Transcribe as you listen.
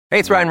Hey,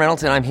 it's Ryan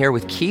Reynolds, and I'm here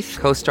with Keith,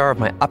 co-star of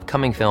my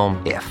upcoming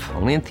film, If,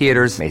 only in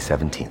theaters May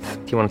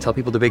 17th. Do you want to tell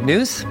people the big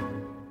news?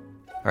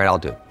 All right, I'll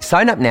do it.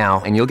 Sign up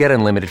now and you'll get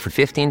unlimited for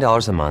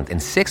 $15 a month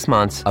and 6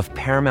 months of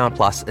Paramount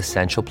Plus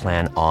Essential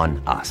Plan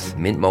on us.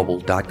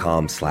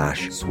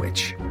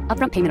 MintMobile.com/switch.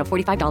 Upfront payment of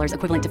 $45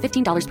 equivalent to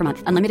 $15 per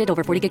month. Unlimited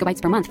over 40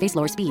 gigabytes per month. Face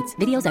lower speeds.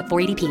 Videos at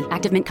 480p.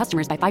 Active Mint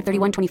customers by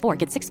 531.24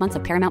 get 6 months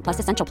of Paramount Plus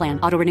Essential Plan.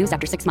 Auto renews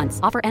after 6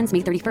 months. Offer ends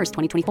May 31st,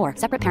 2024.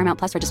 Separate Paramount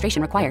Plus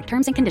registration required.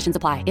 Terms and conditions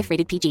apply if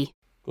rated PG.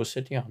 Go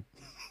sit down.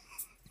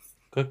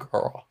 Good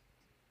girl.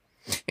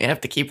 You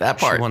have to keep that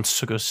part.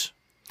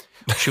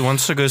 She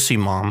wants to go see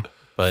mom,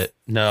 but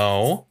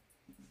no.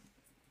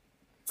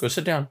 Go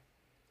sit down.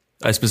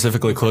 I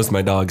specifically closed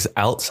my dogs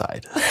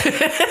outside.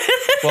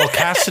 Well,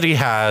 Cassidy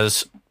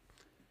has.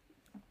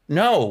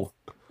 No.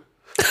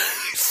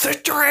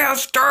 Sit your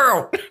ass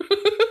down.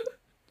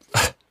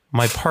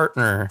 My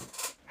partner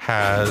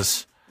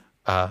has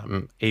a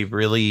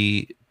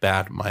really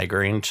bad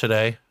migraine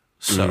today.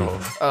 So.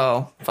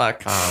 Oh,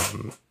 fuck.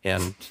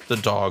 And the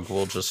dog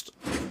will just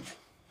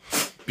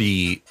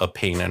be a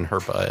pain in her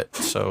butt.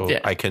 So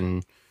yeah. I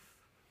can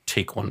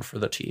take one for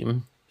the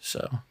team.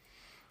 So.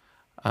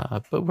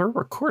 But we're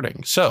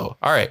recording. So,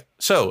 all right.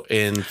 So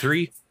in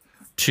 3,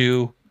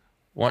 2,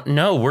 1.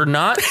 No, we're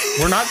not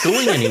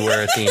going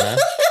anywhere, Athena.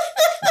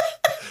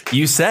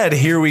 You said,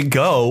 here we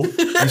go.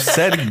 You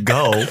said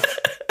go.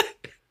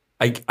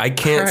 I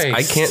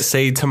can't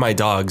say to my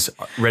dogs,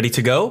 ready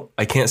to go?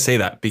 I can't say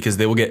that because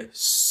they will get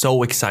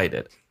so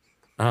excited.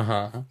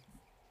 Uh-huh.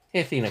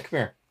 Hey, Athena, come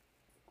here.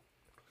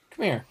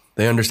 Come here.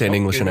 They understand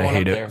English and I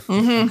hate it.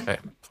 Mm-hmm. Okay,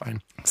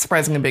 fine.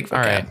 Surprisingly big for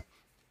all cat. right.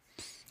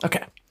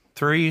 Okay.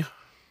 3,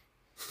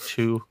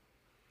 2,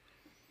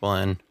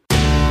 1.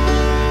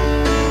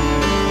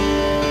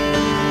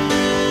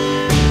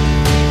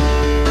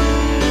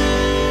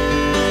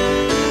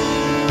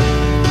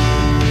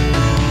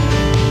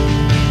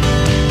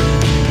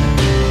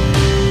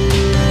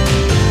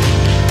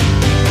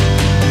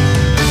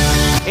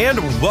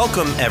 And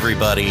welcome,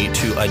 everybody,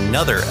 to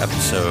another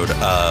episode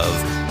of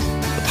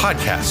the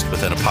podcast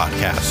within a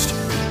podcast,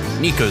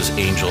 Niko's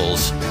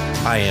Angels.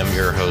 I am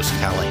your host,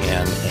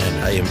 Callahan,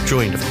 and I am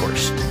joined, of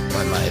course,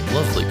 by my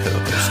lovely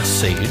co-host,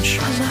 Sage.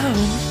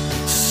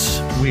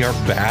 Hello. We are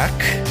back.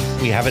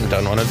 We haven't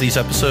done one of these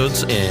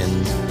episodes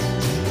in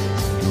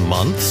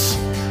months.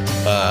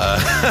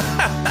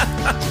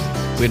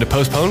 We had to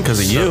postpone because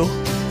of you.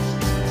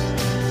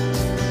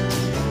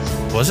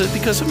 Was it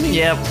because of me?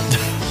 Yep.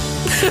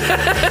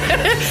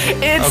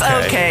 It's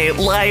okay.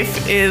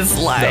 Life is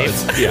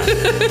life. No, yeah.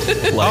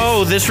 Life.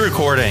 Oh, this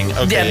recording.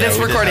 Okay, yeah, this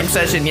recording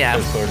session, yeah.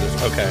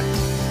 Okay.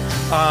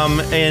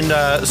 And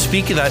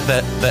speaking of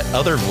that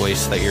other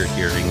voice that you're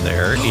hearing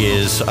there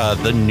is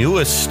the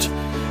newest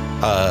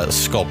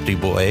sculpty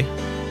boy,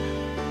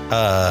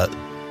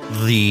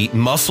 the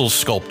muscle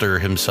sculptor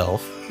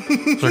himself.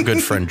 It's our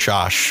good friend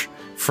Josh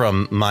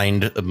from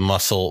Mind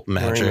Muscle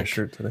Magic. I'm wearing my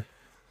shirt today.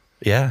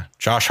 Yeah.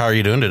 Josh, how are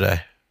you doing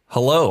today?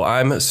 Hello,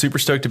 I'm super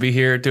stoked to be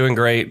here. Doing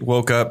great.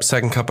 Woke up,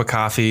 second cup of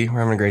coffee. We're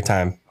having a great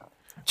time.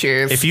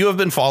 Cheers. If you have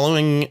been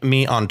following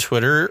me on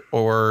Twitter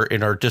or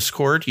in our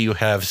Discord, you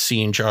have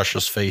seen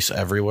Josh's face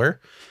everywhere.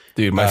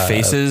 Dude, my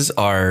faces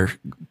are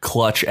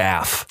clutch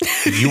AF.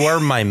 You are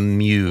my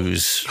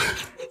muse.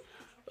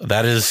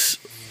 That is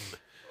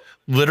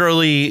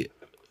literally,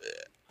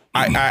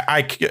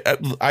 I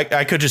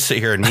could just sit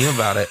here and meme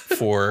about it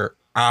for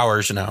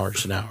hours and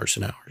hours and hours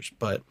and hours.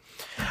 But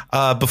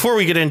before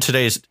we get into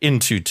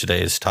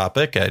today's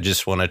topic, I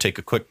just want to take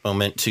a quick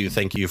moment to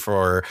thank you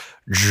for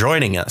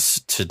joining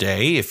us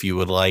today. If you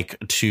would like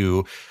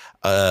to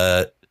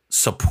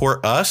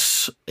support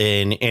us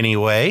in any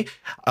way,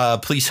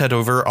 please head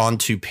over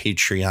onto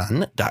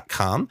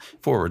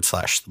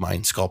patreon.com/The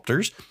Mind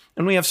Sculptors.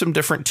 And we have some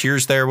different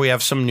tiers there. We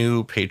have some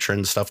new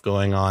patron stuff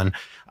going on.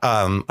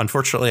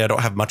 Unfortunately, I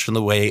don't have much in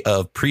the way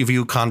of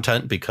preview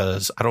content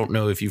because I don't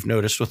know if you've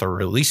noticed with our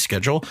release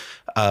schedule,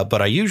 but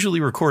I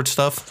usually record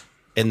stuff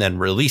and then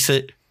release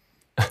it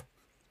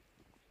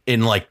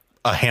in like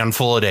a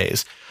handful of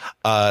days.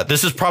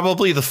 This is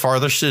probably the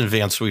farthest in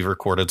advance we've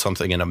recorded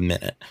something in a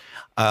minute.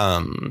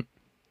 So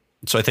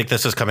I think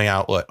this is coming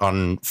out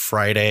on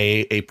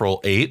Friday,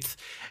 April 8th.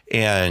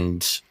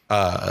 And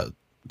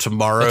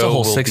tomorrow. That's a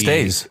whole 6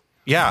 days.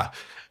 Yeah.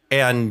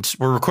 And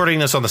we're recording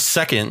this on the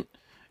 2nd.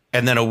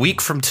 And then a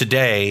week from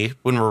today,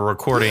 when we're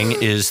recording,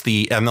 is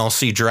the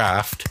MLC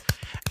draft.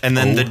 And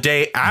then the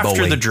day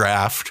after the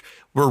draft,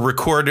 we're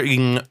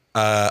recording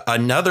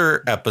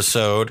another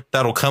episode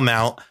that'll come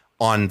out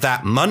on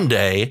that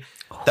Monday.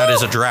 That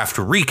is a draft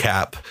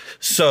recap.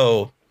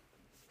 So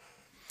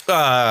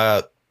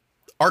our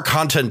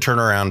content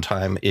turnaround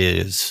time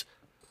is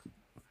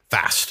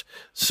fast.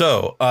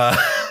 So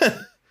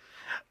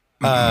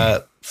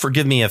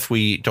forgive me if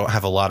we don't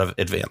have a lot of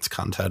advanced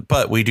content,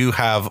 but we do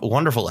have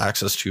wonderful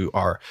access to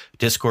our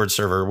Discord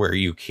server where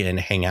you can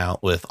hang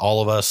out with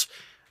all of us.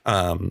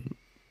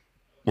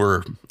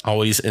 We're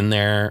always in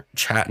there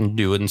chatting,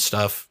 doing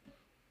stuff.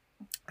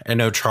 I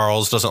know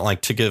Charles doesn't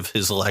like to give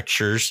his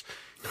lectures.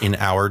 in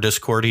our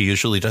Discord. He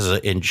usually does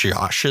it in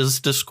Josh's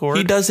Discord.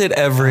 He does it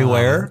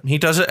everywhere. He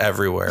does it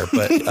everywhere,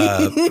 but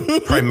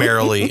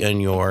primarily in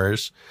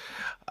yours.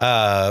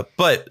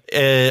 But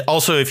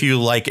also, if you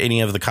like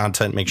any of the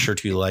content, make sure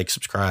to like,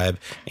 subscribe,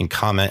 and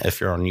comment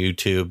if you're on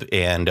YouTube,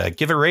 and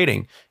give a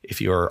rating if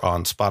you're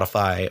on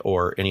Spotify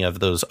or any of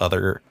those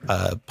other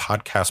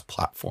podcast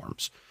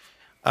platforms.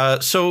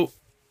 So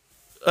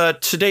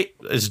today,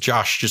 as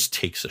Josh just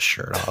takes his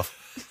shirt off.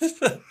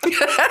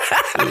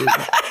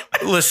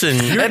 Listen,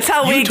 that's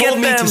how we get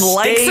them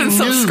likes and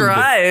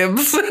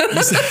subscribes.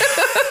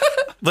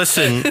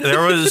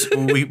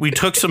 Listen, we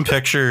took some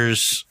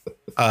pictures.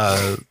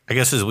 I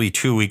guess it'll be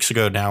 2 weeks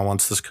ago now.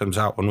 Once this comes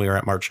out, when we were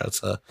at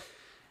Marchesa,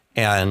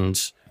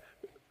 and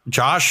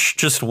Josh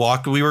just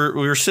walked. We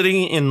were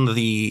sitting in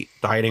the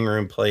dining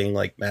room playing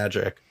like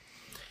Magic,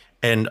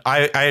 and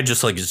I had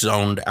just like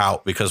zoned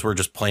out because we're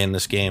just playing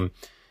this game.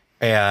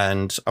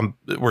 And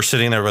we're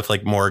sitting there with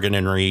like Morgan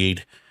and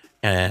Reed,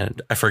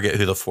 and I forget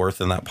who the fourth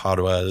in that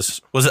pod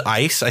was. Was it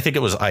Ice? I think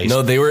it was Ice.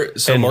 No, they were.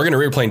 So Morgan and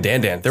Reed were playing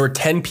Dan. There were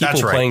 10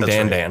 people playing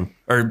Dan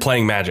or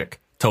playing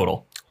Magic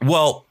total.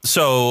 Well,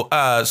 so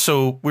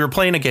we were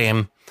playing a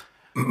game,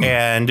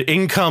 and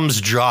in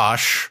comes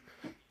Josh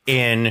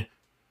in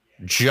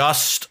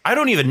just, I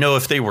don't even know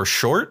if they were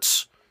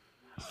shorts.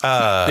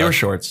 They were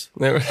shorts.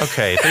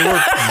 Okay. They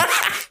were.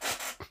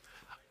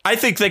 I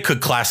think they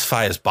could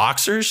classify as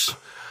boxers.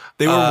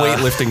 They were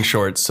weightlifting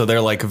shorts, so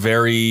they're like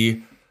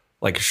very,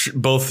 like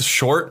both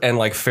short and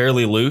like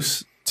fairly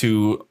loose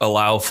to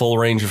allow full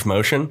range of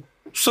motion.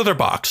 So they're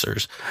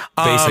boxers.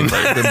 Basically,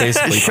 they're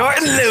basically short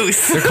boxers. And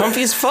loose. They're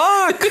comfy as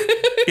fuck.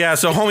 Yeah,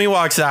 so homie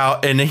walks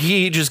out, and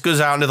he just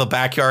goes out into the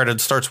backyard and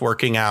starts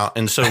working out.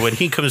 And so when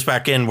he comes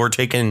back in, we're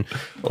taking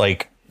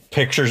like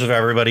pictures of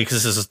everybody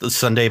because this is the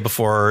Sunday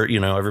before,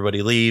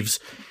 everybody leaves.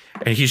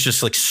 And he's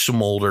just like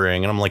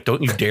smoldering. And I'm like,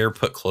 don't you dare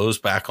put clothes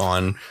back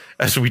on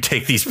as we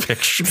take these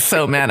pictures.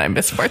 So mad I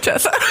miss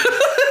Marchesa.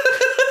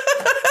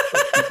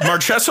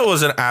 Marchesa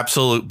was an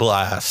absolute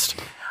blast.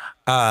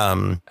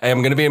 I'm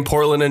going to be in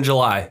Portland in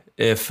July.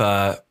 If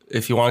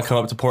you want to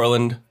come up to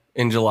Portland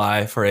in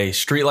July for a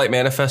Streetlight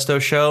Manifesto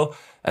show,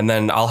 and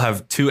then I'll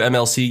have 2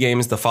 MLC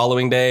games the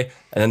following day.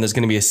 And then there's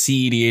going to be a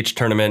cEDH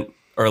tournament,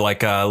 or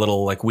like a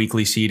little like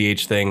weekly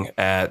cEDH thing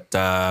at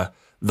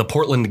the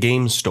Portland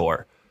Game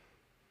Store.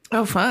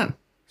 Oh, fun.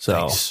 So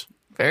nice.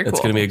 Very cool. It's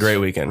going to be a great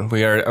weekend.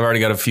 I've already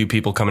got a few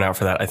people coming out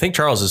for that. I think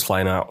Charles is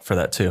flying out for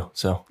that too.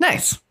 So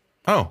nice.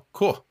 Oh,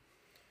 cool.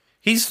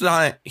 He's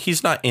not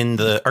in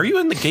the, are you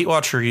in the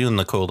Gatewatch or are you in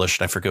the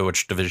Coalition? I forget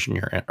which division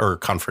you're in or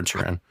conference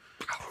you're in.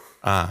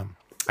 I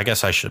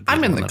guess I should be.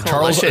 I'm in the Coalition.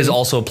 Charles is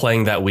also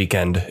playing that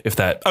weekend, if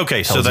that.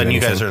 Okay. So then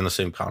you guys are in the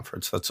same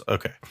conference. That's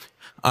okay.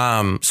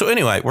 So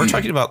anyway, we're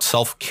talking about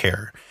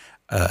self-care,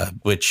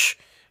 which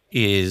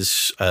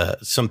is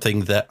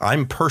something that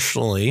I'm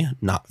personally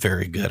not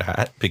very good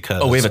at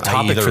because we have a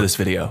topic for this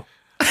video.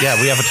 Yeah,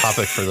 we have a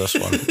topic for this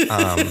one.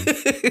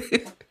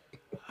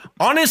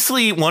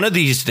 Honestly, one of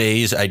these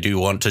days I do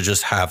want to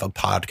just have a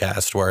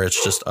podcast where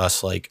it's just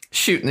us like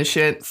shooting the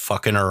shit,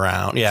 fucking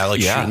around. Yeah,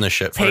 shooting the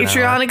shit. For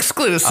Patreon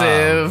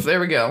exclusive. There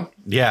we go.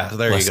 Yeah,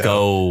 there you go. Let's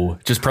go.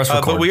 Just press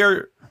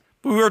record.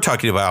 But we were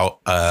talking about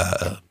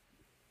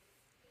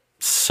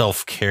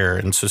self-care.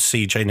 And so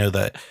Siege, I know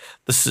that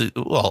this is,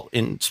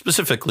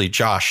 specifically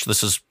Josh,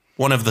 this is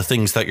one of the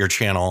things that your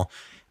channel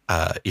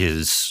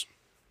is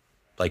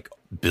like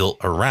built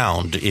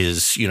around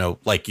is,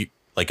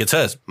 like it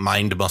says,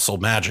 mind, muscle,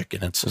 magic.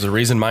 And there's a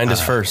reason mind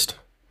is first.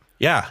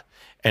 Yeah.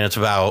 And it's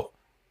about,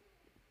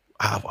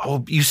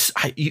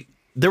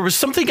 there was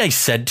something I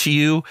said to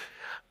you.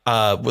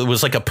 It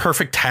was like a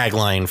perfect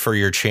tagline for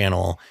your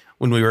channel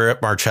when we were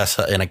at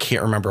Marchesa, and I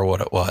can't remember what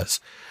it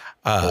was.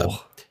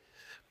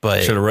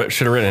 But should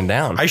have written it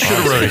down. I should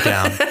have wrote it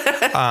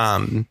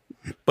down.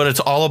 But it's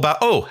all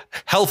about,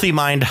 healthy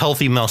mind,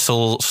 healthy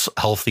muscles,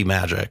 healthy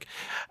magic.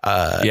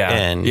 I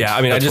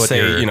mean, I just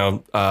say,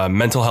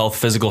 mental health,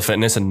 physical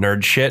fitness, and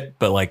nerd shit.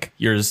 But like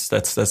yours,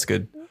 that's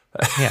good.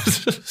 Yeah.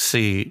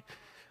 See,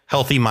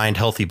 healthy mind,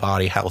 healthy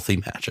body, healthy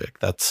magic.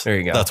 There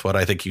you go. That's what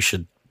I think you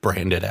should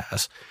brand it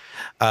as.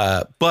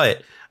 So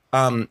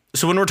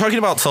when we're talking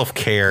about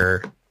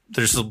self-care,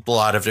 there's a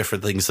lot of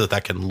different things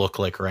that can look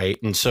like, right?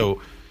 And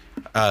so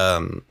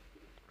when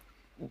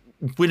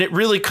it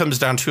really comes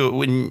down to it,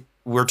 when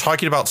we're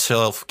talking about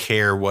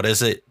self-care, what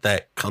is it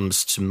that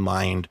comes to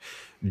mind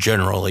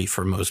generally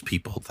for most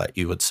people that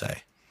you would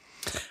say?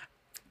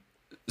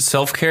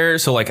 Self-care.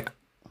 So like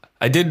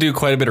I did do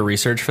quite a bit of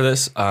research for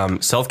this.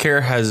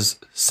 Self-care has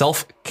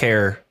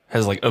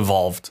like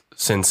evolved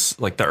since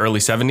like the early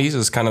 70s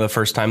is kind of the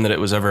first time that it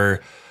was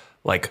ever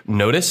like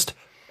noticed.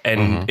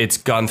 And it's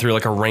gone through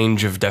like a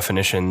range of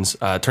definitions.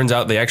 Turns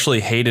out they actually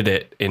hated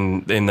it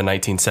in the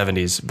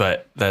 1970s,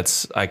 but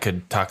I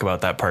could talk about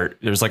that part.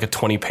 There's like a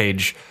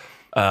 20-page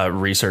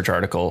research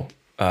article,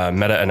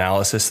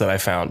 meta-analysis that I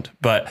found.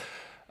 But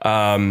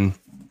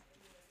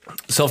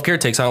self-care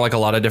takes on like a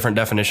lot of different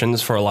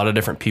definitions for a lot of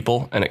different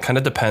people. And it kind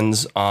of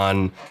depends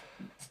on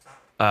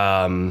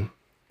kind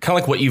of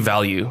like what you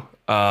value.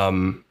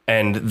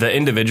 And the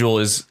individual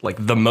is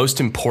like the most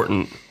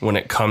important when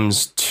it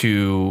comes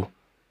to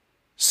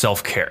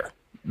self-care,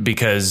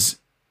 because,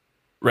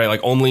 right, like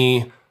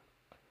only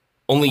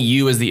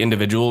you as the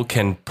individual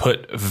can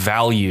put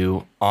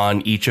value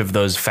on each of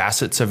those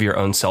facets of your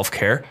own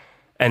self-care,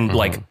 and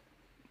like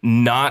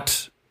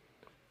not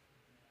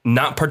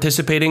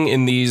participating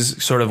in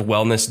these sort of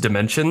wellness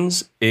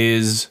dimensions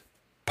is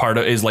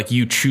like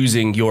you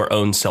choosing your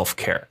own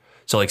self-care.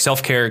 So like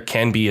self-care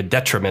can be a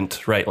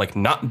detriment, right? Like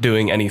not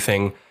doing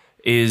anything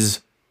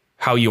is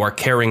how you are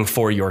caring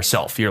for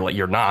yourself.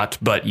 You're not,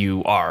 but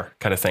you are,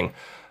 kind of thing.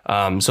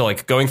 So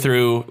like going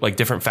through like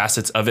different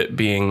facets of it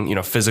being, you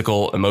know,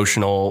 physical,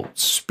 emotional,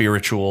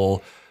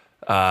 spiritual,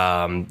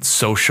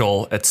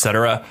 social,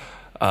 etc.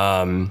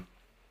 And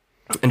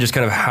just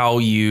kind of how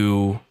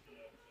you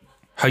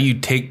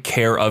take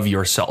care of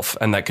yourself.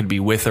 And that could be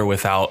with or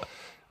without,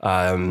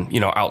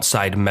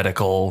 outside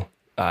medical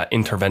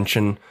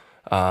intervention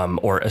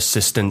or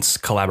assistance,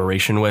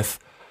 collaboration with.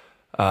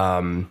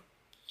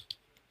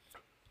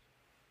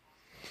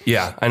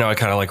 Yeah, I know I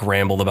kind of like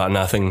rambled about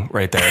nothing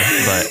right there,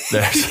 but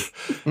there's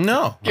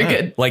no, you're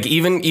good. Like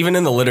even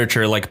in the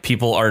literature, like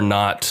people are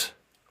not,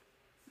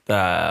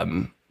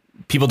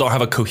 people don't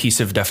have a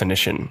cohesive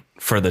definition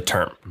for the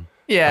term.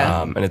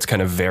 Yeah. And it's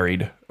kind of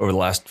varied over the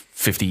last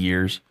 50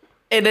 years.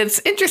 And it's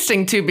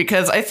interesting too,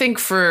 because I think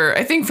for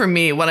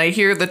me, when I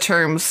hear the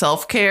term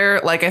self-care,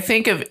 like I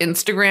think of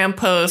Instagram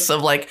posts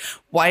of like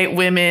white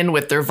women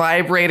with their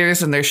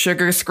vibrators and their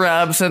sugar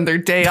scrubs and their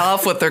day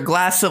off with their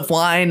glass of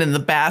wine in the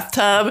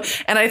bathtub.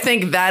 And I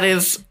think that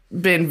has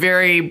been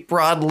very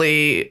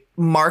broadly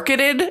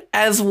marketed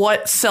as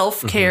what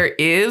self-care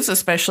is,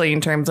 especially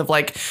in terms of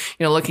like,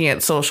 you know, looking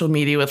at social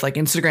media with like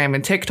Instagram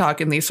and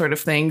TikTok and these sort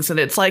of things. And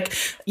it's like,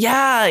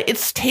 yeah,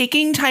 it's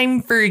taking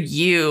time for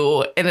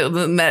you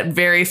in that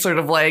very sort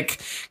of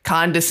like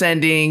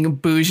condescending,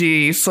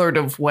 bougie sort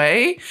of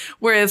way.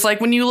 Whereas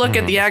like when you look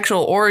at the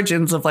actual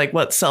origins of like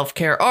what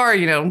self-care are,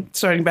 you know,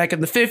 starting back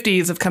in the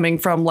 50s of coming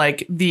from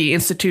like the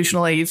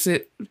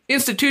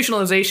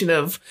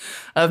institutionalization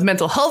of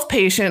mental health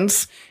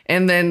patients,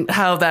 and then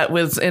how that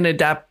was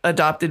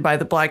adopted by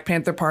the Black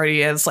Panther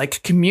Party as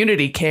like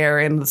community care,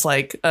 and it's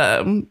like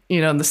in the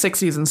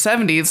 60s and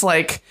 70s,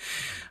 like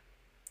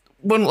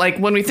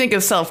when we think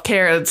of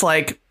self-care, it's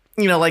like,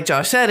 you know, like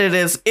Josh said, it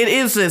is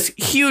this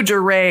huge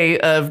array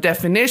of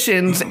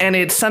definitions, and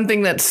it's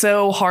something that's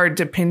so hard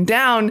to pin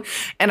down.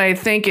 And I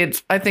think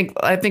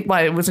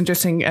why it was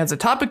interesting as a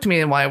topic to me,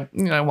 and why,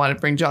 you know, I want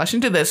to bring Josh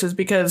into this, is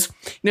because,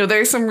 you know,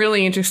 there's some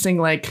really interesting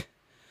like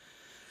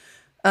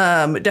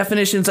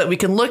definitions that we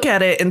can look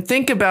at it and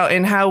think about,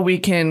 and how we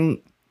can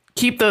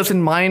keep those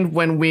in mind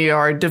when we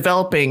are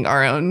developing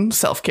our own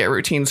self-care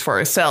routines for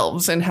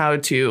ourselves, and how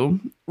to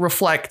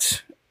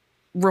reflect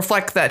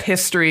that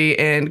history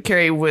and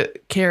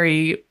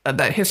carry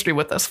that history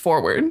with us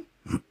forward.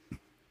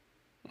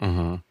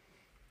 Yeah,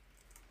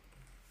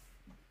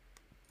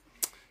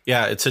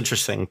 it's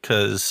interesting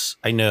because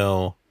I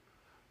know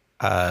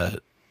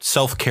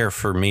self-care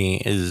for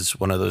me is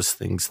one of those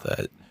things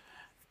that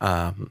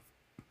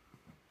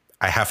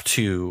I have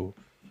to,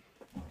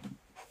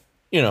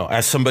 you know,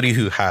 as somebody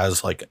who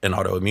has like an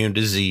autoimmune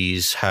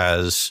disease,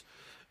 has,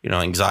 you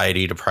know,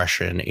 anxiety,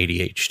 depression,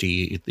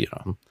 ADHD, you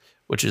know,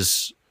 which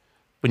is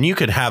when you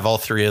can have all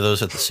three of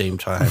those at the same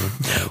time,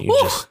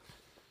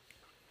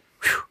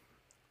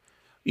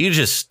 you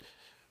just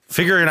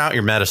figuring out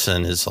your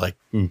medicine is like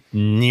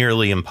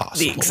nearly impossible.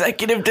 The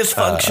executive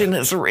dysfunction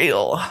is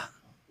real.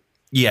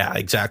 Yeah,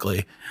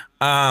 exactly.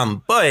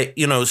 But,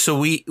 you know,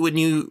 so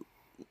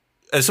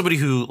as somebody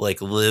who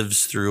like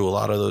lives through a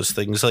lot of those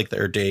things, like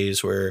there are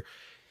days where,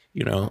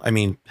 you know, I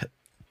mean,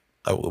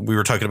 we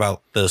were talking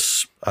about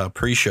this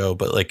pre-show,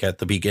 but like at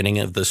the beginning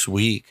of this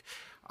week,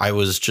 I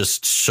was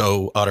just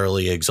so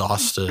utterly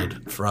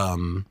exhausted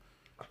from,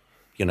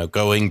 you know,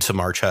 going to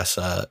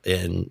Marchesa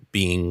and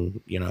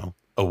being, you know,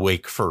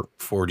 awake for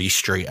 40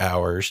 straight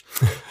hours.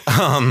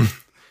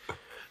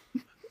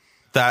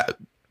 That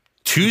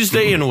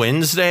Tuesday and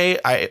Wednesday,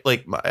 I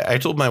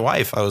told my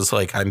wife, I was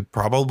like, I'm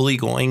probably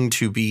going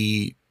to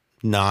be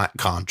not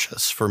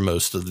conscious for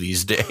most of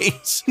these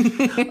days.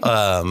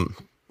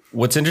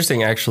 What's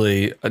interesting,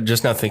 actually,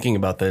 just now thinking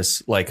about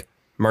this, like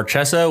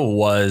Marchesa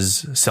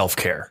was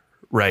self-care,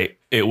 right?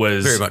 It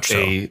was very much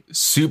a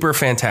super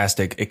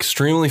fantastic,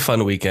 extremely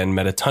fun weekend,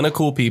 met a ton of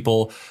cool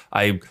people.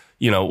 I,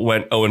 you know,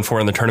 went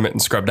 0-4 in the tournament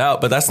and scrubbed out,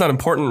 but that's not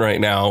important right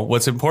now.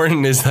 What's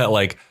important is that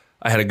like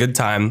I had a good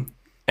time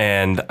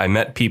and I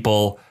met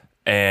people,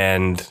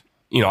 and,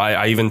 you know,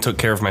 I even took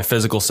care of my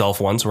physical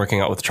self once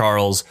working out with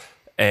Charles.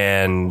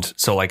 And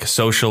so like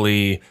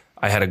socially,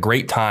 I had a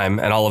great time,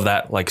 and all of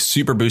that like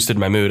super boosted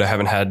my mood. I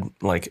haven't had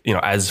like, you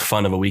know, as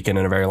fun of a weekend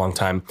in a very long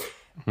time,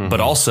 but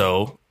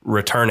also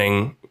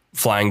returning,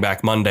 flying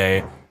back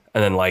Monday,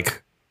 and then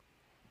like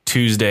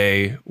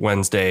Tuesday,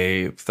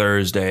 Wednesday,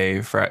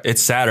 Thursday, Friday,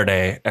 it's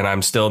Saturday, and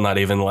I'm still not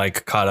even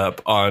like caught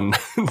up on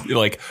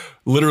like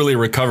literally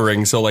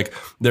recovering. So like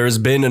there's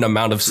been an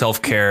amount of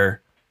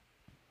self-care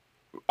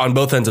on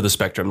both ends of the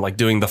spectrum, like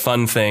doing the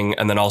fun thing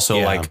and then also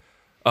like,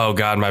 oh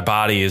God, my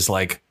body is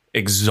like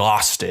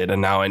exhausted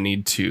and now I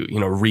need to,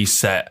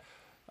 reset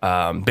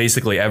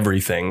basically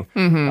everything,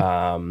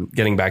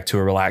 getting back to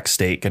a relaxed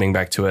state, getting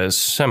back to a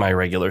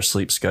semi-regular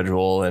sleep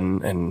schedule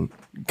and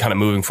kind of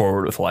moving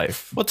forward with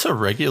life. What's a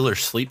regular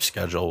sleep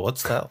schedule?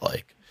 What's that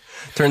like?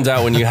 Turns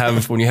out when you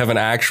have an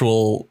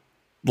actual,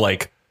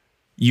 like,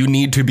 you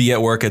need to be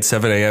at work at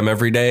 7 a.m.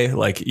 every day.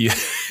 Like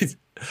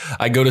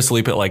I go to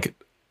sleep at like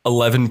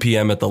 11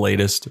 p.m. at the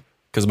latest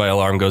because my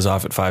alarm goes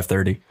off at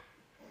 5:30.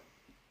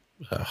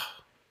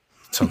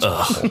 Sounds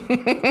awful.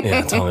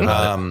 Yeah, tell me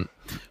about it.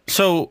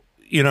 So,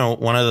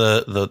 one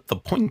of the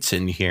points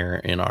in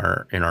here in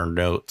our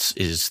notes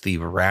is the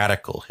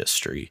radical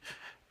history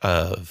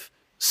of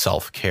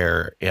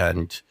self-care.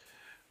 And,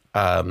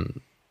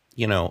 I'm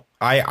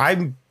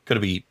going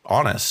to be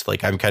honest,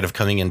 like I'm kind of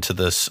coming into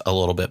this a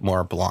little bit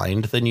more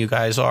blind than you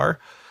guys are.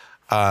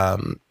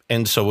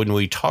 And so when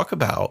we talk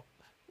about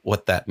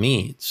what that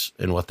means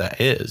and what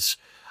that is,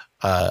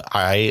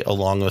 I,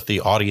 along with the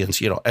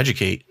audience,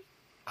 educate,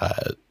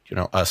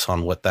 us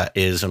on what that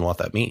is and what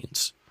that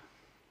means.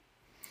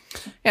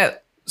 Yeah.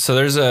 So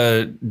there's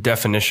a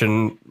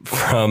definition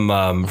from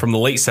the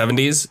late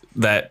 70s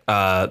that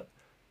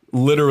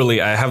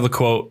literally, I have the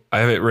quote, I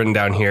have it written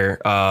down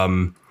here.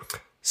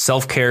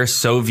 Self-care,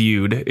 so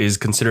viewed, is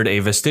considered a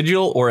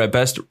vestigial or at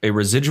best a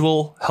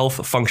residual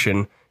health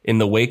function in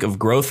the wake of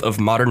growth of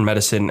modern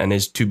medicine and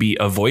is to be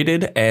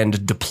avoided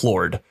and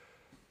deplored.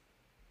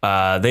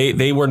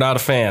 They were not a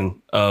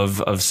fan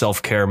of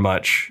self-care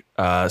much.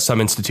 Some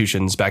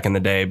institutions back in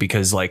the day,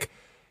 because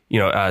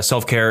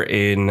self-care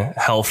in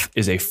health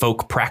is a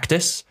folk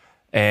practice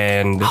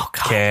and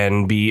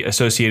can be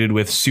associated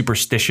with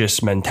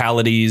superstitious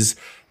mentalities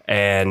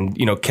and,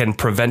 can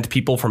prevent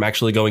people from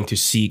actually going to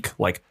seek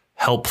like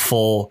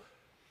helpful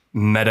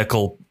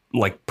medical,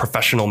 like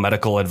professional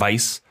medical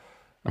advice.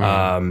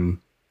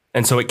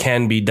 And so it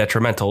can be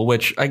detrimental,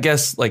 which I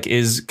guess like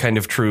is kind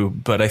of true,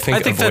 but I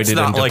think avoided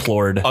and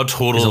deplored a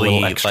totally is a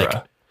little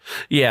extra.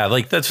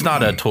 That's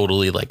not a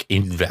totally like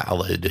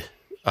invalid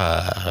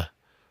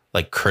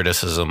like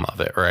criticism of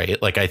it, right?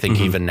 Like I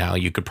think even now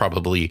you could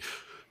probably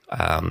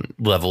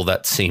level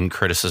that same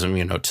criticism,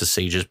 to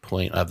Sage's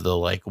point of the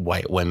like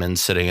white women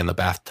sitting in the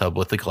bathtub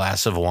with a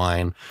glass of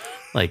wine.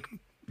 Like,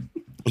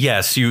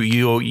 yes,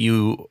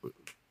 you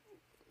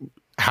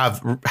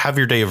have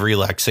your day of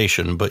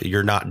relaxation, but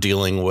you're not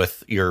dealing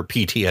with your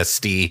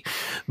PTSD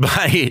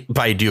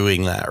by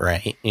doing that,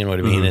 right? You know what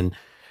I mean? And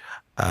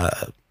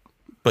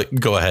but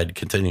go ahead,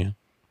 continue.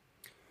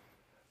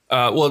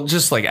 Well,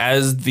 just like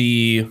as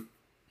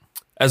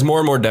more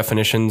and more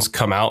definitions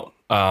come out,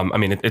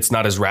 it's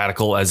not as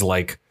radical as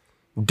like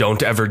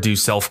don't ever do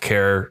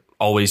self-care,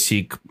 always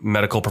seek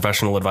medical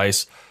professional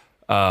advice.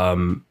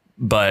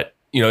 But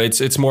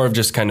it's more of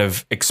just kind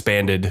of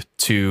expanded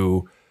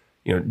to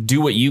do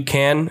what you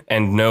can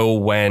and know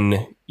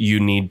when you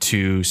need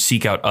to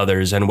seek out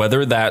others, and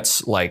whether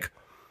that's like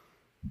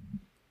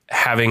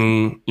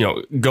having,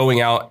 going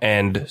out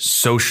and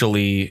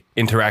socially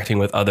interacting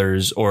with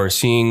others or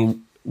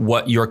seeing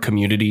what your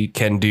community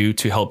can do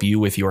to help you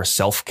with your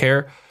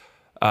self-care,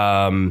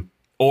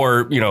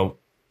 or,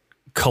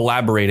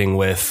 collaborating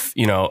with,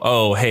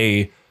 oh,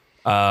 hey,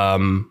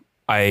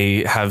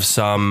 I have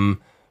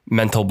some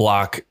mental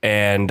block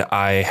and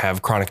I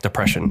have chronic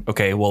depression.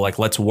 Okay, well, like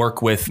let's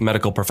work with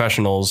medical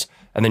professionals.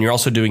 And then you're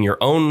also doing your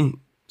own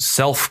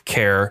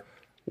self-care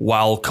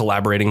while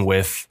collaborating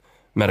with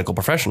medical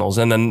professionals.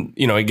 And then,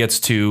 it gets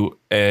to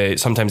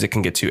sometimes it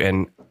can get to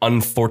an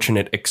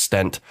unfortunate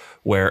extent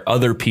where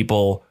other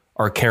people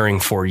are caring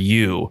for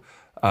you,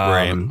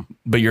 right,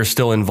 but you're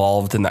still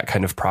involved in that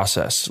kind of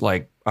process.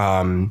 Like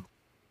my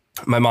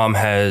mom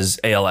has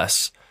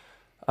ALS.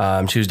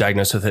 She was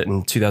diagnosed with it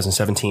in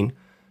 2017.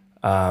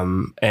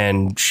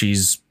 And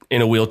she's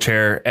in a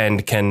wheelchair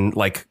and can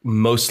like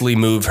mostly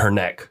move her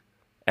neck,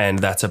 and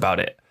that's about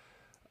it.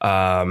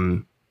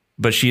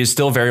 But she is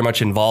still very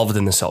much involved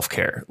in the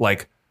self-care.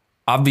 Like,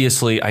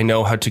 obviously I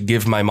know how to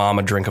give my mom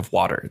a drink of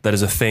water. That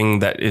is a thing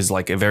that is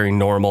like a very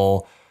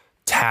normal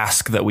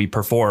task that we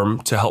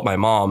perform to help my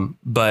mom.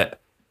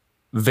 But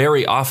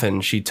very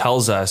often she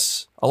tells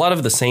us a lot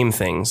of the same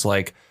things,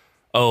 like,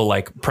 oh,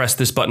 like press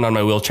this button on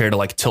my wheelchair to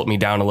like tilt me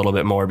down a little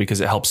bit more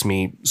because it helps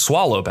me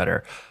swallow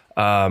better.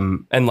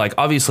 And like,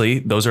 obviously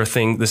those are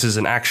things, this is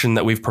an action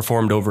that we've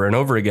performed over and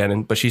over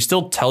again. But she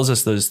still tells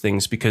us those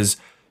things because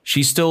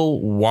she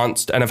still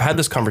wants to, and I've had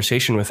this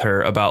conversation with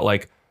her about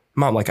like,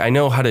 Mom, like, I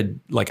know how to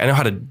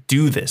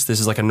do this. This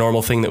is like a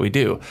normal thing that we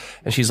do.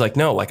 And she's like,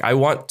 no, like, I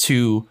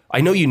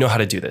know you know how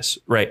to do this.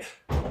 Right.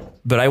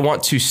 But I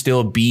want to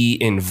still be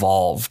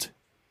involved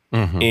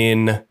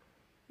in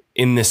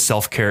this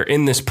self-care,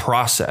 in this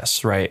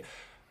process. Right.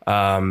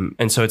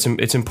 And so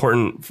it's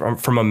important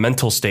from a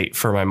mental state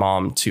for my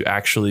mom to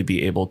actually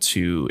be able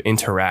to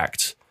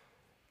interact.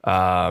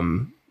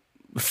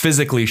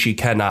 Physically, she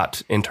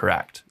cannot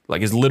interact,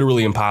 like it's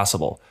literally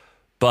impossible,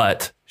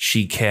 but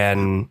she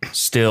can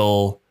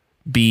still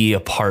be a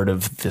part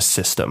of the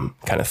system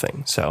kind of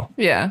thing. So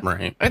yeah,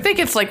 right. I think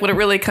it's like what it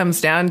really comes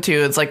down to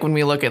is like when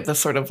we look at the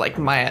sort of like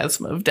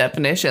miasma of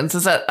definitions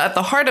is that at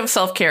the heart of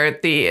self-care,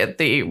 at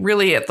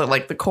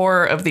the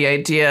core of the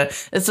idea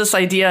is this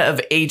idea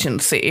of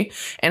agency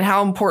and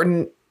how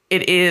important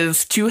it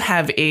is to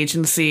have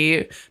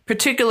agency,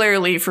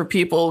 particularly for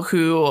people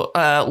who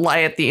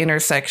lie at the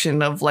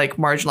intersection of like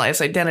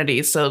marginalized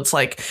identities. So it's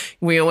like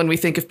when we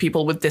think of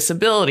people with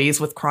disabilities,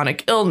 with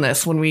chronic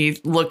illness, when we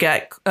look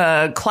at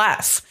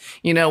class,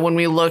 when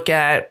we look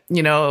at,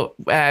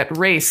 at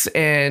race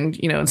and,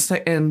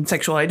 and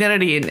sexual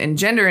identity and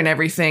gender and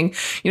everything,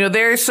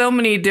 there are so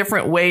many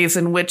different ways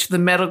in which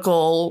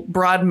the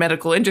broad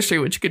medical industry,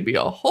 which could be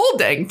a whole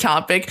dang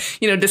topic,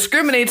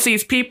 discriminates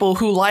these people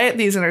who lie at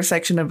these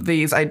intersection of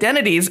these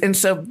identities. And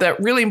so that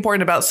really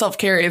important about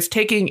self-care is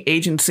taking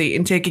agency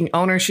and taking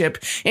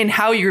ownership in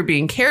how you're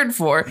being cared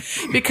for.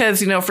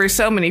 Because, for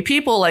so many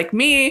people like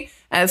me,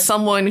 as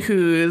someone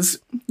who's,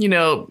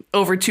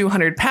 over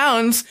 200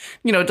 pounds,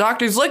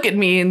 doctors look at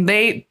me and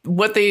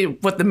what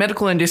the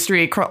medical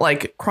industry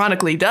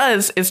chronically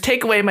does is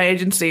take away my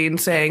agency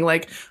and saying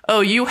like, oh,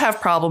 you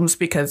have problems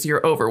because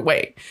you're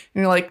overweight.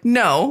 And you're like,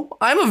 no,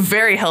 I'm a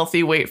very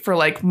healthy weight for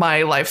like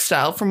my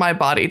lifestyle, for my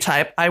body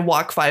type. I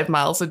walk 5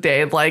 miles a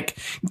day. Like,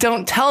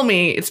 don't tell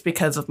me it's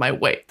because of my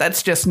weight.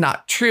 That's just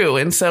not true.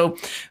 And so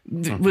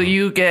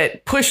you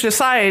get pushed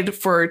aside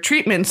for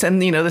treatments.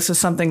 And, this is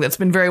something that's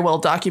been very well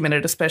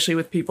documented, especially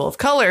with people of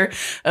color,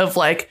 of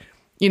like,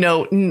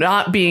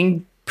 not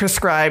being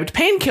prescribed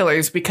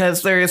painkillers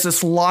because there is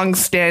this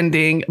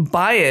long-standing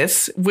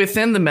bias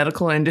within the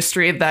medical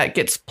industry that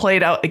gets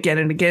played out again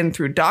and again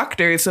through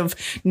doctors of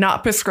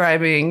not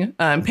prescribing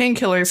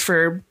painkillers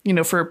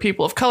for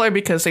people of color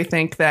because they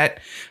think that,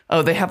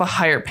 oh, they have a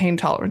higher pain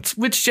tolerance,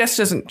 which just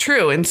isn't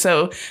true. And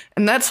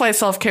that's why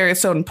self-care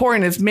is so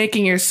important, is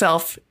making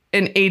yourself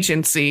an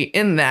agency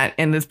in that,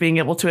 and is being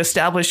able to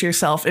establish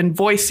yourself and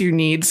voice your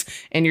needs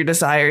and your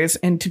desires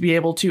and to be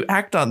able to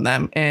act on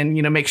them and,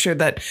 make sure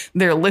that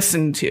they're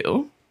listened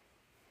to.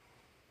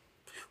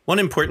 One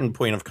important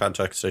point of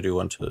context I do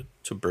want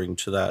to bring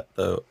to that,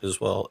 though,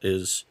 as well,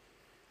 is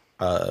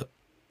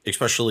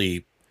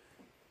especially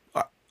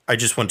I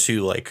just want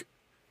to like,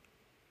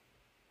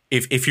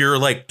 if your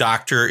like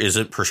doctor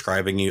isn't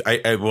prescribing you,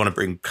 I want to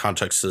bring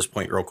context to this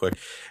point real quick.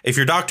 If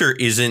your doctor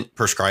isn't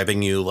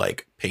prescribing you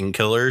like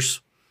painkillers,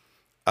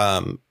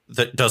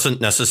 that doesn't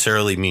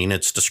necessarily mean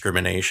it's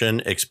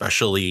discrimination,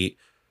 especially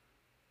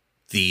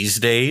these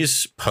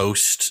days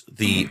post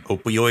the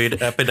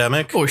opioid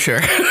epidemic. Oh, sure.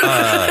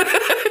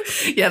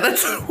 Yeah,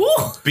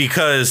 that's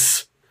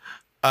because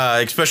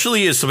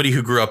especially as somebody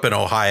who grew up in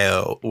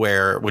Ohio,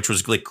 which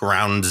was like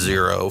ground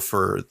zero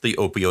for the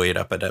opioid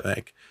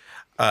epidemic.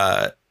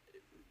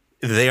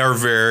 They are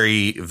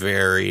very,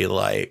 very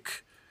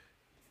like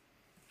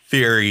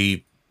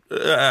very.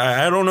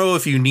 I don't know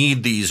if you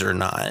need these or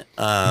not,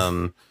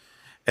 and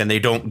they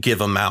don't give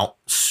them out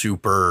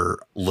super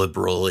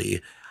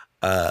liberally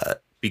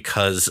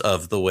because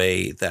of the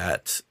way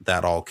that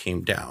all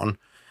came down.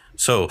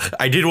 So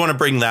I did want to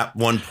bring that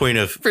one point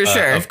of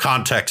of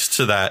context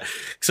to that.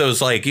 So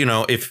it's like,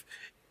 if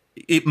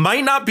it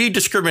might not be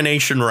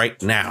discrimination right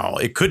now,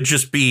 it could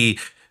just be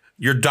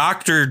your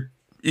doctor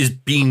is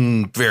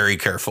being very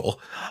careful.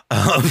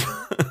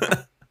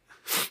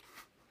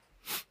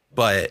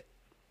 But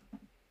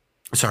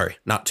sorry,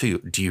 not to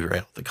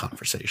derail the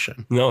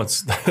conversation. No,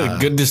 it's a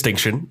good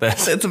distinction.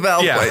 It's a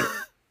valid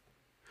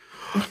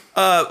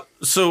point.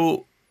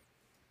 So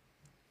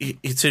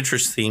it's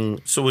interesting.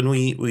 So when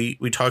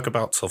we talk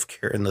about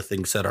self-care and the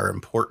things that are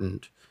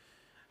important,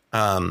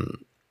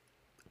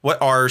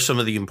 what are some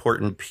of the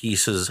important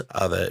pieces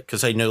of it?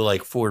 Because I know,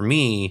 like, for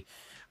me,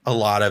 a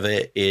lot of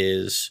it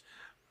is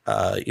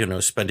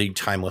spending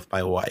time with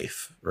my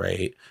wife,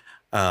 right?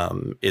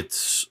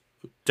 It's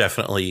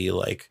definitely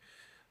like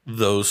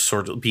those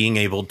sort of being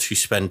able to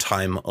spend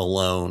time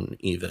alone,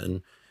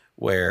 even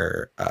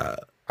where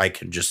I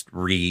can just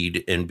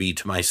read and be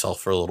to myself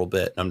for a little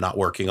bit. And I'm not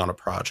working on a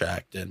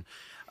project, and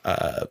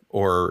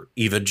or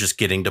even just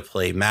getting to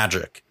play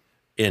Magic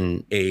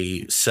in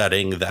a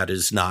setting that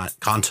is not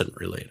content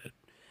related.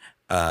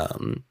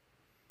 That's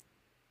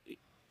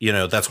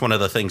one of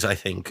the things I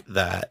think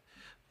that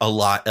a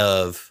lot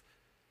of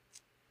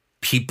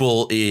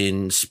people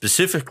in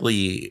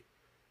specifically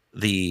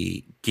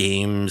the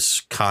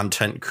games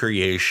content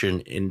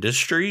creation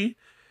industry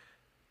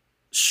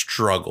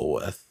struggle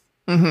with.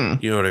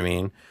 Mm-hmm. You know what I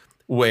mean?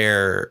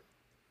 Where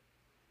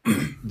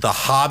the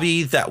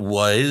hobby that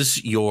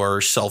was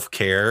your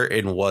self-care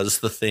and was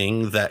the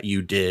thing that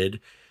you did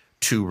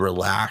to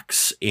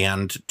relax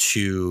and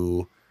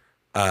to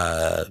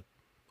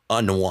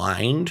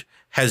unwind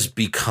has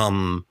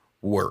become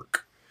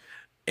work.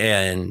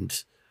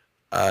 And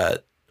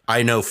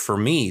I know for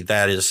me,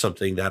 that is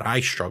something that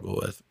I struggle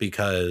with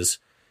because,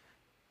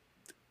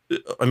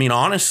 I mean,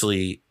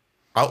 honestly,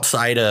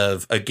 outside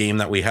of a game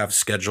that we have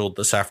scheduled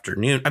this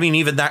afternoon, I mean,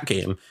 even that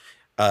game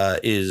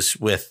is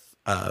with,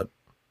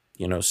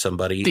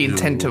 somebody. The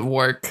intent of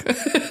work.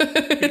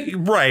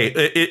 Right.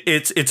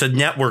 It's a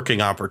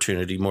networking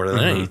opportunity more than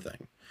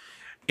anything.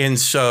 And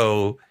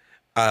so,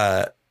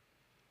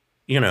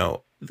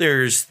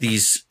 there's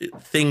these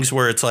things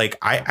where it's like,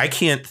 I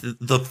can't,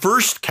 the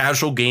first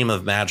casual game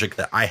of Magic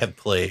that I have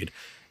played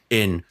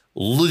in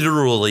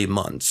literally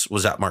months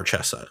was at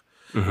Marchesa.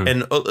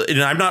 And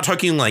I'm not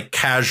talking like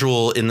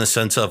casual in the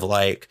sense of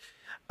like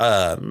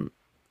power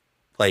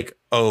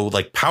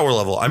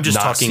level. I'm just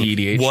not talking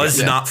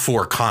cEDH, not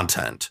for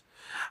content.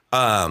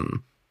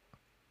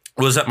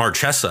 Was at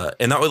Marchesa,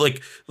 and that was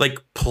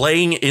like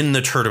playing in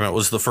the tournament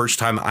was the first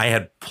time I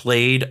had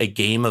played a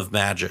game of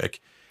Magic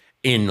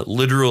in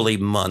literally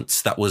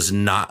months that was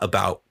not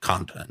about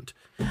content.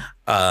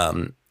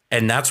 And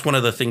that's one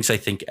of the things I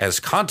think as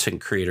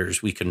content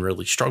creators we can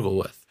really struggle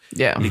with.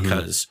 Yeah.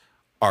 Because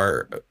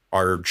our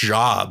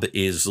job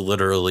is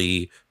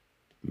literally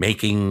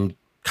making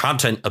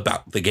content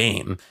about the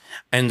game.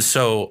 And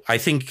so I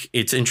think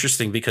it's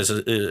interesting because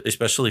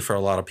especially for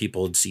a lot of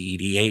people in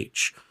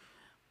cEDH,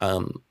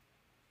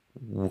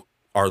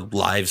 our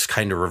lives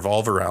kind of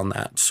revolve around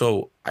that.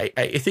 So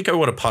I think I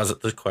want to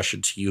posit the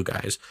question to you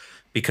guys,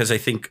 because I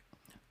think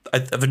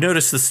I've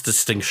noticed this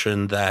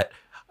distinction that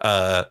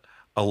a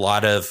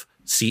lot of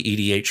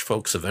cEDH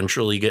folks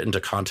eventually get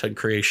into content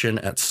creation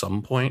at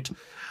some point,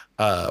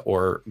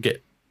 or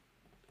get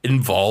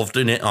involved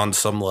in it on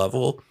some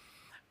level.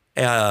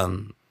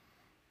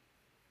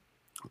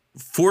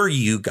 For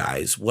you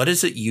guys, what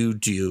is it you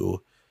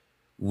do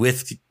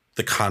with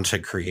the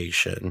content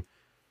creation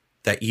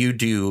that you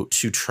do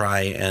to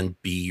try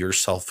and be your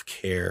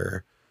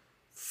self-care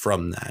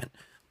from that?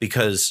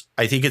 Because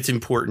I think it's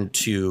important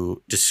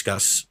to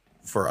discuss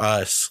for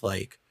us,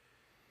 like,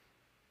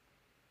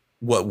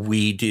 what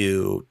we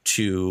do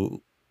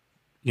to,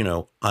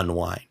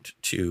 unwind,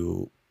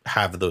 to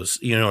have those,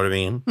 you know what I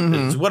mean?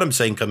 Is what I'm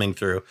saying coming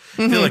through.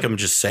 I feel like I'm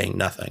just saying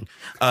nothing.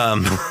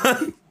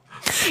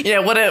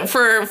 Yeah,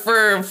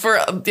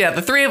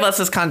 the three of us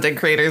as content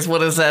creators, what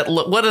does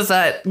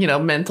that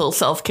mental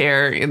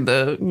self-care in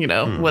the,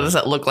 what does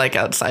that look like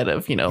outside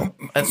of,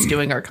 us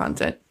doing our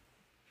content?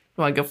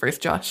 You want to go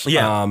first, Josh?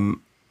 Yeah.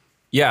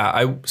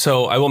 I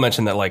will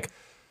mention that, like,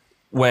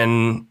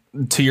 when,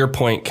 to your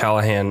point,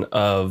 Callahan,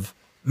 of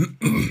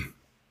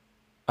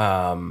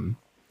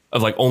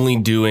like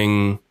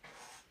only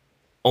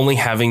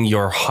having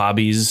your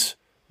hobbies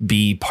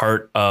be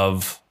part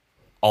of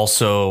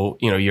also,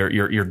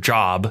 your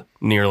job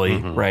nearly,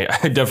 right?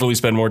 I definitely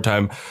spend more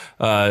time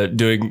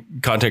doing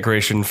content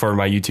creation for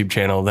my YouTube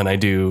channel than I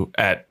do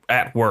at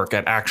work,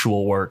 at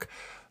actual work,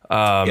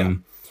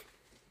 even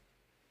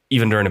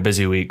during a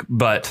busy week.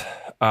 But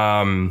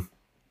like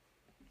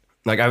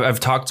I've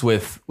talked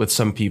with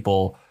some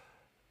people,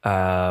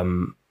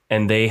 and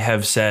they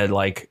have said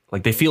like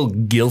they feel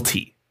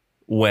guilty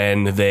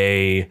when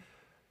they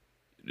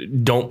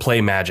don't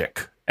play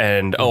Magic,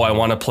 and I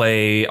want to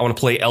play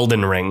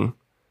Elden Ring.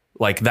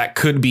 Like, that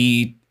could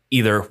be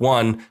either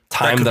one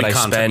time that I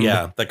spend.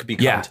 Yeah, that could be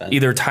content.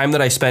 Either time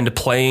that I spend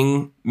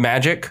playing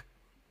Magic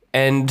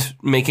and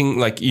making,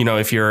 like,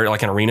 if you're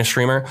like an arena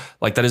streamer,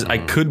 like that is, I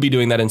could be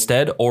doing that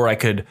instead, or I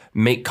could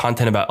make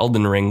content about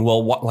Elden Ring.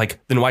 Well,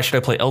 then why should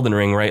I play Elden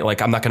Ring, right?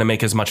 Like, I'm not going to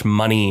make as much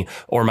money,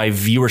 or my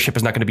viewership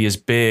is not going to be as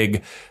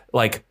big.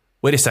 Like,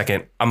 wait a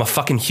second, I'm a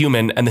fucking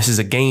human and this is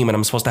a game and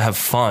I'm supposed to have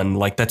fun.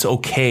 Like, that's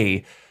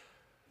okay.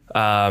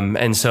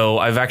 And so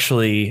I've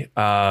actually,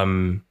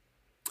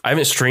 I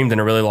haven't streamed in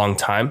a really long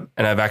time,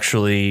 and I've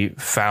actually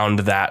found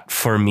that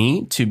for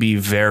me to be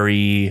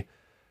very,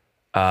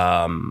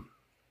 I don't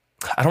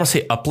want to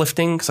say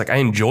uplifting, because like I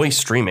enjoy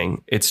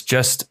streaming. It's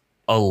just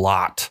a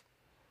lot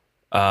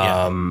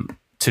to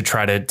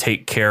try to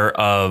take care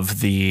of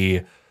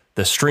the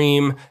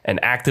stream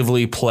and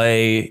actively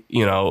play,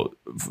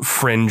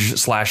 Fringe /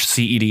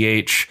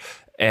 cEDH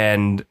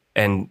and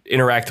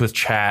interact with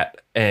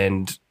chat,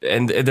 and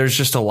there's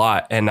just a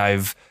lot. And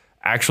I've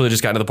actually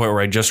just gotten to the point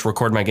where I just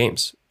record my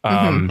games.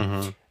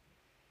 And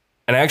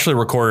I actually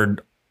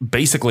record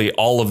basically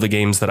all of the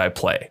games that I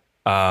play.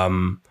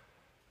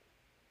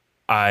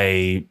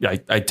 I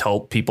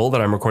tell people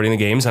that I'm recording the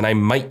games, and I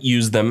might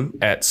use them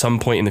at some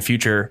point in the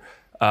future.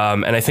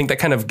 And I think that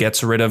kind of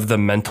gets rid of the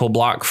mental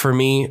block for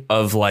me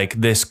of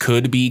like, this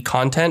could be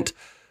content,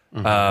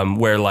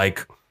 where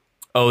like,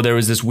 there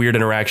was this weird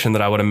interaction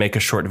that I want to make a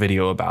short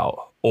video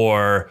about,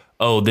 or,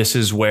 this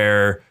is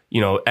where,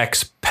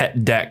 X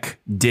pet deck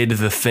did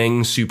the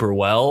thing super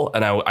well,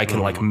 and I can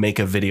like make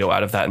a video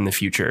out of that in the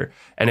future.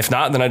 And if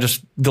not, then I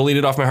just delete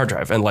it off my hard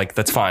drive, and like,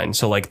 that's fine.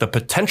 So like, the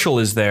potential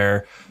is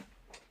there,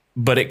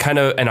 but it kind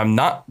of, and I'm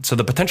not, so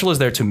the potential is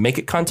there to make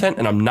it content,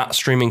 and I'm not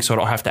streaming, so I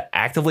don't have to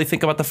actively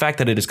think about the fact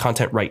that it is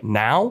content right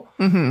now.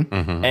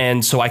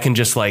 And so I can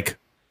just like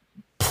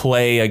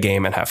play a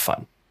game and have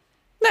fun.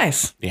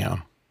 Nice. Yeah.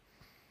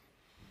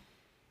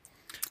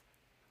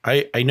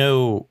 I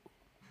know,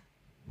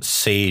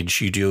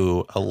 Sage, you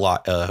do a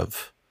lot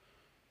of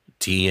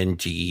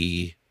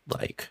D&D,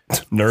 like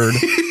nerd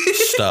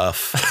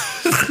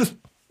stuff,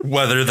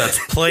 whether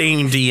that's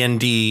playing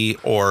D&D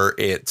or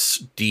it's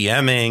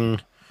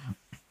DMing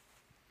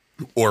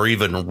or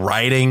even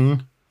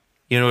writing.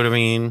 You know what I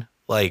mean?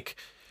 Like,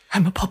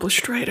 I'm a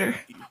published writer.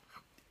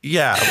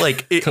 Yeah,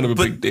 like kind of a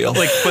big deal.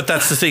 Like, but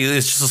that's the thing.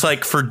 It's just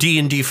like for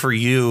D&D for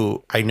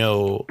you, I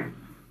know,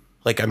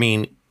 like, I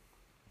mean,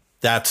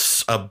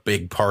 that's a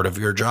big part of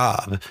your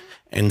job.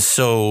 And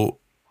so,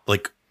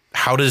 like,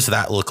 how does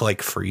that look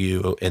like for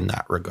you in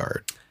that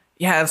regard?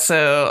 Yeah,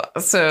 so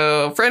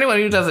for anyone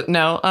who doesn't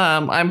know,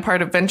 I'm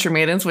part of Venture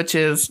Maidens, which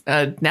is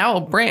now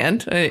a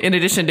brand, in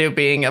addition to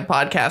being a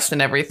podcast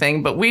and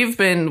everything. But we've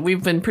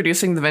been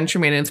producing the Venture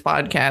Maidens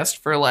podcast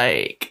for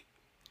like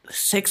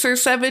 6 or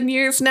 7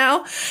 years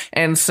now,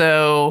 and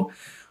so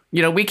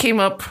we came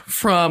up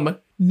from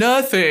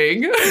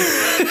nothing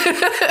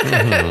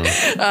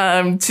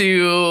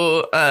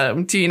to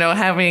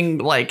having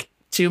like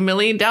 2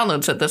 million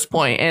downloads at this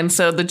point. And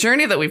so the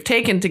journey that we've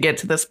taken to get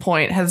to this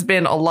point has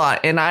been a lot.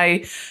 And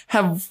I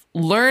have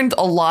learned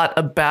a lot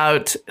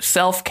about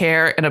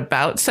self-care and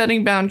about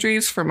setting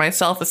boundaries for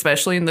myself,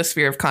 especially in the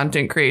sphere of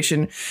content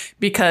creation,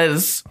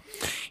 because,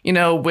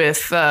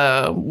 with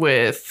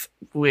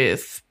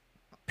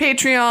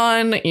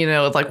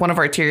Patreon, like one of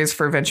our tiers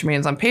for Venture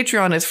Maidens on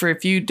Patreon is for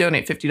if you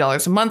donate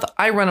 $50 a month,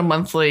 I run a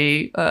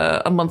monthly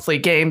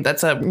game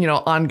that's a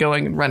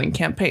ongoing and running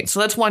campaign. So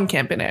that's one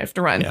campaign I have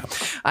to run. Yeah.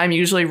 I'm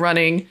usually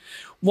running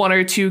 1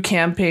 or 2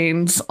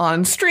 campaigns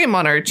on stream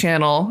on our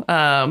channel.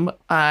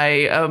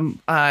 I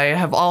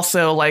have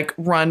also like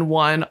run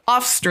one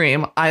off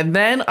stream. I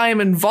am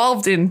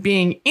involved in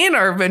being in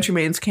our Venture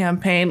Maidens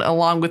campaign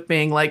along with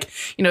being like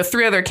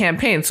 3 other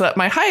campaigns. So at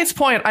my highest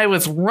point, I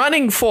was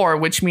running 4,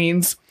 which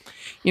means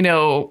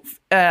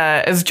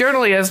as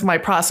journally as my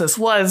process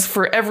was,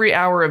 for every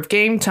hour of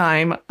game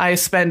time, I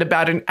spend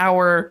about an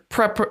hour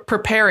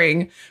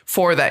preparing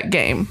for that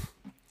game.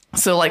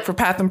 So like for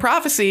Path and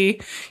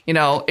Prophecy,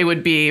 it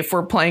would be if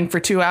we're playing for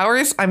 2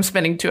 hours, I'm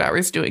spending 2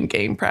 hours doing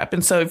game prep.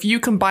 And so if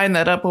you combine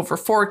that up over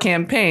 4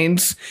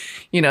 campaigns,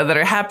 that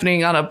are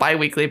happening on a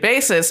biweekly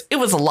basis, it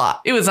was a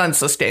lot. It was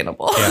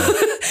unsustainable. Yeah.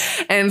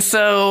 And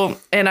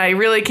I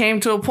really came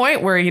to a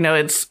point where, I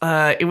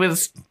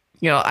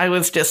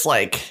was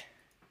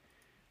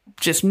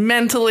just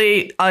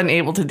mentally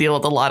unable to deal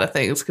with a lot of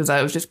things because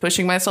I was just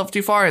pushing myself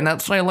too far. And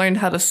that's when I learned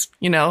how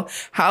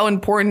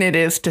important it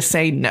is to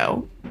say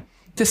no.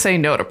 To say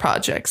no to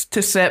projects,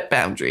 to set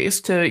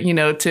boundaries, I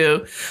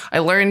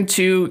learned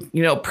to,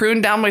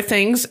 prune down my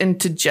things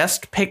and to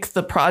just pick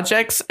the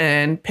projects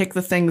and pick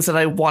the things that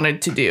I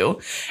wanted to do.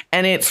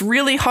 And it's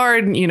really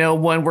hard,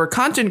 when we're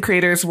content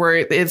creators, where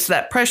it's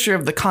that pressure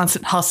of the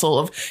constant hustle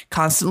of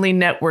constantly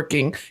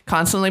networking,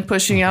 constantly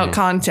pushing out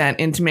content,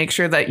 and to make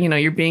sure that,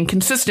 you're being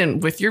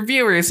consistent with your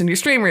viewers and your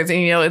streamers. And,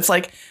 it's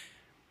like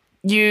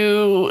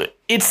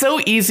it's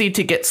so easy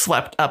to get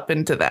swept up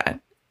into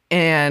that.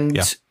 And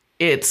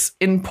it's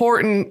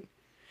important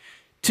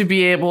to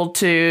be able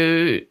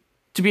to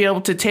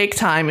take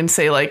time and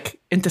say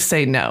and to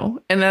say no.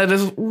 And that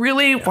is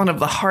really one of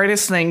the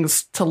hardest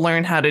things to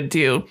learn how to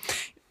do.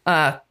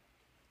 But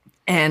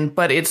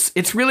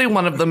it's really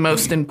one of the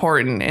most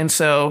important. And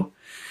so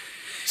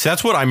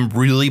that's what I'm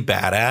really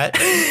bad at,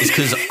 is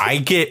because I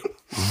get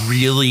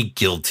really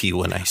guilty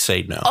when I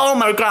say no. Oh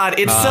my God.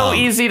 It's so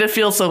easy to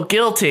feel so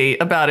guilty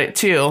about it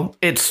too.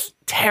 It's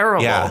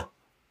terrible. Yeah.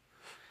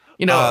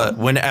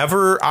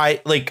 Whenever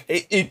I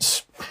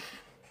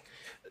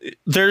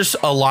there's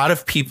a lot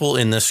of people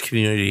in this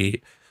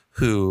community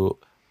who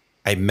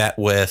I met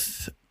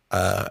with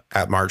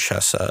at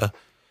Marchesa,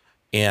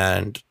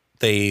 and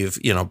they've,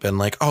 been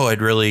like, oh,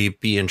 I'd really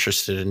be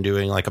interested in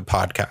doing like a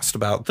podcast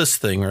about this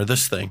thing or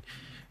this thing.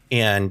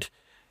 And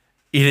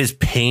it has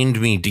pained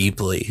me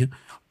deeply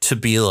to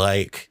be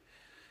like,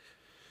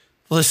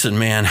 listen,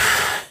 man,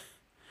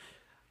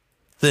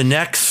 the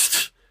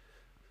next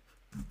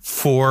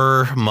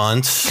 4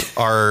 months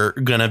are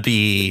gonna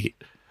be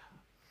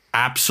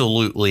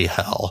absolutely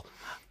hell.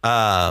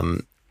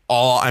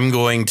 All I'm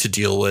going to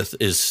deal with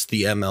is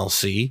the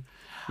MLC.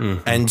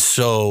 And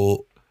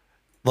so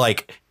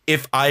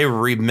if I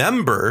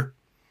remember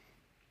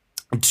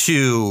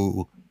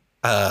to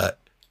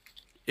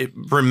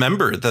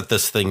remember that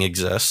this thing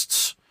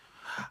exists,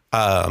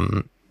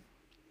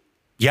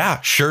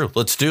 yeah, sure,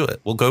 let's do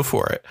it. We'll go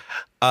for it.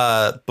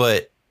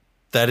 But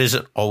that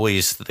isn't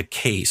always the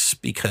case,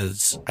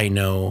 because I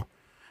know,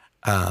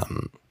 I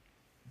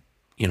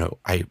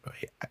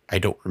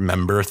don't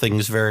remember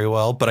things very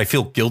well, but I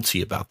feel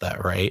guilty about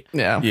that, right?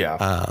 Yeah. Yeah.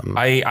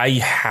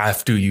 I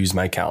have to use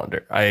my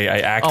calendar. I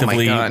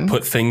actively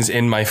put things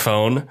in my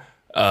phone,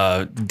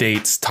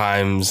 dates,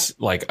 times,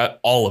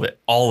 all of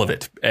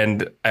it.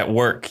 And at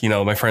work,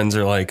 my friends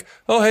are like,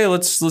 oh, hey,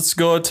 let's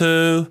go out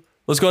to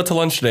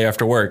lunch today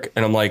after work.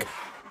 And I'm like,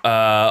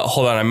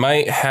 hold on, I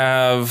might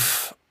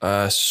have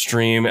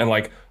stream. And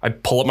I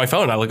pull up my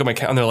phone, I look at my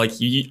calendar,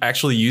 like, you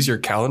actually use your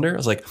calendar? I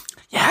was like,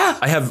 yeah,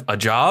 I have a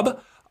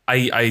job.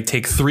 I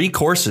take 3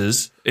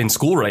 courses in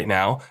school right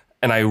now,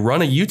 and I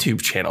run a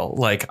YouTube channel.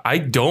 I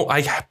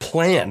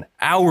plan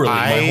hourly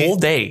my whole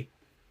day.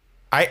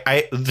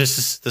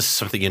 This is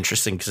something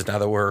interesting, because now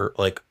that we're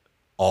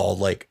all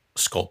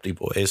Sculpty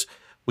boys,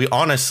 we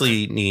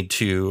honestly need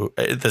to,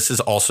 this is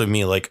also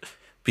me like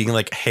being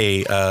like,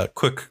 hey,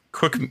 quick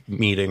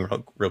meeting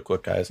real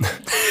quick, guys.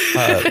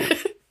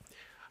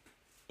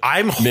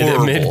 I'm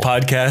horrible. Mid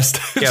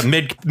podcast. Yeah,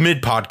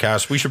 mid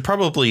podcast. We should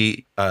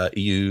probably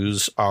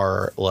use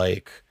our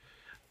like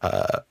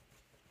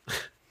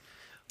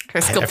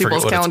Sculpty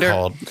Boys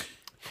calendar.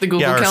 The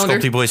Google calendar.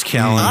 Sculpty Boys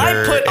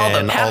calendar. I put all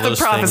the Path of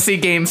Prophecy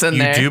games in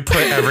there. You do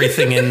put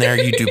everything in there.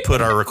 You do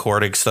put our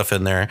recording stuff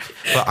in there.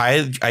 But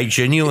I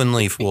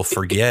genuinely will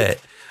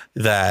forget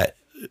that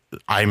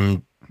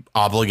I'm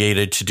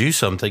obligated to do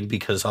something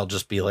because I'll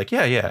just be like,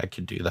 yeah, I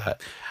could do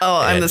that. Oh,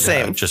 I'm the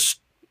same. Just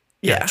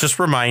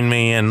remind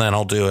me and then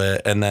I'll do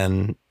it. And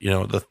then,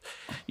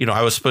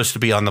 I was supposed to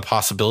be on the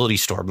Possibility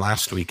Storm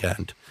last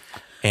weekend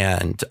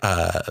and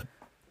I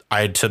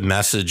had to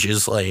message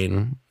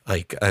Islane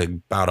like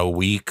about a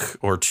week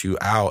or two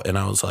out. And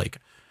I was like,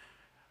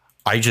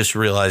 I just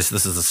realized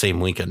this is the same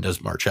weekend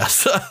as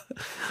Marchesa.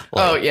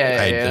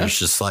 There's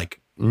just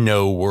like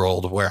no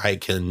world where I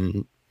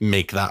can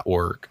make that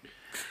work.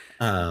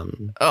 For all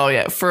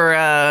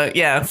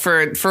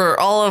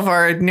of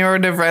our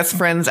neurodiverse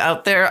friends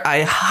out there,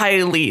 I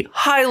highly,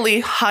 highly,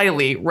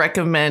 highly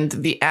recommend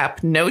the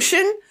app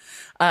Notion.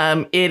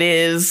 It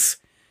is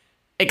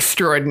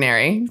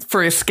extraordinary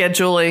for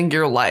scheduling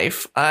your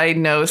life. I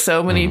know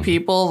so many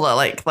people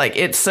that like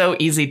it's so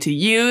easy to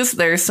use.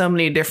 There's so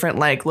many different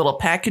like little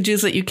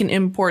packages that you can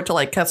import to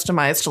like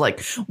customize to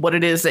like what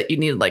it is that you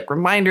need, like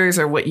reminders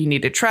or what you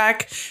need to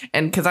track.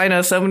 And because I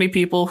know so many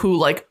people who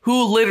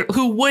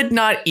would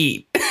not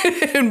eat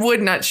and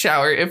would not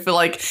shower if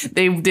like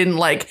they didn't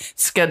like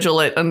schedule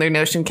it on their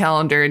Notion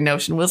calendar, and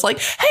Notion was like,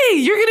 hey,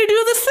 you're gonna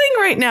do this thing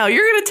right now,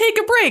 you're gonna take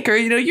a break, or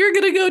you're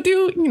gonna go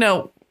do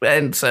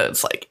and so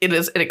it's like, it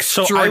is an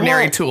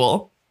extraordinary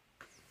tool.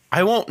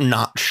 I won't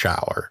not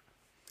shower.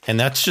 And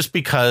that's just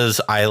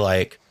because I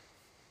like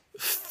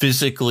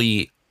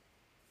physically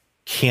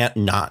can't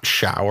not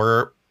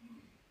shower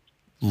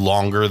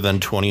longer than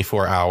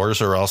 24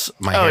 hours or else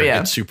my hair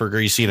gets super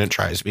greasy and it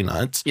drives me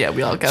nuts. Yeah,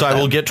 we all get so that. I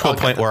will get to a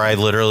point where I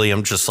literally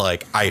am just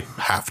like, I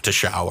have to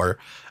shower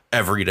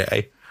every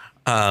day.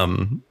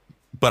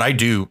 But I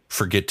do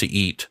forget to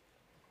eat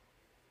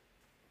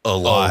a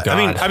lot. Oh,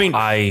 God. I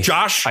mean,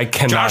 Josh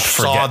cannot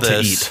forget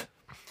to eat.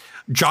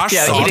 Josh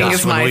saw eating this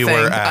is when my we thing.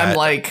 were at,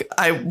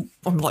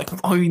 I'm like,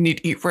 oh, you need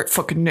to eat right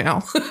fucking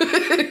now.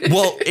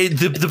 Well,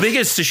 the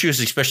biggest issue is,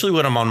 especially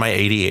when I'm on my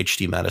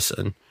ADHD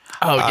medicine.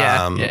 Oh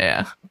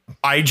yeah.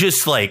 I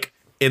just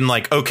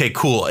okay,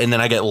 cool, and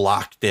then I get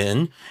locked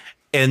in,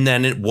 and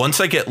then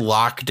once I get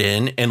locked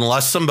in,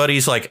 unless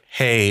somebody's like,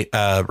 hey,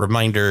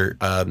 reminder,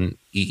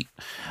 eat.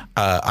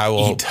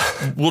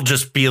 We'll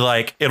just be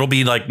like, it'll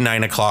be like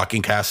 9:00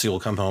 and Cassie will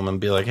come home and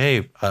be like,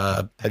 hey,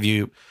 I'm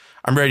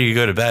ready to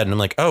go to bed. And I'm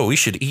like, oh, we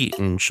should eat.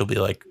 And she'll be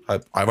like,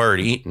 I've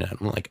already eaten it.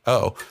 I'm like,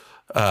 oh,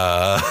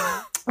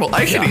 well,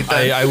 I should eat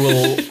that.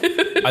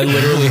 I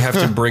literally have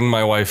to bring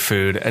my wife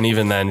food. And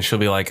even then she'll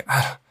be like,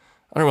 I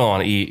don't really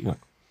want to eat.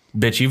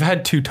 Bitch, you've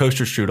had 2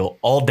 toaster strudel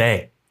all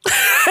day. The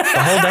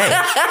whole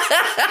day.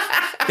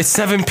 It's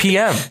 7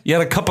 p.m. You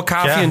had a cup of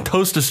coffee and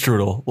toaster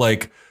strudel.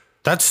 Like,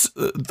 that's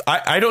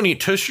I don't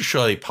eat toaster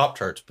strudel, I eat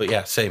Pop-Tarts, but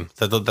yeah, same.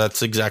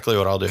 That's exactly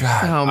what I'll do.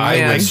 God, oh,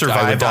 man.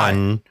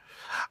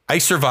 I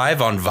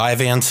survive on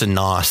Vyvanse and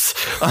Nos.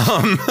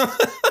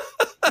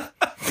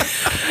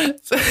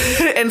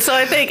 And so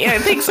I think,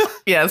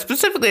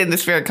 specifically in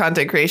this sphere of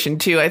content creation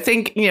too, I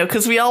think,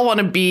 because we all want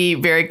to be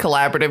very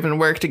collaborative and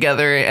work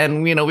together,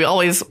 and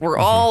we're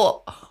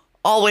all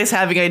always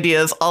having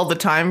ideas all the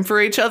time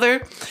for each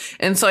other.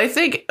 And so I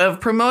think of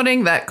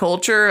promoting that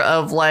culture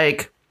of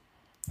like,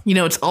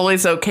 it's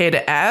always okay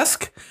to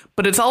ask,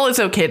 but it's always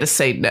okay to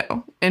say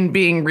no, and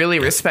being really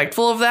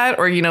respectful of that,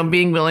 or,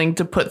 being willing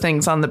to put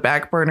things on the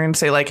back burner and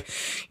say like,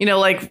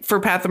 like for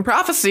Path and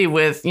Prophecy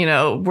with,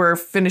 we're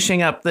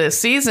finishing up this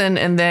season.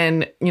 And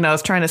then, I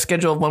was trying to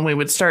schedule when we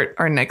would start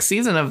our next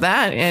season of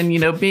that. And,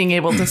 being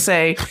able to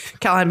say,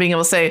 Callahan being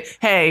able to say,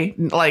 hey,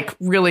 like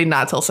really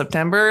not till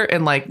September.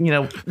 And like,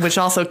 which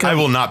also I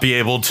will not be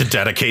able to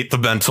dedicate the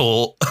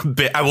mental,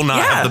 I will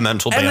not have the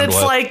mental bandwidth. And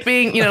it's like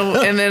being,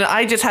 and then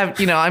I just have,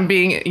 I'm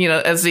being,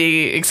 as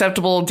the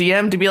acceptable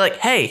DM to be like,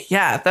 hey,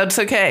 yeah, that's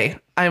okay.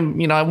 I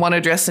want to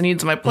address the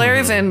needs of my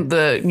players and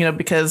the,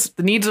 because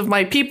the needs of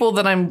my people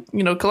that I'm,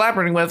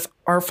 collaborating with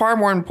are far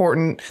more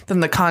important than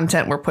the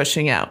content we're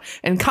pushing out.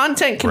 And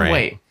content can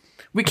wait.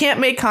 We can't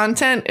make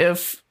content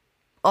if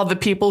all the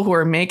people who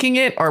are making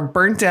it are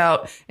burnt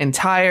out and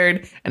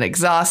tired and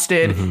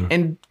exhausted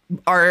and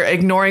are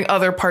ignoring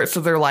other parts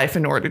of their life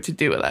in order to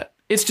do that.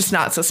 It's just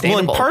not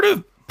sustainable. Well,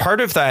 and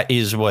part of that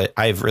is what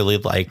I've really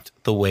liked,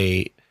 the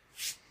way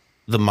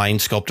the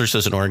Mind Sculptors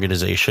as an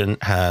organization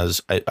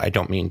has. I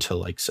don't mean to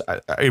like,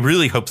 I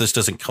really hope this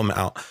doesn't come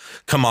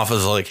off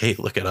as like, hey,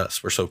 look at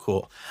us, we're so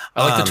cool.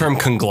 I like the term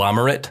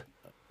conglomerate.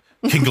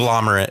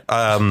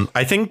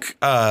 I think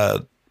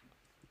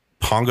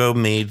Pongo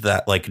made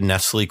that like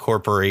Nestle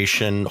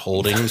Corporation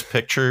Holdings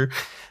picture.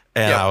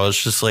 And I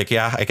was just like,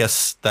 yeah, I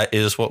guess that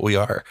is what we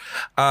are.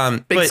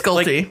 Big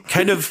Sculpty. Like,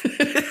 kind of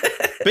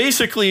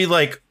basically,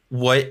 like,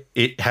 what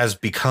it has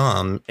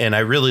become, and I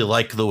really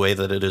like the way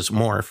that it is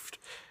morphed,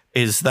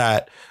 is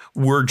that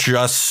we're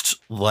just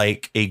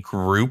like a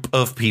group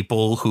of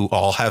people who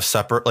all have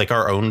separate, like,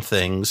 our own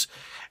things.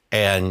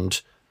 And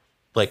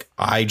like,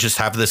 I just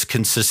have this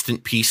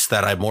consistent piece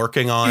that I'm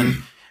working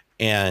on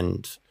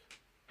and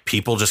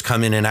people just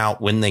come in and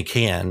out when they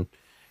can.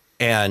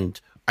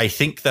 And I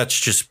think that's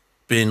just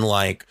been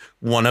like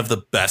one of the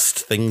best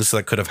things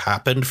that could have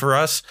happened for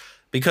us,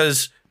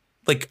 because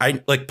like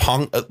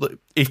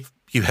if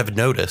you have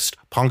noticed,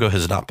 Pongo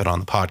has not been on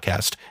the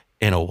podcast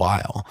in a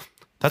while.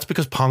 That's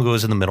because Pongo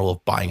is in the middle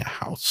of buying a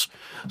house.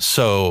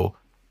 So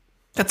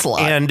that's a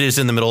lot. And is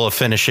in the middle of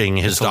finishing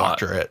his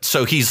doctorate.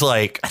 So he's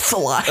like, that's a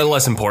lot.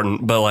 Less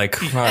important, but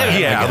like,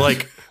 yeah,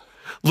 like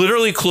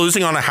literally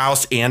closing on a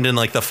house and in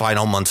like the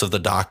final months of the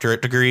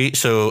doctorate degree.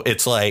 So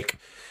it's like,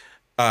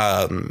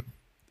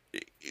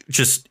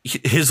 just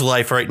his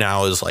life right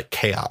now is like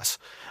chaos.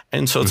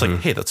 And so it's like,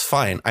 hey, that's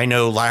fine. I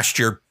know last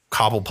year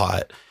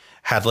Cobblepot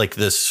had like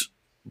this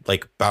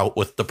like bout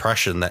with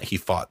depression that he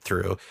fought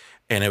through.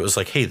 And it was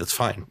like, hey, that's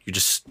fine. You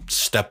just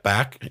step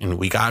back and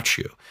we got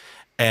you.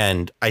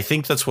 And I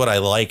think that's what I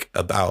like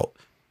about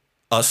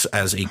us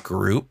as a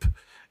group,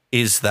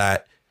 is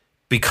that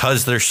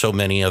because there's so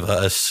many of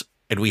us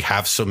and we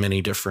have so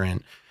many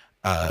different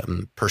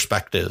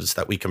perspectives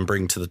that we can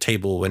bring to the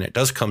table when it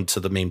does come to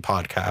the main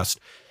podcast.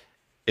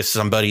 If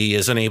somebody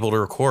isn't able to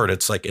record,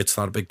 it's like, it's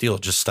not a big deal.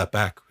 Just step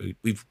back.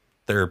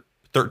 There are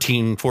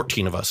 13,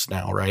 14 of us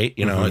now, right?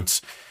 You know,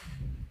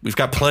 we've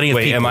got plenty of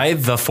people. Wait, am I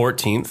the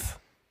 14th?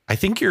 I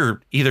think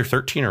you're either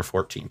 13 or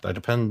 14th. I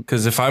depend.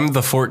 Because if I'm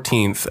the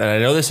 14th, and I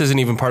know this isn't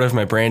even part of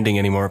my branding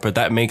anymore, but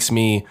that makes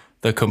me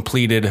the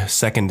completed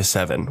second to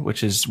 7,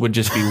 which would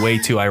just be way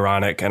too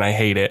ironic. And I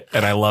hate it.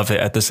 And I love it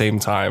at the same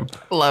time.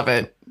 Love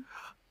it.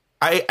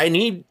 I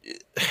need...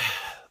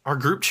 Our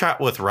group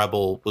chat with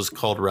Rebel was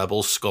called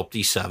Rebel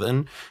Sculpty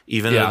 7,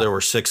 even though there were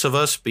 6 of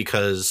us,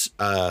 because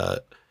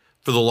for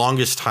the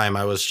longest time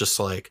I was just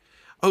like,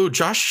 oh,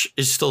 Josh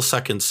is still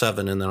second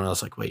 7. And then I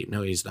was like, wait,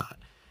 no, he's not.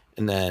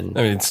 And then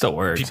I mean, it still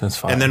works. That's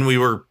fine. And then we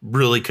were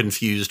really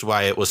confused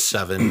why it was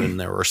 7 and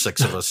there were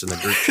 6 of us in the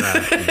group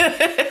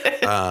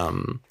chat.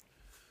 And,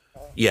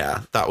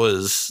 yeah, that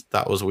was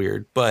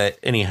weird. But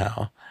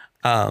anyhow,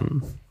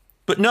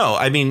 but no,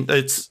 I mean,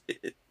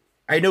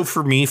 I know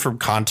for me, from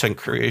content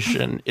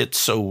creation, it's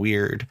so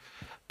weird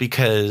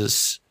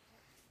because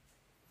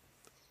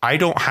I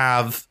don't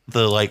have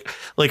the like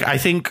I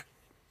think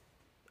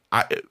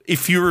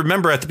if you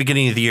remember at the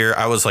beginning of the year,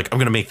 I was like, I'm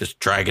going to make this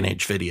Dragon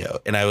Age video.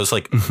 And I was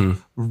like,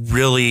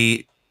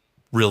 really,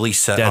 really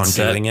set on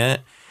doing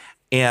it.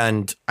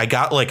 And I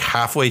got like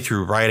halfway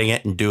through writing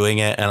it and doing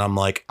it. And I'm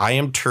like, I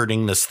am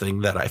turning this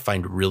thing that I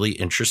find really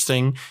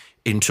interesting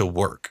into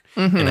work.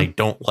 And I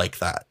don't like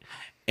that.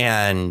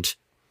 And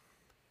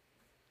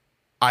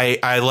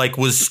I like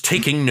was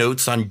taking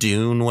notes on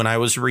Dune when I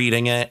was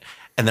reading it.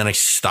 And then I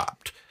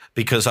stopped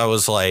because I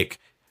was like,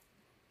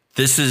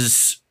 this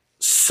is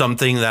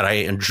something that I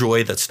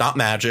enjoy that's not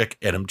magic,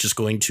 and I'm just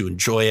going to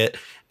enjoy it,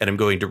 and I'm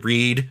going to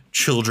read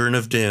Children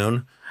of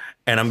Dune,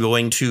 and I'm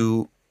going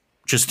to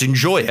just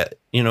enjoy it.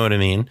 You know what I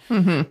mean?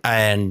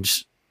 And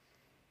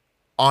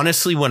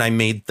honestly, when I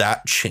made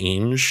that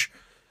change,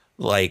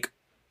 like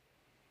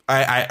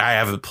I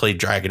haven't played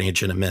Dragon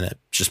Age in a minute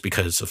just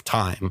because of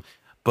time,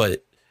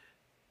 but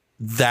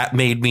that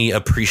made me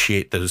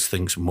appreciate those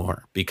things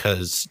more,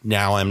 because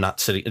now I'm not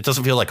sitting, it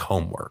doesn't feel like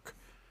homework.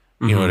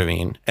 You know what I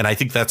mean? And I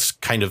think that's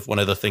kind of one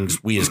of the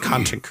things we as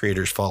content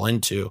creators fall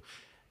into,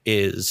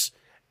 is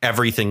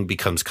everything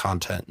becomes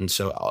content. And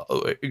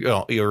so, you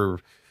know,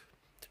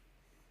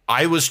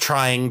 I was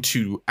trying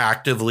to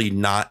actively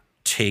not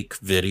take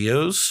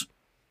videos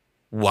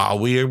while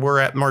we were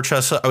at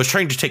Marchesa. I was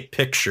trying to take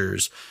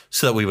pictures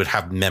so that we would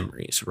have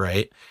memories,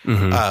 right?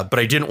 But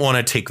I didn't want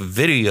to take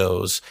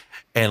videos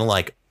and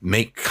like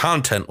make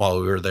content while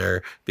we were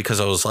there, because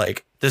I was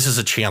like, this is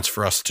a chance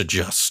for us to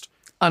just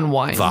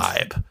unwind,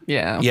 vibe.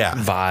 Yeah.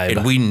 Vibe.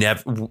 And we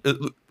never,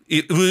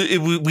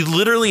 we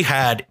literally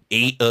had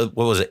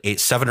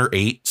 7 or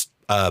 8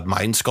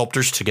 mind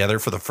sculptors together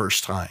for the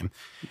first time.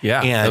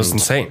 Yeah. And that was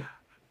insane.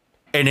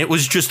 And it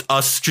was just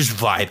us just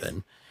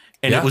vibing,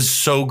 and it was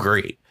so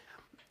great.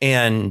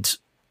 And,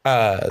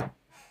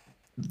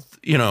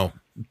 you know,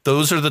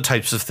 those are the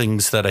types of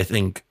things that I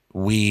think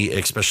we,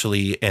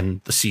 especially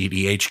in the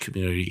cEDH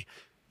community,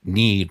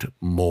 need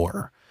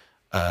more,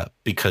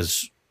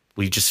 because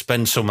we just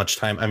spend so much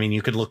time. I mean,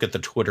 you could look at the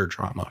Twitter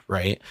drama,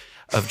 right?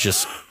 Of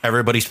just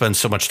everybody spends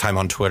so much time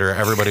on Twitter.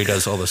 Everybody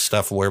does all this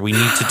stuff, where we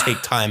need to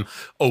take time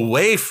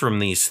away from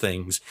these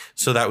things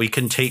so that we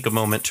can take a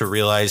moment to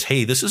realize,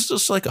 hey, this is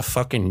just like a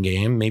fucking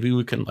game. Maybe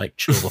we can like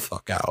chill the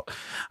fuck out.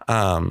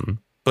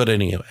 But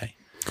anyway.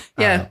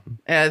 Yeah,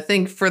 I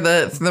think for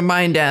the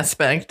mind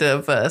aspect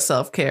of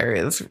self-care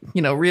is,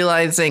 you know,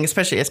 realizing,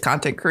 especially as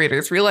content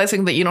creators,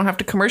 realizing that you don't have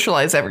to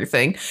commercialize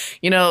everything.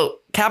 You know,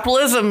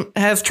 capitalism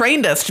has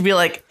trained us to be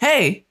like,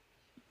 hey,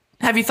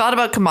 have you thought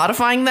about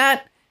commodifying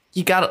that?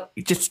 you gotta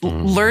just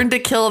learn to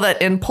kill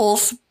that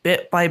impulse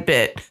bit by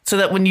bit, so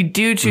that when you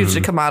do choose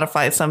to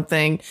commodify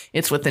something,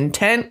 it's with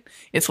intent,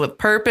 it's with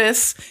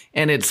purpose,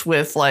 and it's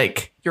with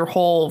like your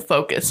whole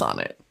focus on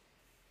it.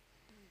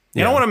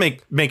 Yeah. I want to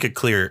make it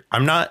clear.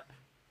 I'm not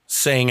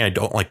saying I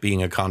don't like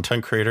being a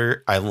content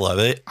creator. I love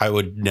it. I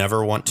would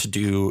never want to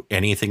do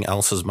anything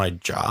else as my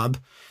job.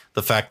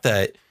 The fact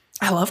that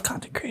I love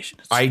content creation.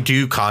 I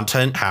do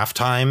content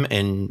half-time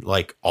and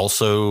like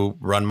also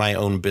run my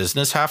own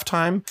business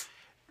half-time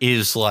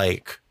is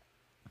like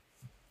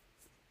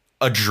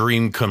a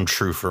dream come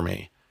true for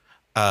me.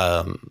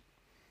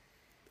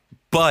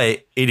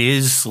 But it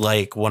is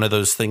like one of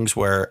those things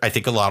where I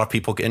think a lot of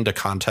people get into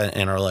content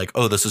and are like,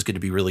 oh, this is going to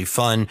be really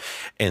fun.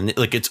 And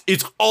like,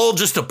 it's all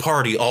just a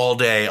party all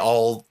day,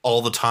 all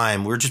the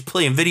time. We're just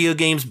playing video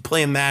games and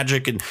playing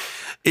Magic. And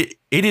it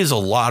is a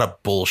lot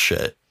of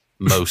bullshit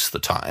most of the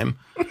time,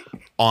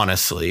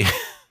 honestly.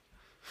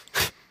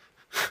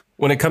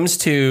 When it comes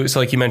to, so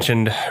like you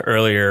mentioned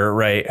earlier,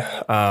 right?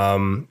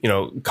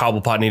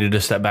 Cobblepot needed to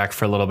step back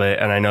for a little bit.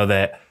 And I know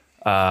that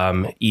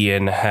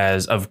Ian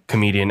of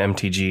Comedian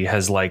MTG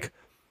has like,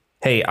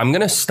 hey, I'm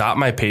going to stop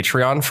my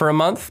Patreon for a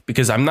month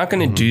because I'm not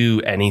going to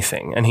do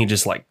anything. And he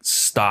just like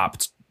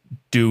stopped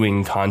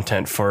doing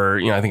content for,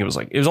 I think it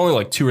was only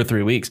like 2 or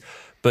 3 weeks,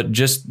 but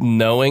just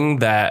knowing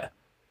that,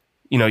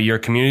 your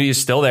community is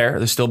still there.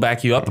 They still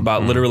back you up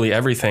about literally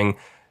everything,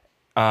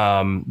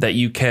 that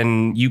you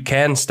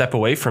can step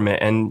away from it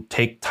and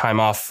take time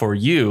off for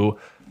you.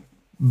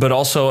 But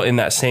also in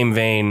that same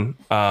vein,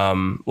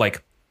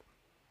 like,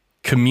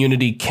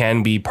 community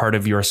can be part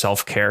of your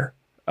self-care,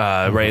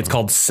 right? It's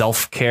called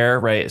self-care,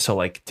 right? So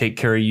like take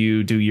care of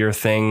you, do your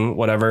thing,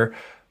 whatever.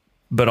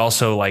 But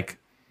also like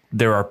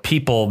there are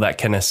people that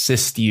can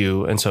assist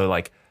you. And so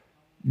like,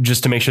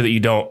 just to make sure that you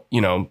don't,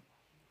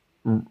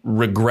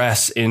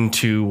 regress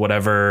into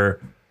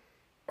whatever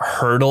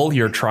hurdle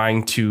you're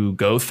trying to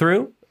go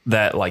through,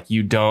 that like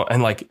you don't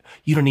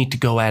need to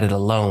go at it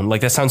alone.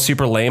 Like that sounds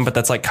super lame, but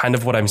that's like kind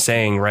of what I'm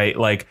saying, right?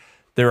 Like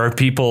there are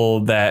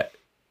people that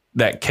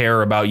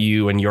care about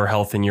you and your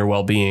health and your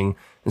well-being.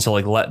 And so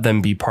like, let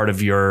them be part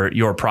of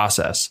your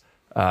process.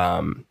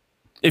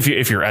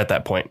 If you're at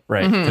that point,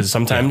 right? Because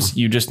sometimes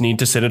you just need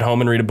to sit at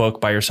home and read a book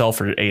by yourself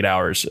for 8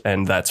 hours,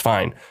 and that's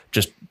fine.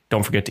 Just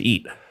don't forget to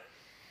eat.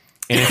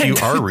 And if you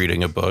are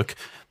reading a book,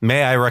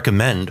 may I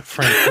recommend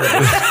Frank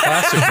Herbert's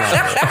classic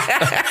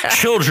novel,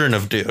 Children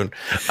of Dune.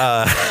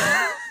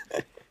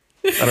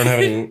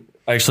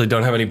 I actually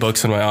don't have any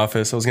books in my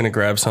office. I was going to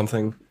grab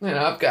something.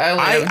 I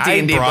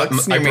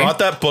brought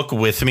that book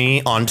with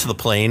me onto the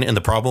plane. And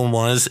the problem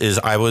is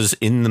I was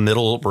in the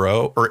middle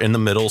row or in the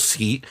middle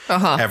seat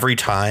every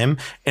time.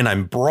 And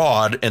I'm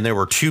broad. And there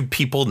were 2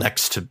 people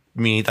next to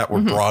me that were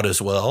broad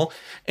as well.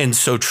 And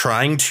so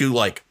trying to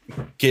like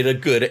get a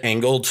good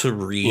angle to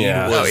read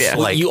was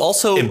like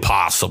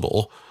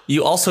impossible.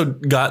 You also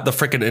got the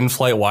freaking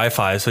in-flight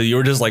Wi-Fi, so you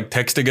were just like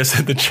texting us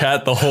in the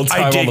chat the whole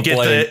time on the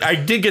plane. I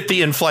did get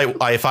the in-flight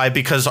Wi-Fi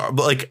because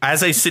like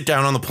as I sit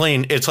down on the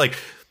plane, it's like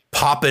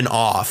popping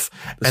off,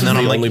 and then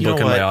I'm like, only book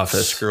in my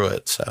office. Screw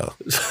it. So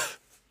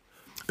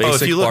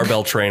basic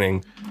barbell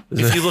training.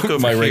 If you look over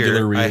my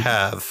regular read, I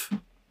have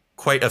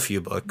quite a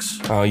few books.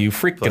 Oh, you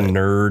freaking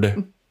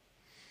nerd!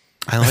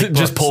 I like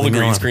just pull the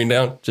green screen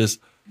down. Just.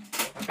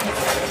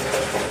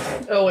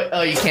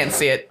 Oh, you can't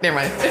see it. Never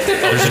mind.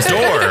 There's a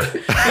door.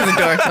 There's a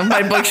door.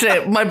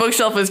 My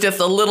bookshelf is just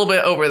a little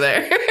bit over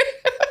there.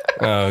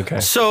 Oh,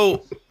 okay.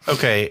 So,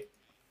 okay.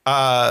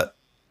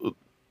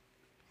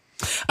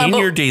 In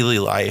your daily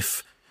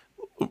life,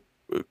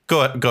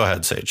 go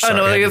aheso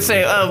I was gonna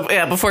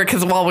say, before,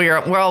 because while we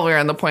were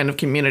on the point of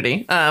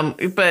community, so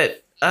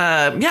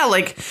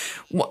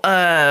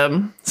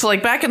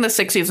like back in the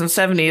 60s and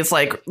 70s,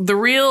 like the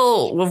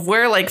real of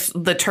where like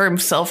the term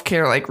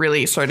self-care like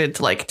really started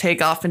to like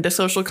take off into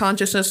social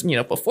consciousness,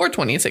 before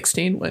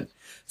 2016 when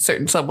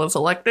certain sub was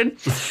elected,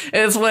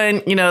 is when,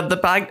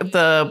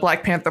 the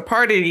Black Panther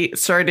Party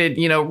started,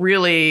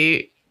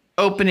 really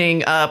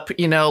opening up,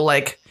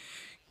 like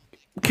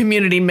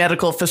community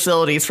medical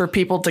facilities for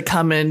people to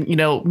come and,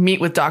 meet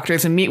with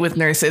doctors and meet with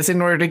nurses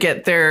in order to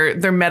get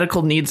their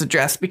medical needs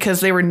addressed, because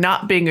they were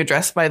not being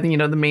addressed by the,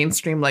 the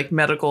mainstream, like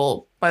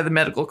medical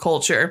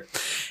culture.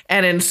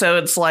 And so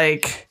it's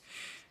like,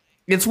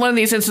 it's one of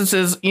these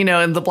instances,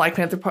 and the Black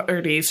Panther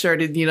Party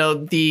started,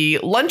 the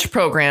lunch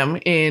program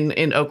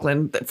in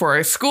Oakland for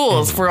our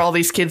schools for all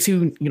these kids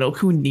who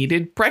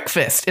needed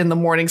breakfast in the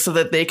morning so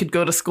that they could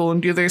go to school and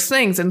do their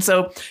things. And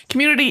so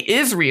community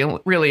is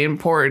really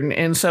important.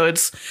 And so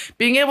it's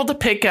being able to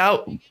pick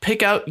out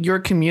your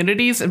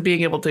communities and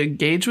being able to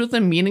engage with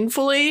them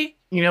meaningfully.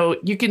 You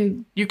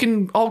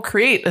can all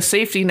create a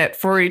safety net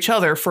for each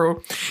other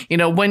for,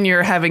 when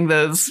you're having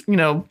those,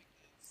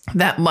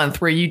 that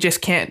month where you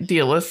just can't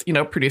deal with,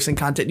 producing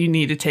content, you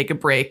need to take a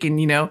break, and,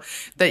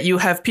 that you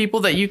have people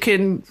that you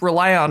can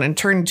rely on and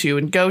turn to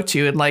and go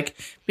to, and like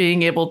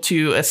being able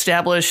to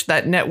establish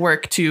that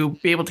network to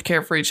be able to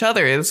care for each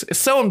other is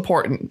so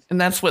important. And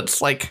that's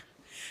what's like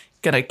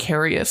going to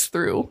carry us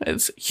through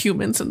as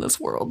humans in this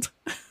world.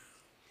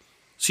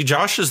 See,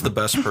 Josh is the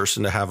best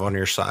person to have on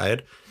your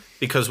side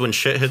because when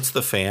shit hits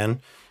the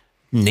fan,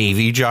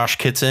 Navy Josh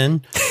kicks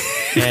in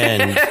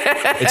and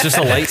it's just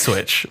a light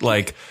switch.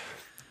 Like,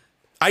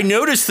 I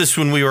noticed this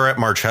when we were at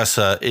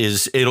Marchesa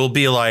is it'll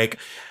be like,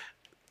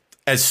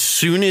 as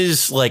soon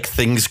as like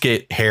things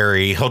get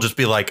hairy, he'll just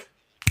be like,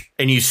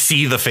 and you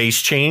see the face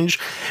change.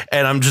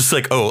 And I'm just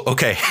like, oh,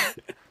 okay.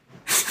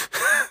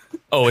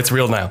 Oh, it's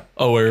real now.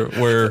 Oh,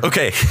 we're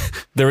okay.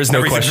 There is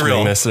no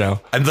questioning this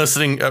now. I'm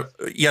listening.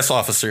 Yes,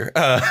 officer.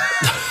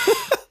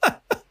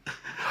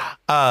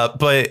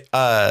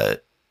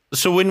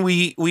 So when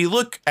we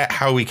look at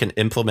how we can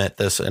implement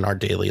this in our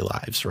daily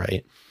lives,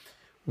 right?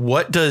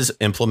 What does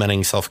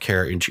implementing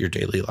self-care into your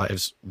daily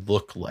lives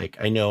look like?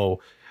 I know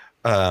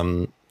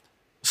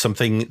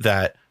something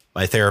that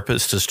my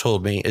therapist has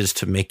told me is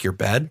to make your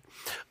bed,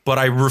 but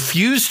I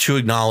refuse to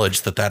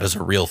acknowledge that that is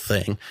a real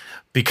thing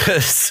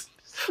because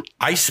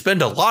I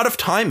spend a lot of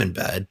time in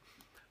bed.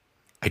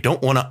 I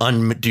don't want to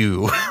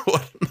undo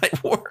my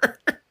work.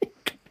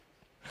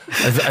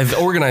 I've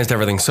organized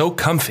everything so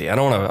comfy. I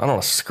don't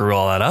want to screw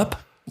all that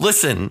up.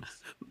 Listen,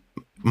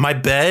 my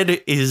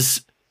bed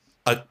is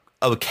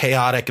a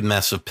chaotic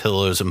mess of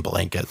pillows and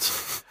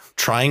blankets.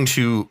 Trying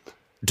to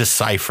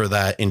decipher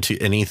that into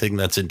anything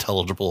that's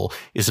intelligible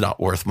is not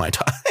worth my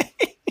time.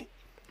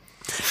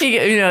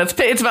 You know,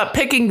 it's about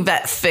picking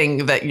that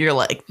thing that you're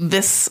like,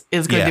 this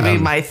is going to be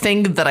my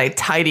thing that I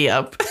tidy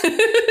up.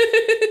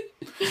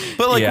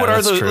 But like, what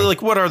are those? True.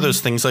 Like, what are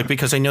those things like?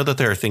 Because I know that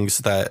there are things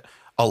that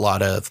a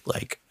lot of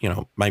like, you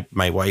know,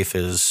 my wife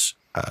is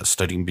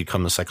studying to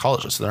become a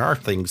psychologist. There are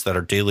things that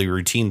are daily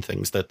routine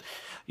things that,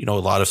 you know, a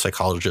lot of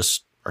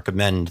psychologists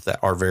recommend that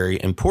are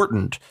very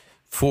important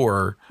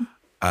for,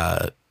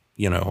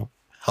 you know,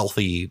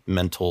 healthy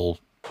mental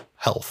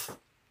health.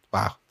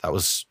 Wow, that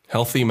was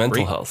healthy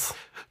mental health.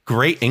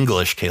 Great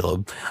English,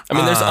 Caleb. I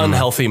mean, there's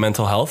unhealthy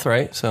mental health,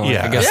 right? So like,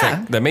 I guess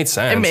that made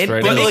sense.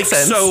 Right? But like,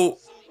 sense.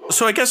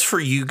 So I guess for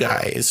you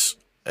guys,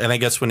 and I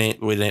guess when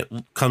it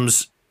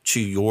comes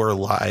to your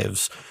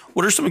lives,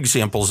 what are some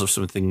examples of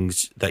some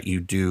things that you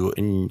do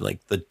in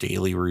like the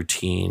daily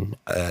routine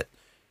that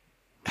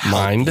help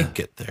mind, you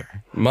get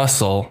there?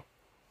 Muscle,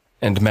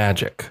 and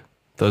magic.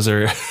 Those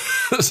are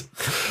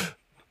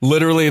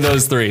literally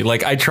those three.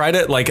 Like I try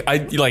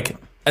to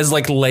as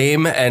like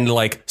lame and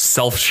like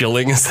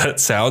self-shilling as that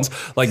sounds,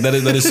 like that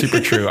is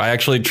super true. I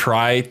actually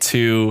try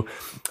to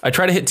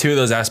hit two of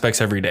those aspects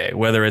every day,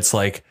 whether it's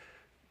like,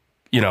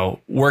 you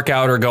know, work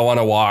out or go on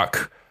a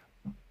walk,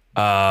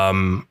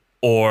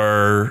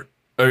 or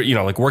you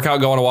know, like work out,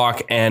 go on a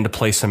walk and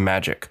play some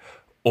magic,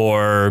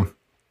 or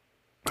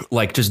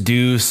like just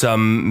do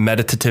some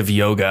meditative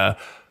yoga,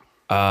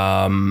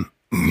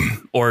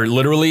 or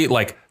literally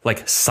like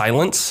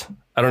silence.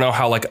 I don't know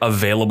how like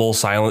available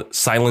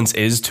silence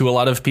is to a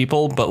lot of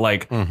people, but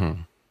like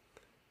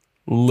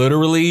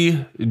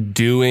literally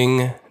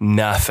doing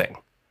nothing,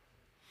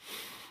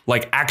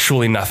 like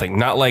actually nothing,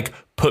 not like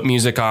put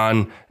music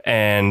on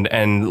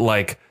and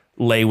like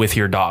lay with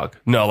your dog.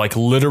 No, like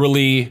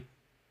literally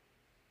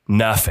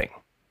nothing,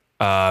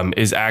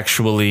 is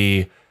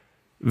actually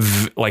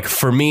like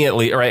for me at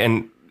least. Right.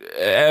 And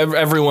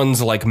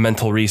everyone's like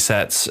mental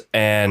resets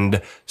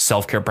and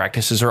self-care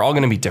practices are all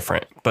going to be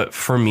different. But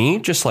for me,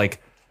 just like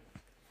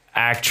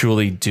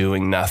actually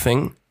doing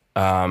nothing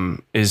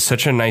is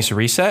such a nice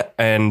reset.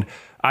 And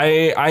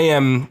I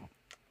am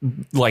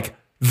like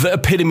the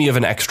epitome of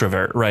an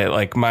extrovert, right?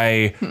 Like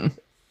my you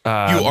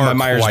are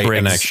quite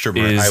an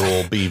extrovert. I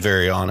will be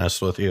very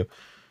honest with you.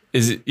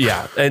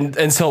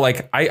 And so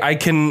like I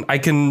can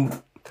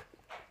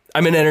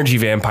I'm an energy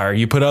vampire.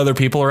 You put other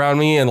people around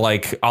me and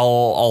like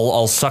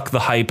I'll suck the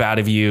hype out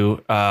of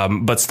you,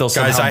 but still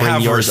somehow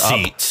bring yours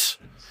receipts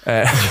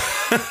up.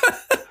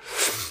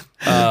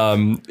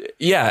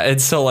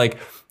 And so like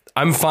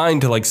I'm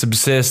fine to like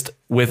subsist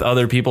with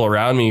other people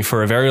around me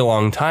for a very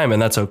long time, and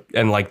that's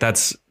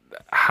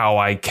how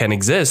I can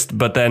exist.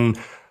 But then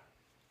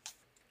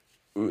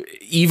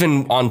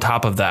even on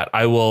top of that,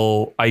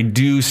 I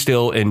do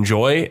still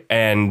enjoy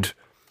and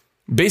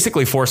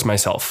basically force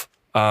myself.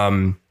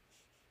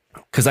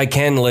 Because I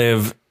can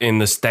live in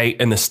the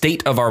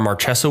state of our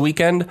Marchesa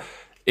weekend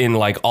in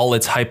like all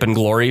its hype and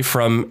glory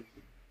from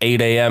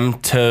 8 a.m.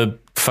 to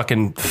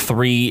fucking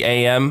 3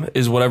 a.m.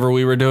 is whatever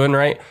we were doing,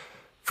 right?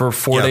 For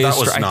 4 days. That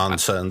was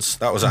nonsense.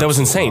 That was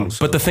insane. Nonsense.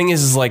 But the thing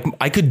is like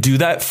I could do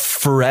that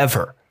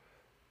forever.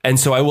 And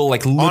so I will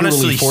like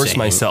literally force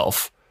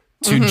myself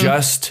to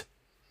just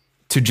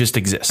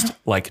exist,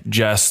 like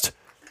just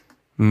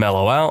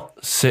mellow out,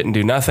 sit and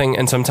do nothing.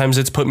 And sometimes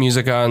it's put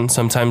music on.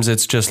 Sometimes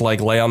it's just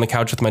like lay on the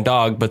couch with my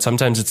dog. But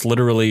sometimes it's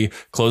literally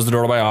close the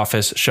door to my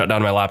office, shut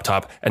down my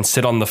laptop and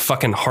sit on the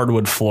fucking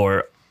hardwood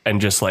floor and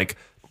just like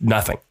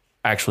nothing,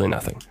 actually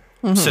nothing.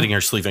 Sitting here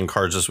sleeving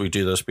cards as we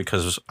do this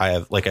because I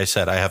have, like I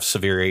said, I have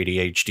severe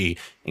ADHD,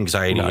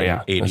 anxiety,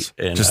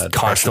 and just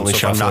constantly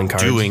shuffling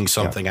cards. Doing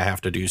something, I have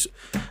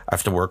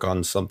to work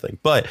on something.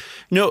 But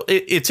no,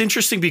 it's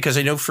interesting because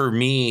I know for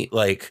me,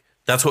 like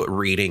that's what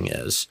reading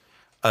is.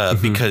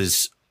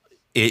 Because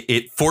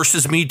it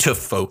forces me to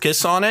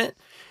focus on it.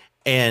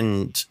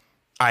 and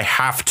I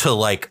have to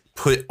like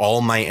put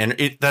all my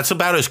energy. That's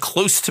about as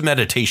close to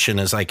meditation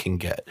as I can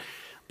get,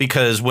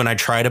 because when I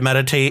try to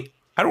meditate,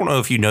 I don't know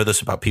if you know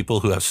this about people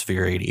who have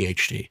severe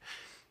ADHD,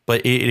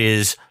 but it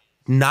is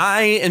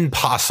nigh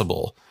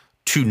impossible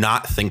to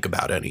not think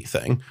about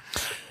anything.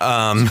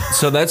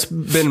 So that's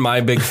been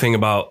my big thing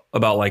about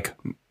like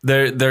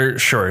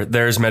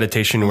there's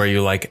meditation where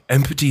you like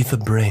empty the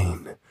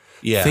brain.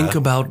 Yeah. Think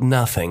about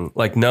nothing.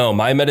 Like, no,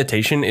 my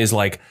meditation is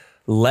like,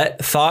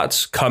 let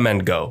thoughts come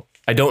and go.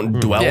 I don't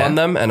dwell on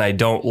them, and I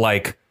don't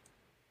like,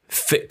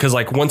 because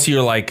like once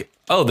you're like,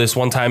 oh, this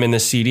one time in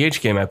this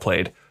cEDH game I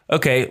played,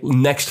 okay,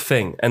 next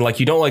thing. And like,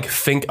 you don't like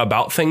think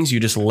about things.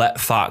 You just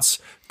let thoughts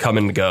come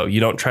and go.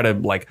 You don't try to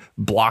like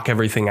block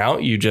everything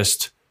out. You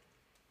just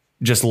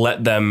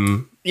let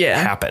them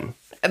happen.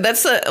 And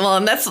that's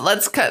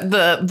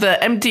the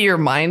empty your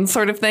mind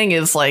sort of thing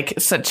is like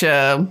such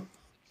a,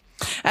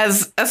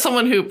 as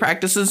someone who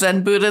practices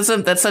Zen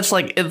Buddhism, that's such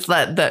like, it's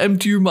that the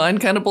empty your mind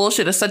kind of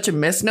bullshit is such a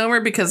misnomer,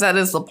 because that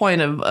is the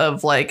point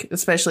of like,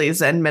 especially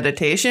Zen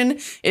meditation,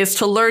 is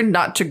to learn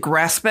not to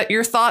grasp at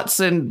your thoughts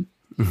and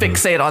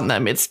fixate on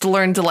them. It's to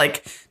learn to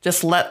like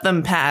just let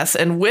them pass.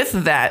 And with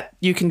that,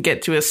 you can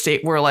get to a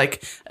state where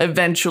like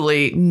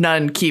eventually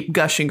none keep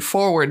gushing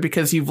forward,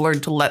 because you've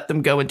learned to let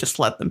them go and just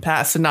let them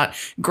pass and not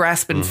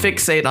grasp and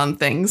fixate on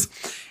things.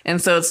 And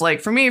so it's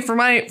like, for me, for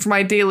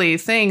my daily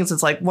things,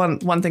 it's like one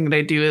thing that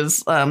I do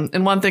is,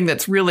 and one thing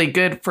that's really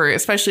good for,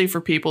 especially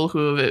for people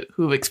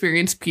who've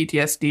experienced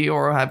PTSD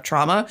or have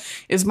trauma,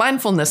 is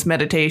mindfulness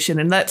meditation.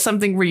 And that's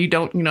something where you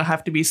don't,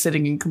 have to be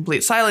sitting in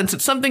complete silence.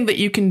 It's something that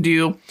you can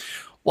do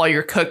while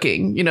you're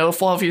cooking,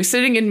 if you're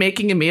sitting and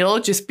making a meal,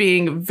 just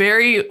being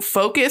very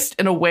focused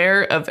and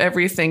aware of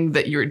everything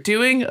that you're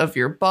doing, of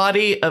your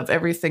body, of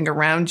everything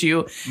around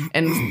you,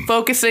 and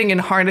focusing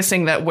and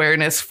harnessing that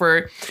awareness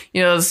for,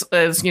 as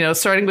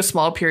starting with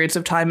small periods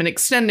of time and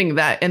extending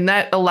that. And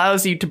that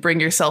allows you to bring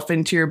yourself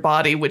into your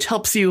body, which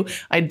helps you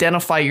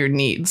identify your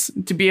needs,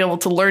 to be able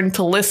to learn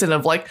to listen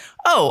of like,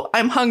 oh,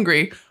 I'm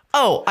hungry.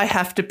 Oh, I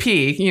have to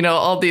pee,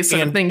 all these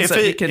sort of things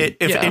that you can.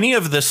 If any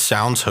of this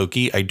sounds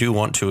hokey, I do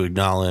want to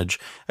acknowledge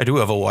I do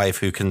have a wife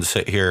who can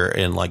sit here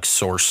and like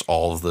source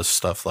all of this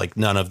stuff. Like,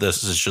 none of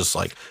this is just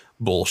like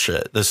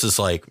bullshit. This is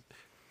like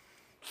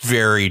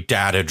very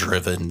data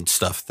driven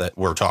stuff that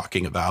we're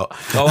talking about.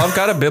 Oh, I've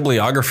got a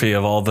bibliography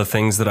of all the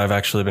things that I've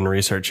actually been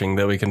researching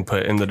that we can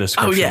put in the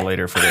description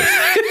later for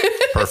this.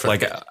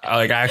 Perfect.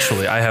 Like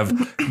actually, I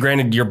have,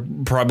 granted, you're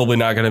probably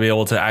not going to be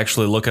able to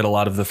actually look at a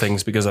lot of the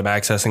things because I'm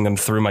accessing them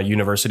through my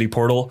university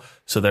portal.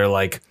 So they're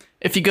like,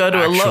 if you go to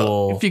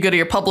if you go to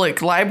your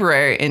public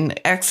library and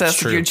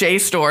access your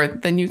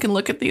JSTOR, then you can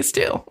look at these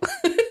too.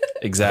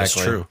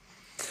 Exactly. That's true.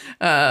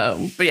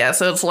 But yeah,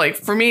 so it's like,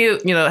 for me,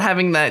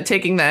 having that,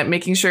 taking that,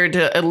 making sure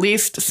to at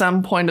least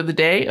some point of the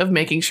day of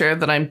making sure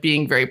that I'm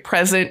being very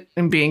present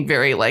and being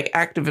very like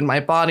active in my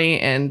body,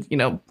 and,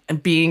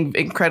 and being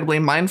incredibly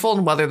mindful,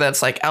 and whether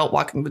that's like out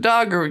walking the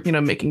dog or,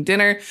 making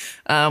dinner.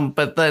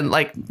 But then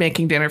like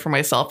making dinner for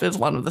myself is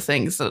one of the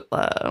things that,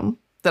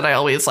 that I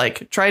always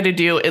like try to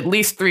do at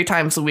least 3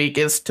 times a week,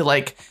 is to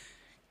like,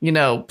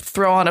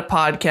 throw on a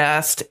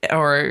podcast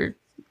or,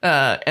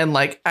 and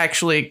like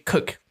actually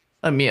cook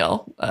a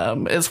meal,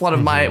 is one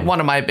of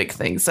my big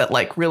things that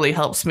like really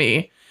helps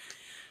me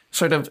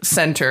sort of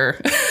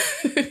center,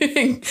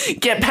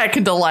 get back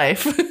into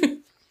life.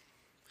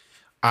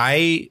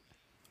 I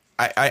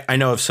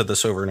know I've said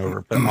this over and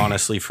over, but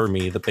honestly, for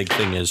me, the big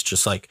thing is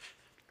just like,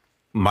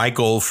 my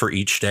goal for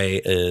each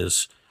day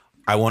is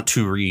I want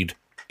to read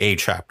a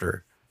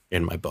chapter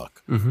in my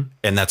book,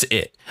 and that's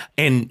it.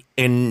 And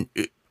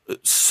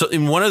so,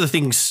 and one of the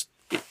things,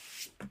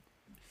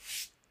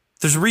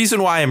 there's a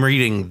reason why I'm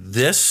reading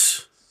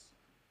this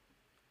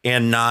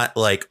and not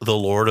like The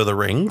Lord of the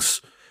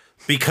Rings,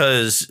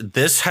 because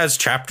this has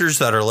chapters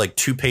that are like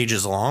 2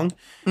 pages long.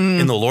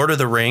 And The Lord of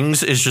the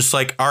Rings is just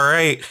like, all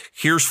right,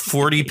 here's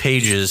 40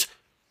 pages.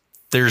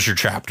 There's your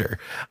chapter.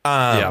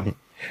 And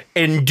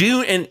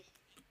Dune, and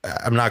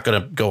I'm not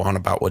going to go on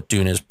about what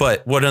Dune is,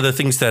 but one of the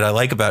things that I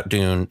like about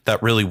Dune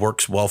that really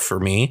works well for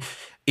me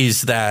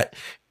is that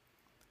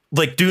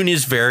like Dune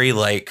is very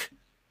like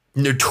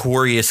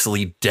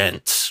notoriously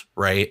dense,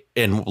 right?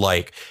 And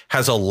like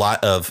has a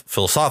lot of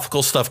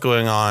philosophical stuff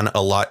going on,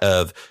 a lot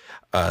of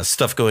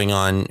stuff going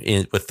on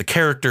with the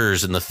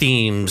characters and the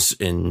themes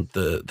and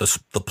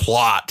the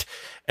plot.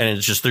 And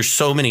it's just, there's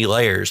so many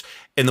layers,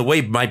 and the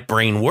way my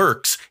brain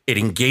works, it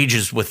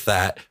engages with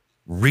that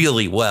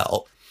really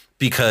well,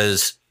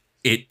 because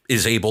it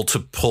is able to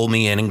pull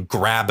me in and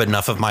grab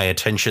enough of my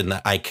attention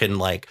that I can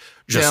like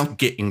just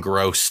get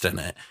engrossed in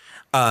it.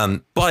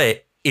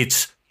 But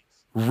it's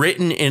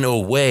written in a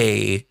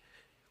way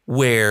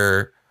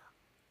where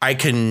I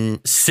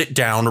can sit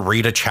down,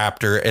 read a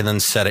chapter, and then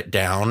set it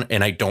down,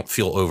 and I don't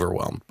feel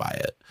overwhelmed by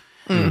it.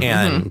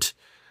 And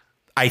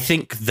I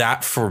think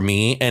that for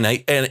me, and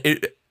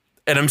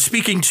I'm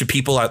speaking to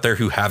people out there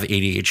who have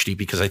ADHD,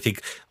 because I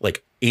think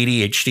like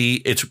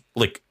ADHD, it's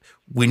like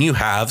when you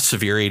have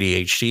severe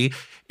ADHD,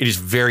 it is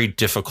very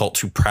difficult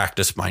to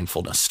practice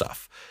mindfulness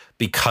stuff,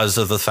 because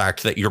of the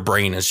fact that your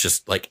brain is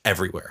just like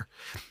everywhere.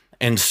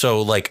 And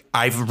so like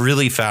I've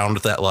really found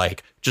that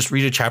like just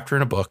read a chapter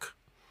in a book.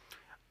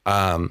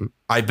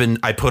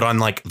 I put on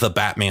like the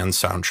Batman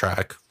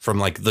soundtrack from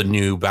like the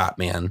new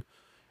Batman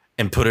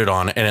and put it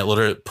on, and it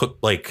literally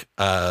put like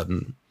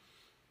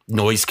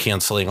noise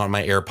canceling on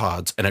my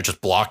AirPods, and it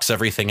just blocks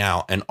everything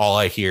out, and all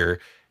I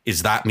hear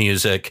is that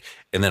music,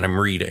 and then I'm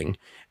reading,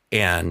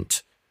 and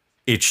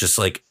it's just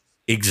like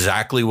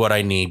exactly what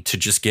I need to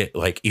just get,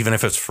 like, even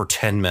if it's for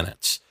 10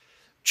 minutes,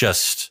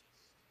 just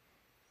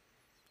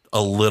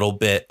a little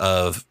bit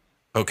of,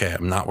 okay,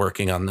 I'm not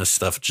working on this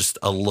stuff, just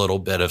a little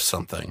bit of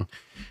something.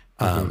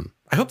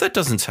 I hope that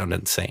doesn't sound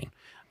insane.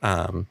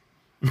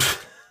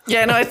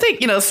 Yeah, no, I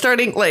think,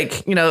 starting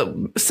like,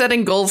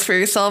 setting goals for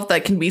yourself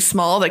that can be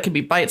small, that can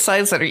be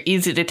bite-sized, that are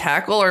easy to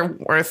tackle,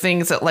 or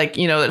things that like,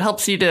 that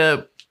helps you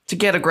to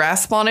get a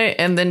grasp on it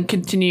and then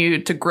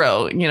continue to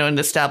grow, and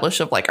establish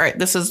of like, all right,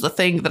 this is the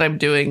thing that I'm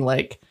doing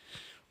like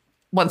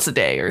once a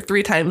day or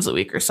 3 times a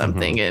week or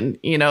something. And,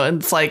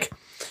 and it's like,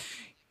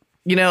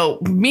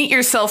 meet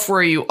yourself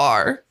where you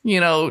are,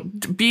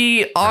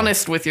 be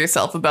honest with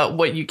yourself about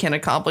what you can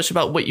accomplish,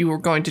 about what you were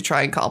going to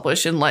try and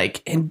accomplish,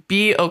 and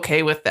be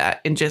okay with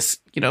that, and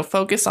just,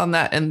 focus on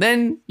that. And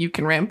then you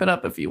can ramp it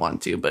up if you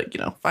want to, but,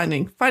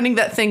 finding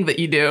that thing that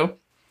you do.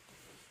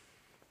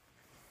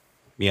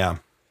 Yeah,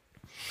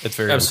 it's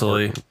very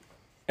absolutely important.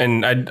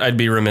 And I'd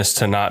be remiss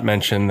to not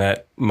mention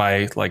that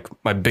my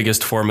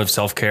biggest form of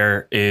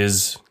self-care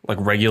is like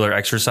regular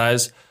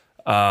exercise.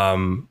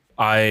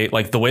 I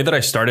like the way that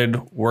I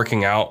started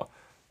working out.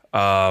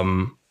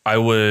 I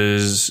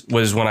was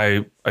when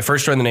I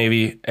first joined the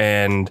Navy,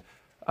 and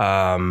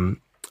I'm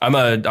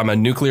a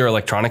nuclear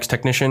electronics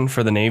technician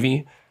for the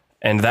Navy,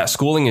 and that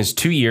schooling is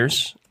 2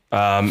 years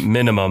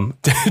minimum.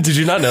 Did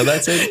you not know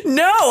that, Sadie?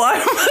 No, I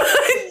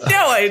had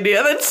no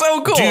idea. That's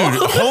so cool,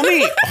 dude.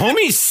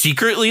 Homie's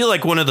secretly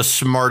like one of the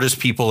smartest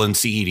people in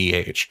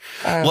cEDH.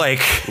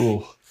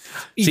 Ooh.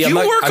 See, you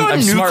work on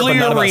I'm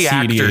nuclear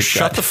reactors.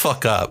 Shut the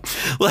fuck up.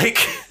 Like,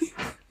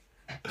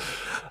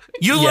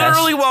 you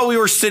literally, while we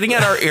were sitting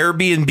at our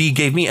Airbnb,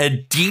 gave me a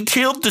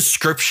detailed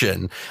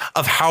description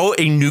of how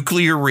a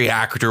nuclear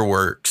reactor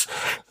works,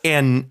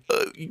 and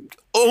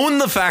own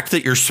the fact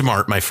that you're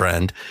smart, my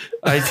friend.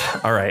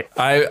 All right.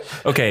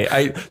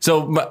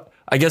 So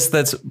I guess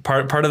that's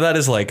part of that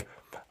is like,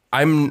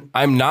 I'm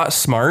not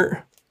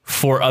smart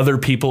for other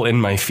people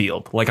in my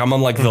field. Like I'm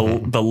on like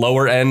the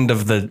lower end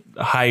of the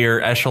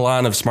higher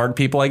echelon of smart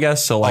people, I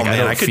guess. So like,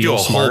 I could do a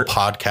whole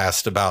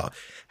podcast about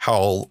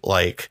how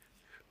like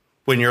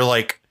when you're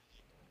like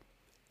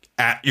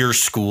at your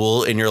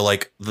school and you're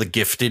like the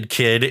gifted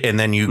kid, and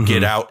then you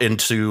get out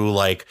into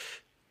like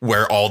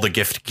where all the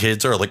gifted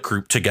kids are like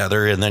grouped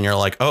together, and then you're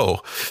like,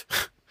 oh,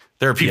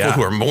 there are people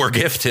who are more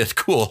gifted.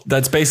 Cool.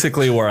 That's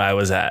basically where I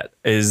was at.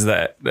 Is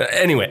that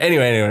anyway?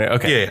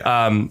 Okay.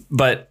 Yeah.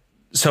 But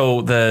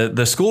so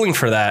the schooling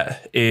for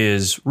that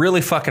is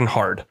really fucking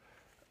hard.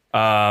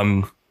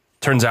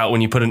 Turns out when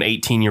you put an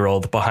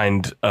 18-year-old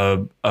behind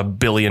a $1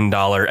 billion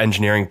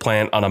engineering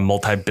plant on a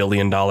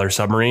multi-billion-dollar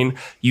submarine,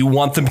 you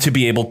want them to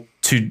be able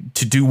to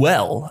do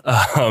well.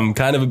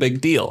 Kind of a big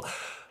deal.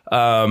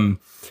 You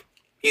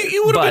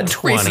would have been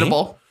 20.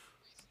 Reasonable.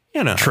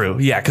 True.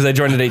 Yeah, because I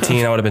joined at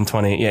 18. I would have been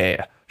 20.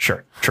 Yeah.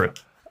 Sure. True.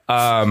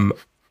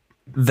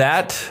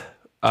 That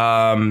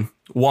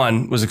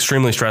one was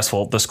extremely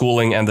stressful, the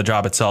schooling and the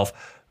job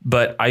itself.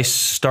 But I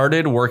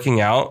started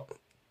working out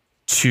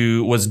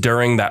was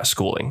during that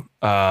schooling.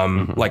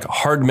 Like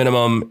hard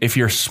minimum. If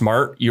you're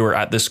smart, you were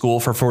at this school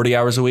for 40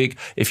 hours a week.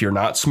 If you're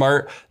not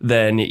smart,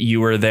 then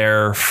you were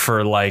there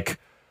for like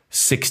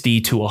 60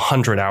 to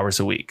 100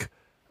 hours a week.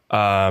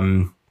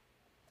 And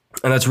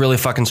that's really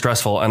fucking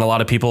stressful. And a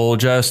lot of people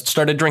just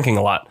started drinking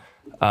a lot.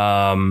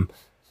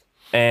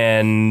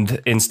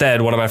 And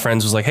instead, one of my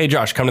friends was like, hey,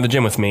 Josh, come to the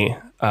gym with me.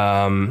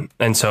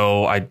 And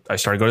so I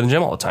started going to the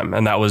gym all the time.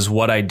 And that was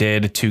what I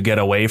did to get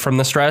away from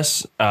the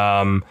stress.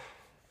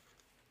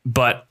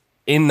 But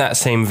in that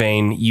same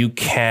vein, you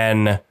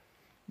can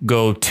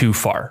go too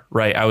far,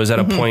 right? I was at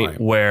a point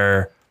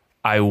where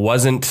I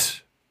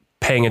wasn't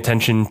paying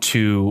attention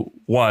to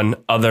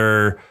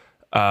other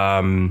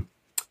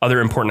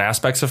important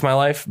aspects of my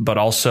life, but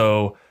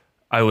also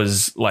I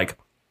was like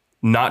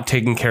not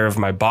taking care of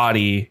my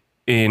body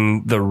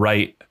in the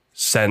right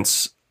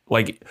sense.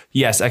 Like,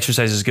 yes,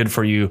 exercise is good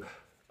for you.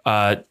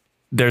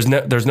 There's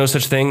no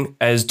such thing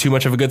as too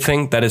much of a good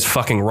thing. That is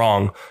fucking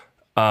wrong.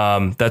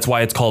 That's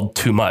why it's called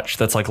too much.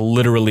 That's like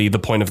literally the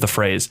point of the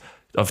phrase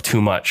of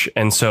too much.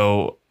 And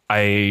so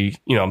I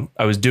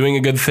was doing a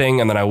good thing,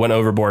 and then I went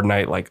overboard, and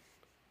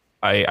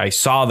I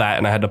saw that,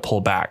 and I had to pull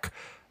back,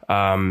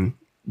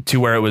 to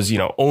where it was,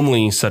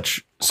 only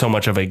so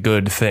much of a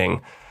good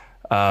thing.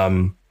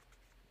 But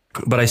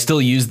I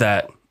still use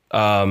that,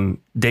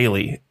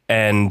 daily,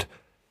 and,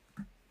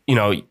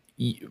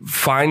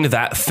 find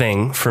that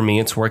thing. For me,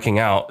 it's working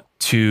out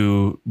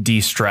to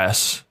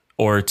de-stress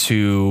or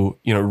to,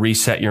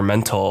 reset your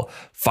mental.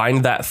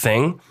 Find that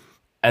thing.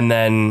 And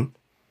then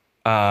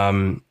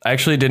I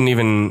actually didn't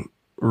even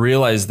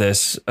realize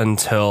this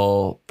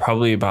until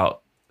probably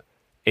about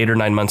 8 or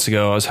 9 months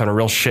ago. I was having a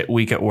real shit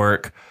week at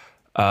work.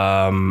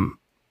 And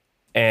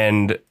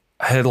I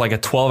had like a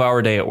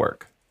 12-hour day at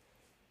work.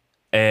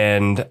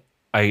 And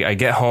I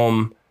get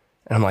home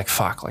and I'm like,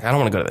 fuck, like I don't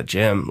want to go to the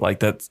gym. Like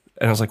that's,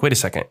 and I was like, wait a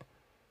second.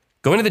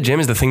 Going to the gym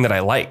is the thing that I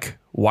like.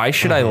 Why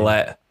should I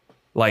let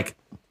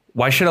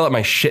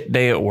my shit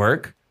day at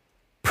work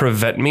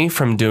prevent me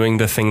from doing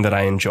the thing that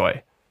I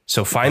enjoy?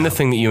 So find the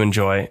thing that you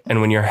enjoy.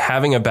 And when you're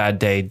having a bad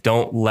day,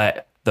 don't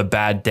let the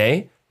bad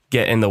day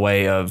get in the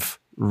way of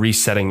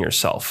resetting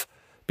yourself.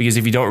 Because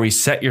if you don't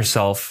reset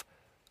yourself,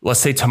 let's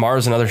say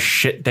tomorrow's another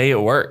shit day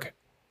at work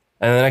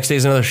and the next day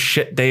is another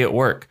shit day at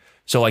work.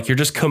 So like you're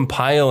just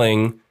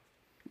compiling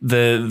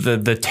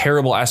the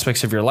terrible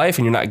aspects of your life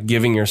and you're not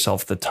giving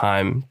yourself the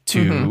time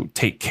to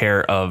take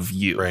care of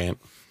you. Right.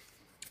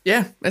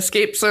 Yeah.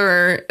 Escapes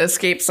are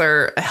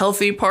a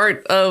healthy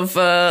part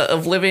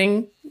of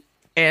living,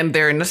 and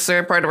they're a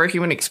necessary part of our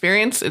human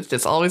experience. It's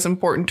just always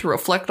important to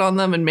reflect on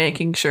them and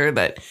making sure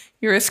that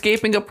you're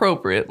escaping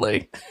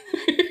appropriately.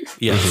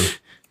 Yes,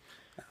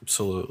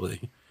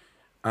 absolutely.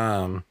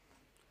 Well,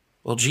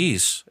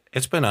 geez,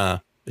 it's been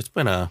a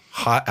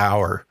hot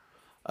hour.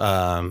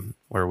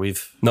 Where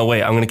we've no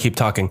wait, I'm going to keep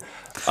talking.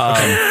 But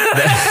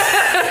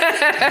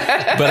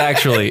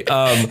actually,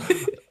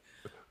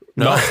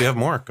 no, if you have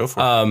more, go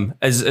for it.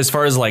 As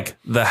far as like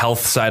the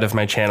health side of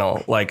my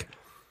channel, like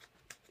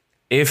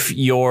if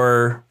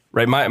you're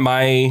right,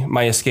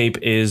 my escape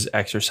is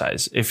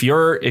exercise. If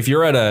you're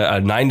at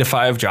a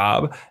 9-to-5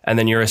 job and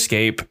then your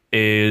escape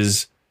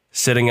is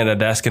sitting at a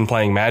desk and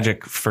playing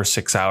Magic for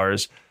 6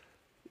 hours,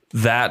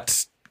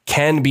 that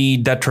can be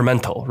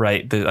detrimental,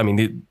 right?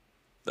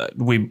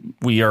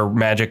 We are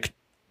Magic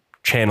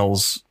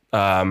channels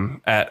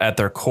at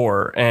their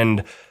core,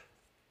 and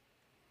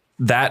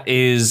that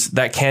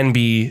can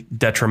be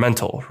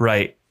detrimental,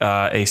 right?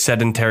 A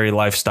sedentary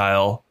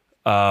lifestyle,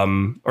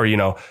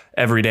 or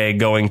every day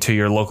going to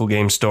your local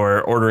game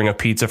store, ordering a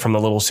pizza from the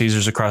Little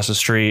Caesars across the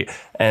street,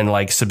 and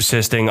like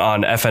subsisting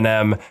on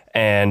F&M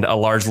and a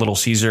large Little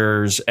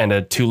Caesars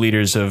and 2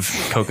 liters of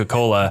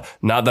Coca-Cola.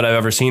 Not that I've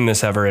ever seen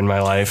this ever in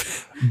my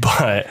life,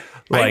 but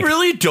like, I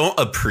really don't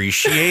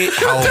appreciate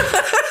how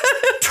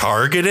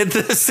targeted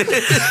this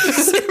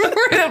is.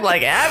 I'm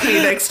like, at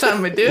me next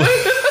time I do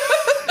it.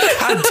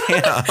 God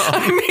damn.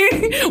 I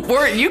mean,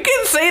 you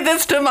can say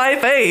this to my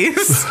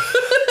face.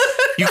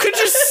 You could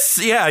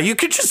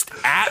just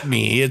at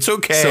me. It's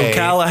okay. So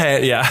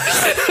Callahan, yeah.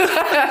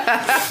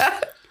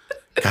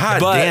 God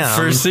but damn.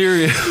 For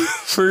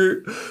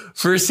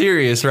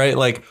serious, right?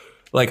 Like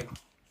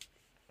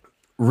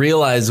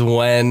realize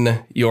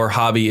when your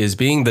hobby is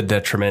being the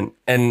detriment.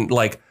 And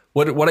like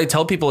what I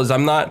tell people is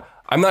I'm not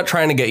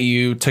trying to get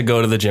you to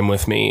go to the gym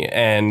with me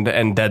and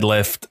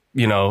deadlift,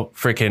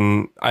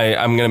 freaking,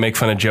 I'm going to make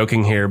fun of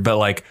joking here, but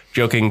like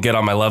joking, get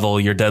on my level.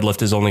 Your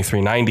deadlift is only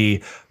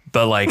 390,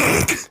 but like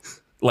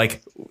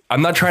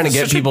I'm not trying to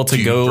get people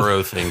to go.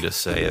 Bro thing to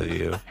say of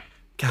you.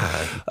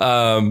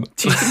 God.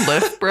 Do you even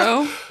lift,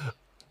 bro?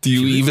 Do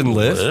you even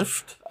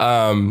lift?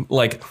 I'm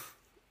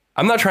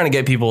not trying to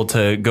get people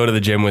to go to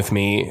the gym with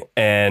me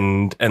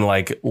and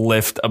like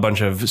lift a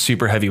bunch of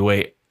super heavy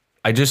weight.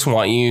 I just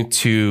want you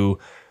to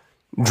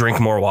drink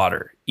more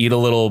water, eat a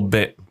little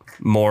bit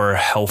more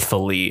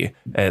healthily.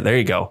 There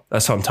you go.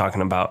 That's what I'm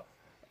talking about.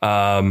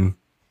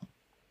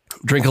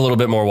 Drink a little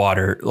bit more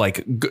water.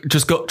 Like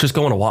just go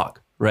on a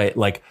walk, right?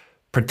 Like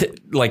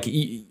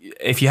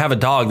if you have a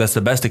dog, that's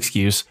the best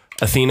excuse.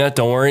 Athena,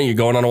 don't worry, you're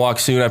going on a walk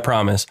soon, I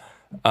promise.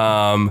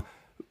 But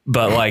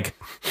like,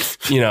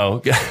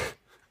 don't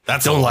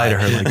lie to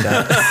her like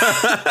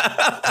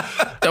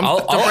that.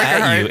 I'll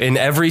at you in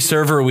every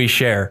server we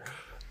share.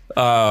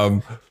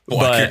 Walk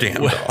your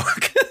damn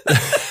dog.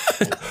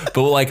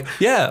 But like,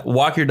 yeah,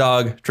 walk your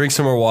dog, drink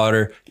some more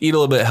water, eat a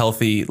little bit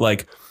healthy,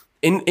 like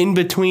in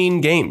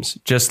between games,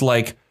 just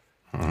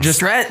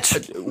stretch.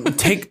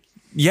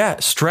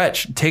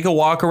 Stretch. Take a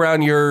walk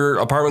around your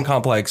apartment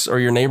complex or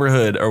your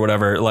neighborhood or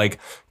whatever. Like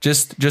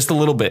just a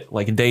little bit,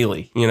 like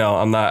daily.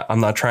 I'm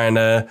not trying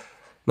to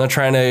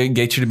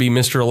get you to be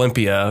Mr.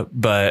 Olympia,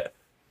 but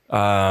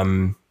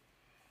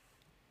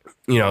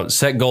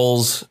set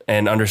goals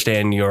and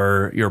understand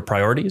your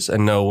priorities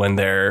and know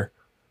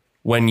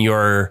when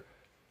your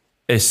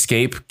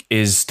escape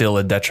is still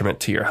a detriment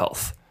to your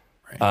health.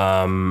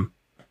 Right.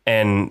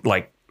 And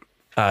like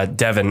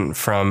Devin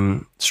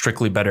from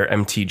Strictly Better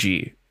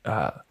MTG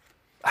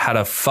had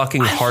a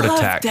fucking heart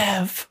attack.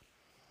 Dev.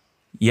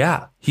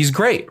 Yeah, he's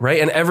great,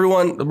 right? And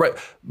everyone, right?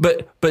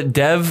 But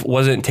Dev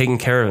wasn't taking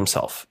care of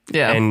himself.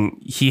 Yeah,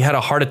 and he had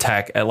a heart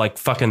attack at like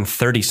fucking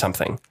 30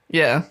 something.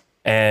 Yeah,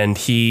 and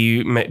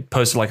he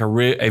posted like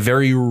a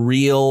very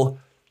real,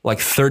 like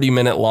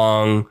 30-minute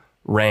long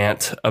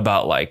rant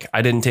about like,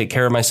 I didn't take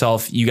care of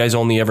myself. You guys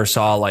only ever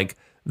saw like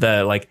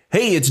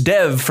hey, it's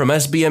Dev from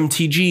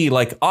SBMTG.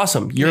 Like,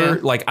 awesome.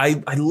 Like,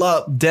 I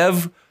love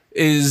Dev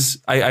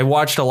I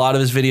watched a lot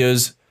of his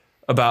videos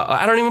about,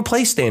 I don't even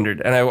play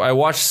Standard. And I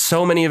watched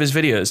so many of his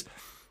videos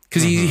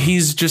because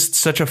he's just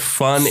such a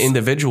fun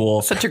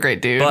individual. Such a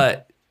great dude.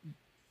 But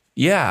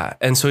Yeah.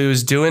 And so he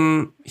was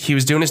doing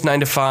his 9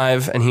 to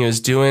 5 and he was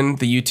doing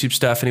the YouTube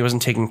stuff and he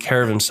wasn't taking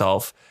care of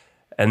himself.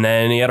 And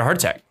then he had a heart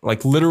attack.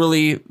 Like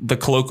literally the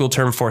colloquial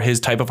term for his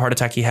type of heart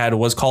attack he had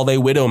was called a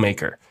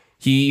widowmaker.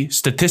 He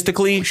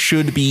statistically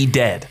should be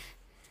dead.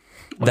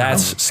 Wow.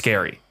 That's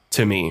scary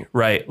to me,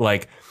 right?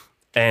 Like,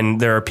 and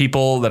there are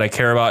people that I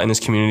care about in this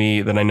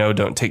community that I know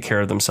don't take care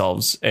of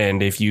themselves.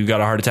 And if you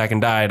got a heart attack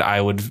and died,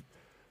 I would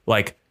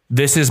like,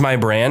 this is my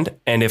brand.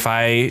 And if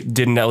I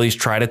didn't at least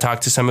try to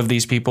talk to some of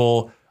these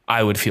people,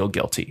 I would feel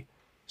guilty.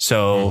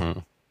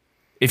 So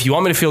if you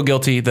want me to feel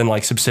guilty, then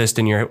like subsist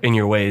in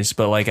your ways.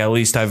 But like, at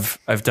least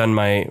I've done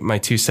my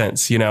 2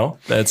 cents, you know,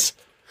 that's,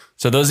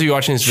 so those of you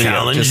watching this video,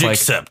 challenge just like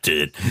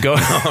accepted. Go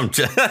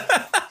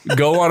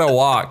on a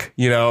walk,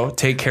 you know,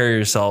 take care of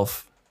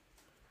yourself.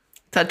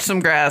 Touch some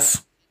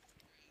grass.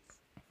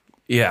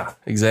 Yeah,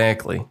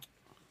 exactly.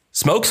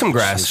 Smoke some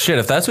grass. Shit,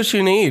 if that's what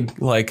you need,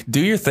 like do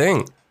your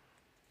thing.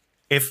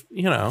 If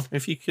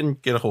you can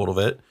get a hold of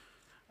it.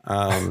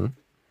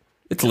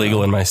 It's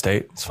legal in my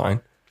state. It's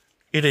fine.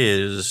 It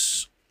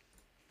is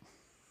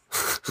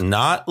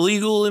not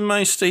legal in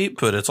my state,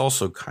 but it's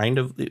also kind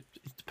of, it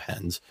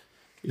depends.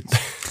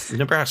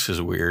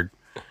 Nebraska's weird.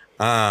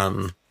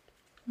 Yeah,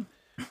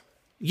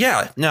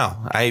 no,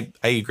 I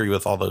agree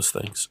with all those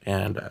things.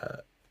 And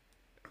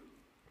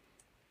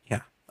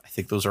yeah, I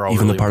think those are all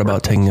even really the part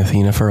important. about taking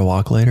Athena for a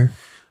walk later.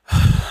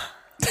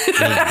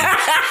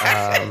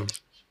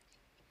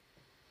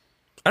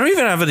 I don't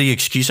even have the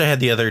excuse I had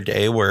the other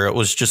day where it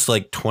was just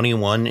like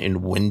 21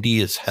 and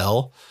windy as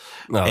hell.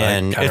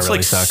 And it's really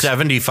like sucks.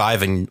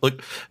 75. And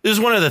look, this is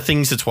one of the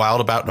things that's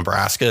wild about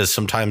Nebraska is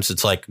sometimes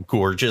it's like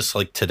gorgeous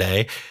like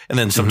today. And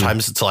then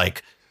sometimes it's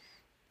like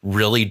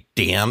really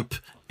damp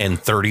and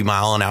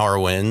 30-mile-an-hour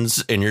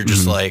winds. And you're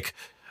just like,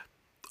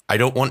 I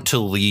don't want to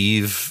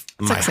leave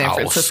my like San house.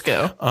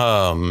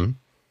 Francisco.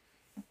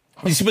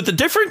 You see, but the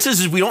difference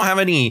is we don't have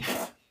any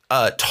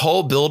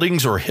tall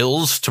buildings or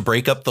hills to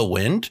break up the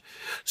wind.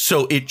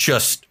 So it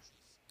just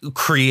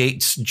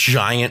creates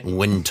giant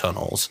wind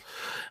tunnels.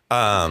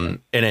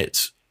 And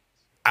it's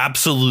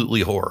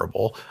absolutely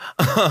horrible.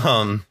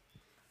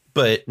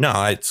 But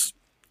no,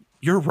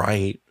 you're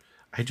right.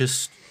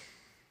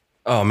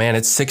 Oh man,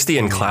 it's 60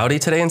 and cloudy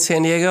today in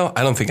San Diego.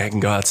 I don't think I can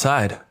go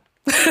outside.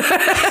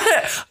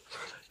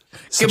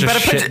 Such a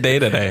shit day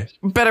today.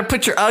 Better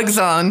put your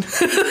Uggs on.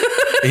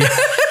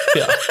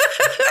 Yeah.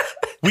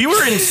 We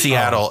were in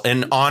Seattle,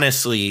 and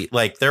honestly,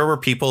 like there were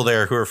people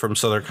there who are from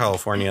Southern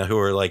California who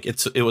were like,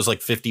 it was like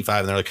 55,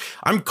 and they're like,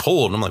 I'm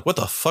cold. And I'm like, what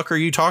the fuck are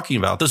you talking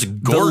about? This is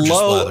gorgeous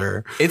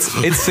weather. It's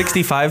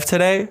 65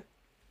 today.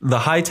 The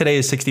high today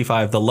is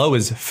 65. The low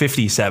is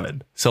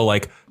 57. So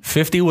like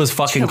 50 was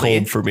fucking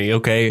cold for me.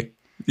 Okay.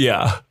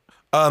 Yeah.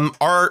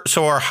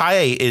 Our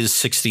high is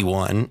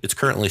 61. It's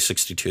currently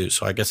 62.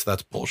 So I guess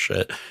that's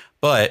bullshit.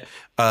 But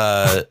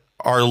our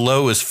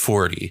low is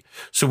 40.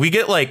 So we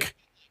get like,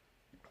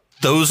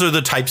 those are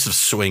the types of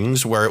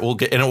swings where it will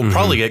get, and it will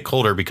probably get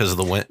colder because of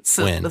the wind.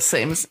 The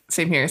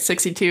same here.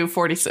 62,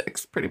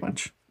 46, pretty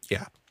much.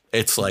 Yeah.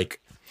 It's like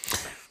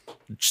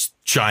just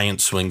giant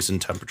swings in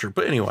temperature.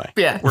 But anyway.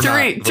 Yeah. To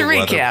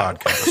recap.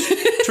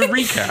 To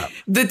recap.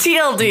 The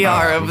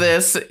TLDR of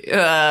this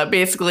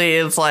basically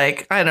is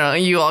like, I don't know,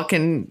 you all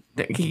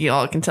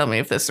can tell me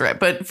if this is right.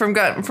 But from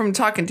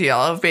talking to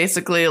y'all,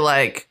 basically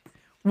like,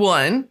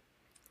 1,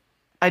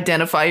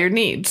 identify your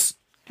needs.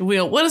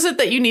 What is it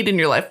that you need in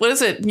your life? What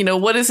is it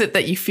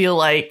that you feel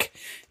like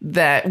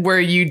that where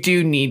you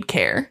do need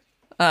care,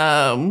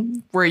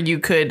 where you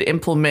could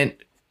implement,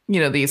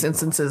 these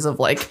instances of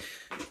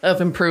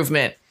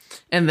improvement,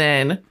 and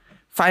then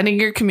finding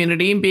your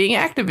community and being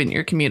active in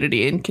your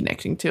community and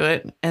connecting to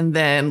it. And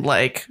then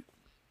like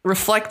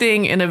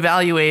reflecting and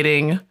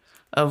evaluating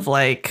of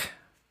what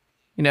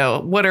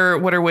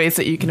are ways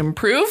that you can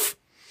improve.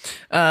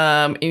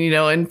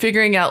 And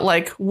figuring out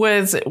like, where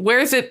is it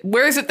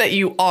that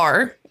you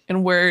are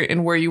and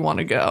where you want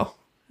to go.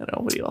 I don't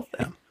know. What do you all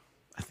think? Yeah,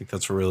 I think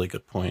that's a really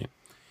good point.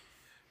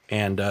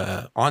 And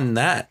on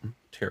that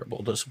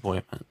terrible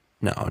disappointment,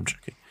 no, I'm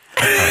joking.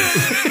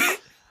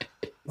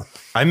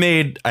 I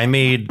made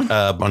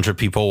a bunch of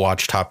people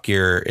watch Top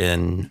Gear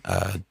in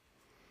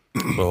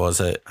what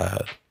was it?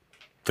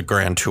 The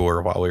Grand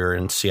Tour while we were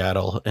in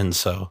Seattle, and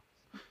so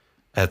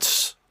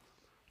that's.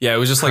 Yeah, it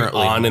was just like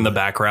on in the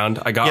background.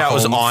 It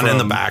was on in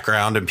the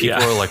background, and people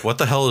were like, "What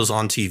the hell is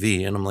on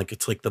TV?" And I'm like,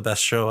 "It's like the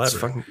best show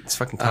ever." It's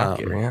fucking Top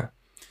Gear, yeah.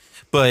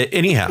 But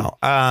anyhow,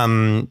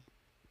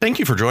 thank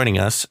you for joining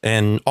us,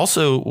 and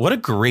also, what a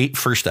great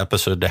first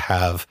episode to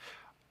have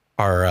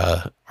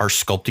our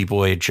sculpty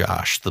boy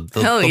Josh, the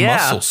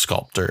muscle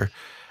sculptor.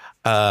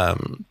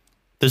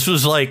 This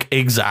was like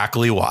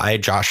exactly why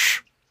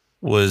Josh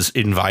was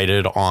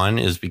invited on,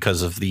 is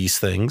because of these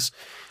things,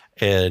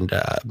 and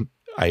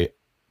I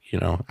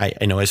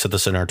know I said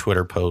this in our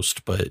Twitter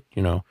post, but,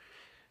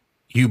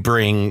 you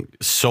bring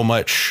so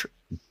much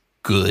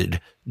good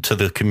to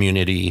the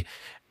community,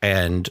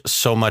 and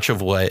so much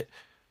of what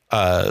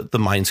the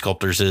Mind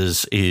Sculptors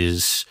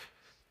is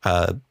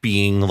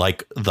being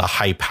like the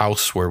hype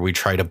house where we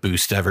try to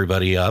boost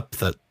everybody up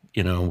that,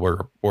 you know,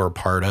 we're a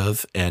part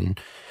of, and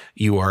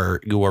you are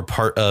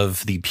part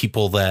of the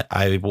people that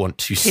I want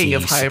to see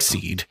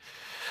succeed.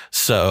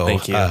 So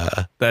thank you.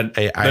 That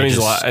means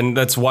a lot. And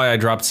that's why I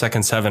dropped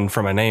Second Seven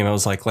for my name. I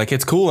was like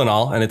it's cool and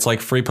all. And it's like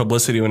free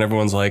publicity when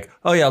everyone's like,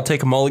 oh yeah, I'll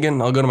take a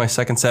mulligan. I'll go to my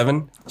Second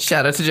Seven.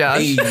 Shout out to Josh.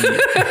 Hey.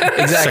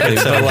 Exactly.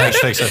 But like,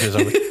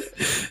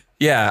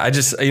 yeah, I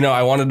just, you know,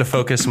 I wanted to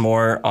focus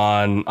more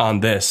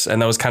on this.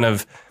 And that was kind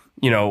of,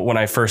 you know, when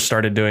I first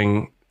started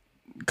doing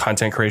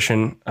content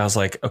creation, I was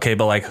like, okay,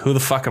 but like, who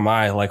the fuck am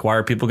I? Like, why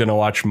are people going to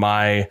watch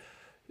my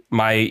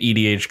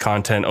EDH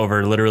content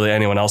over literally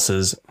anyone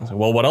else's? I was like,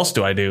 well, what else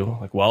do I do?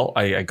 Like, well,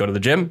 I go to the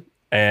gym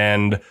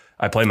and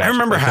I play Magic. I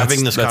remember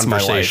having this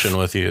conversation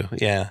with you.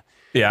 Yeah.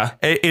 Yeah.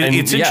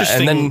 It's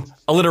interesting. And then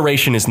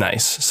alliteration is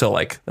nice. So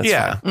like, that's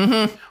fine.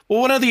 Mm-hmm.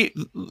 Well,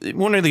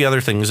 one of the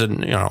other things,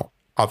 and, you know,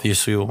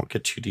 obviously we won't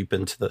get too deep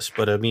into this,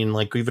 but I mean,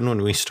 like, even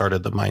when we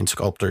started the Mind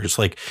Sculptors,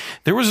 like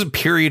there was a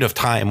period of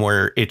time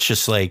where it's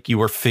just like you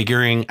were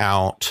figuring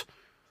out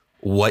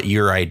what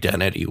your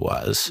identity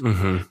was.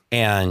 Mm-hmm.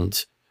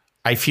 And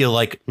I feel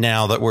like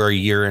now that we're a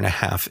year and a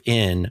half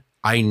in,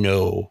 I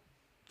know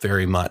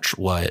very much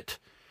what,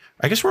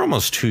 I guess we're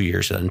almost 2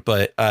 years in,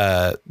 but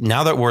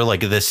now that we're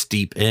like this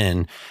deep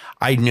in,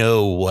 I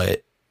know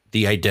what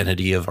the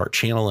identity of our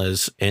channel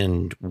is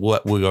and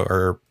what we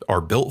are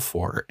built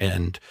for.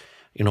 And,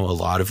 you know, a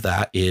lot of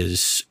that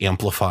is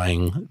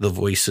amplifying the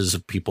voices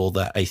of people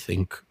that I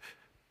think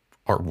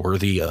are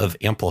worthy of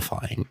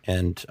amplifying.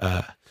 And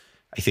I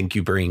think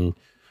you bring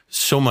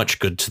so much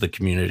good to the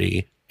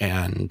community.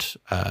 And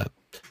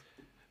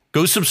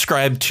go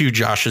subscribe to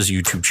Josh's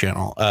YouTube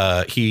channel.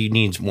 He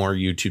needs more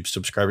YouTube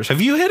subscribers.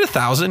 Have you hit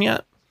 1,000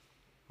 yet?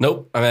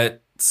 Nope. I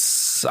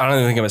don't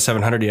even think I'm at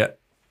 700 yet.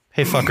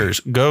 Hey, fuckers,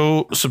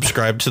 go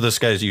subscribe to this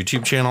guy's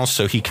YouTube channel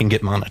so he can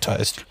get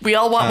monetized. We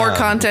all want more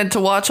content to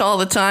watch all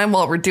the time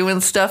while we're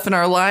doing stuff in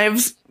our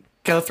lives.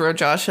 Go throw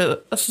Josh a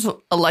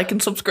like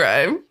and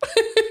subscribe.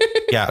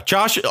 Yeah,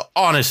 Josh,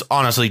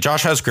 honestly,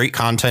 Josh has great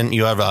content.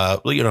 You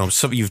have, you know,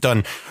 so you've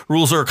done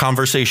Rules or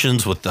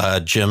Conversations with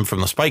Jim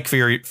from the Spike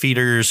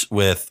Feeders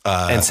with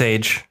and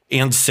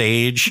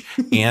Sage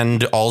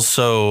and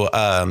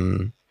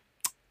also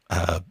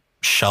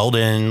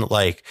Sheldon.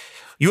 Like,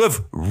 you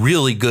have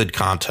really good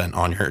content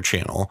on your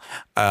channel.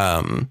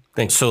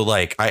 Thanks. So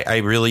like, I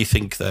really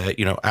think that,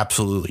 you know,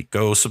 absolutely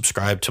go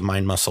subscribe to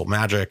Mind Muscle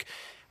Magic.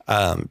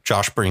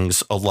 Josh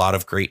brings a lot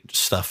of great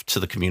stuff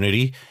to the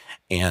community.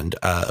 And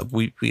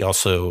we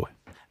also,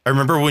 I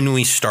remember when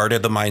we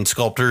started the Mind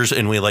Sculptors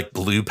and we like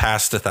blew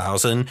past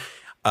 1,000.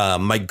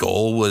 My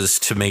goal was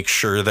to make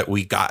sure that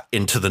we got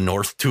into the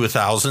north to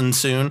 1,000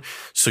 soon.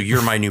 So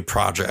you're my new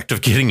project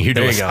of getting you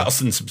to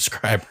 1,000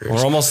 subscribers.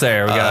 We're almost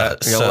there. We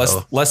got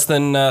less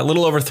than a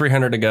little over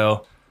 300 to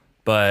go.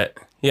 But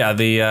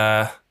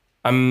yeah,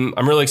 I'm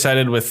really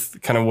excited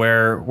with kind of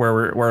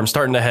where I'm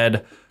starting to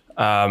head.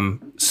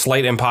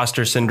 Slight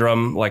imposter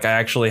syndrome. Like, I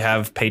actually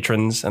have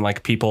patrons and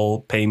like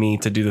people pay me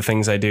to do the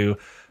things I do.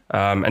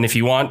 And if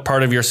you want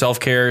part of your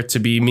self-care to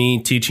be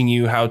me teaching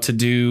you how to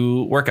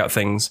do workout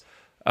things,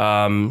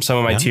 some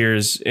of my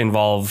tiers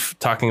involve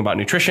talking about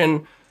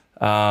nutrition.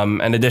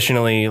 And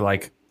additionally,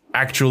 like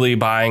actually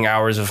buying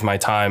hours of my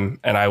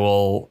time, and I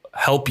will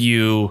help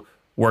you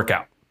work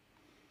out.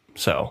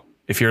 So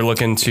if you're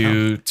looking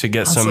to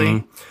get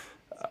some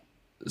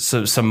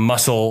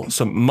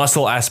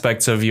muscle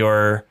aspects of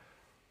your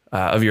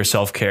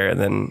self-care,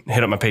 then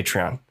hit up my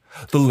Patreon.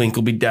 The link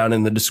will be down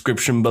in the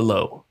description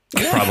below.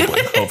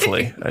 Probably,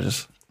 hopefully. I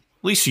just,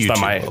 at least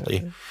YouTube will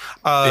be.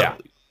 Yeah.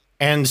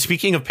 And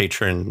speaking of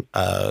patron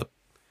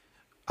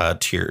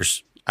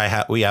tiers,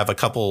 we have a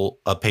couple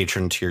of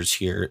patron tiers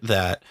here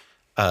that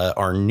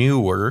are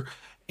newer.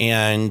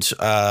 And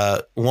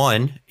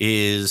one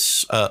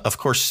is, of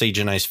course, Sage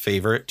and I's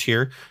favorite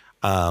tier.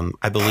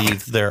 I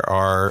believe there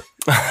are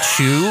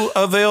 2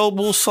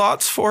 available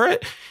slots for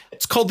it.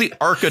 It's called the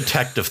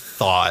Architect of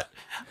Thought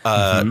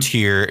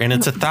tier, and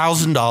it's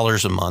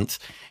 $1,000 a month.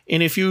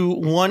 And if you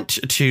want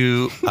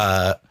to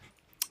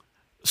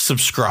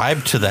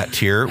subscribe to that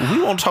tier,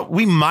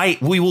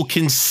 we will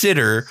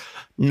consider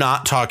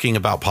not talking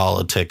about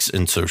politics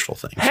and social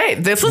things. Hey,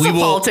 this was a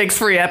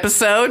politics-free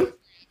episode.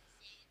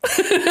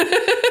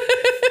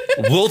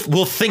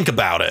 We'll think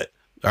about it.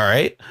 All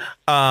right.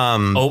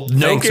 No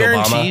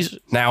guarantees. Obama.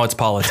 Now it's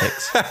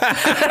politics.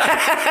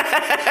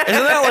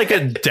 Isn't that like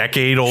a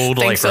decade old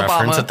like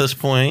reference at this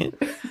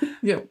point?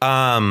 Yep.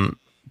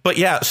 But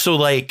yeah, so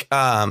like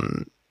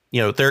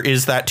you know, there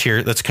is that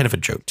tier that's kind of a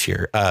joke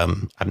tier.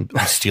 I'm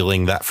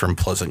stealing that from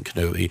Pleasant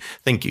Kenobi.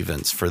 Thank you,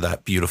 Vince, for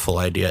that beautiful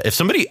idea. If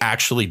somebody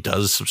actually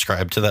does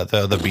subscribe to that,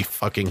 though, that'd be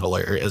fucking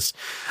hilarious.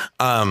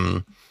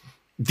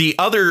 The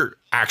other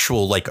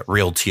actual like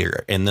real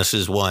tier, and this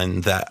is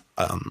one that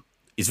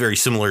is very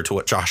similar to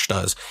what Josh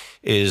does,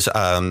 is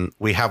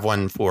we have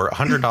one for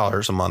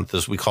 $100 a month,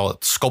 as we call it,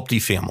 Sculpty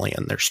Family,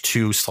 and there's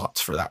 2 slots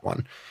for that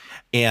one.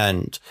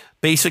 And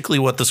basically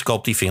what the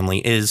Sculpty family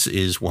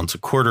is once a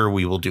quarter,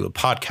 we will do a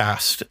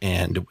podcast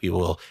and we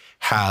will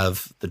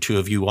have the two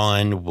of you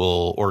on.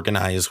 We'll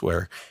organize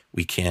where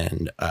we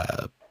can,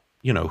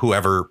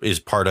 whoever is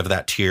part of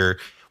that tier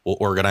will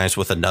organize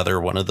with another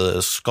one of the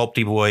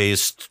Sculpty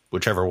boys,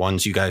 whichever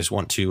ones you guys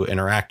want to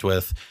interact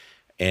with.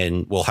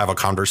 And we'll have a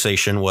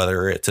conversation,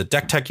 whether it's a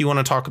deck tech you want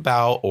to talk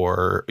about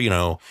or,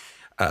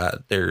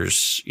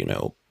 there's,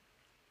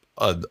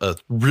 a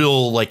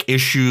real like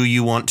issue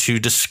you want to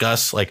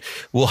discuss. Like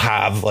we'll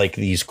have like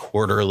these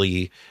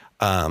quarterly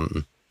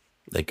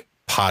like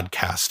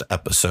podcast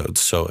episodes.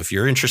 So if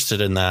you're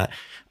interested in that,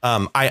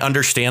 I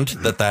understand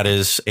that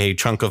is a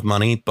chunk of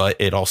money, but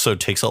it also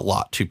takes a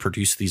lot to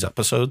produce these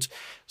episodes.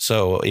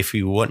 So if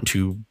you want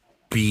to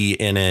be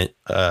in it,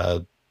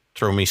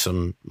 throw me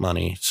some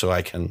money so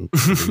I can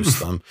produce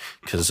them,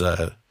 because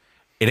it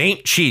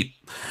ain't cheap.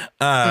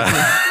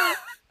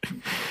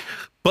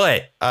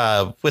 But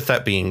with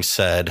that being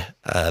said,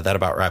 that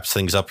about wraps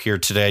things up here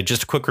today.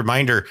 Just a quick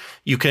reminder,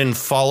 you can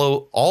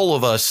follow all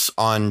of us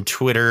on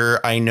Twitter.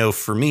 I know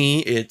for me,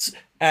 it's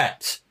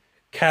at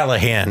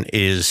Callahan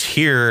is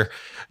here.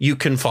 You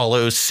can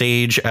follow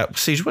Sage at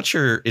Sage.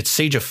 It's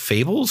Sage of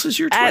Fables is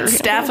your Twitter at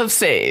Staff of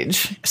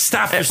Sage.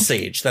 Staff of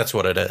Sage. That's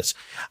what it is.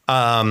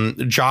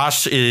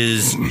 Josh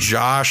is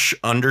Josh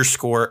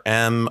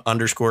 _M_M_M.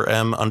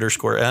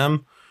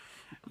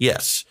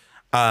 Yes.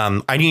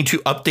 I need to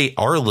update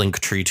our link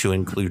tree to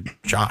include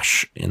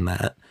Josh in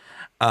that.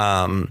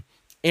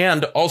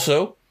 And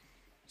also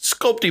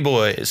Sculpty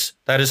Boys.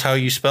 That is how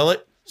you spell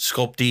it.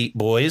 Sculpty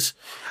Boys.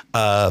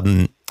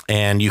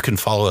 And you can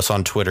follow us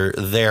on Twitter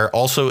there.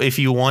 Also, if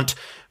you want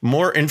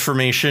more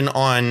information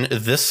on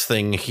this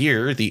thing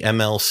here, the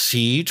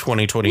MLC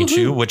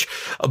 2022, which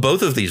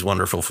both of these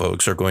wonderful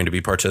folks are going to be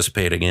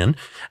participating in,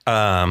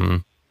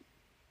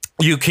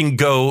 you can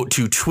go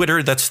to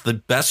Twitter. That's the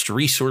best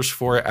resource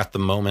for it at the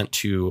moment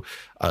to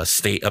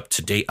stay up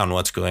to date on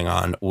what's going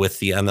on with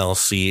the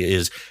MLC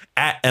is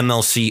at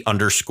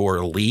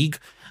MLC_league.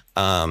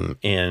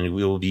 And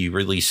we will be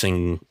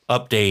releasing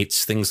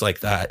updates, things like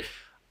that.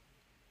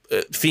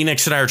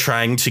 Phoenix and I are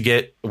trying to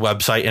get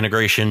website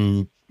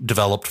integration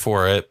developed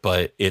for it,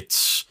 but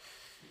it's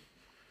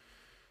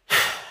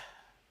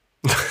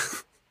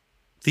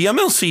the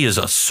MLC is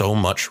so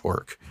much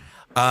work.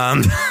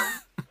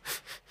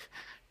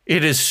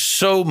 It is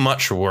so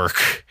much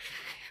work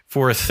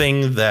for a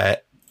thing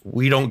that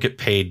we don't get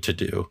paid to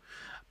do,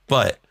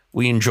 but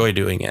we enjoy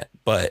doing it.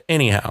 But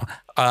anyhow,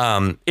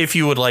 if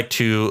you would like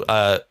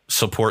to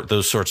support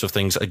those sorts of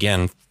things,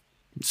 again,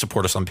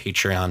 support us on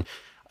Patreon,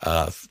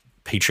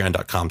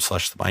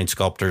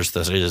 patreon.com/themindSculptors.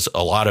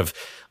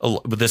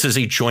 This is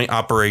a joint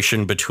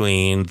operation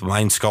between the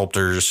Mind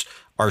Sculptors,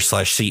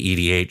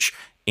 r/cEDH,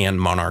 and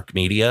Monarch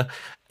Media.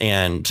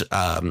 And,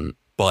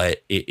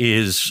 but it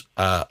is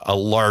a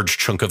large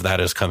chunk of that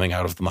is coming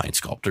out of the Mind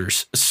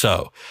Sculptors.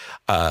 So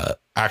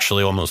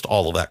actually almost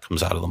all of that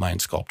comes out of the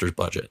Mind Sculptors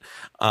budget.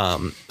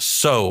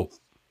 So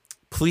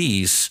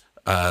please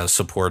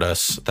support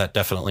us. That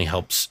definitely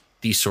helps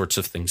these sorts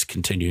of things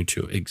continue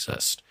to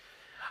exist.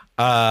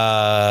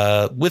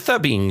 With that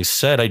being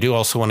said, I do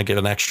also want to give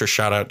an extra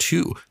shout out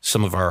to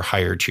some of our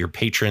higher tier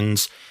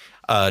patrons,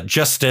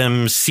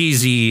 Justin,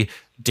 CZ,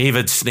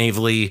 David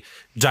Snavely,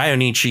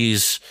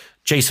 Dionyches,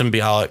 Jason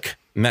Bialik,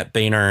 Matt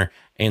Boehner,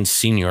 and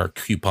Senior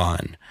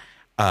Coupon.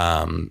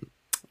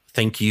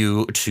 Thank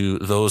you to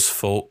those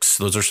folks.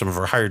 Those are some of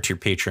our higher tier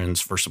patrons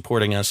for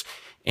supporting us.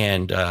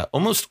 And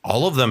almost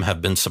all of them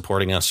have been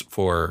supporting us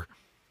for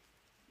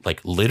like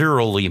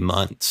literally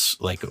months,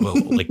 like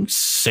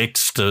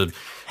 6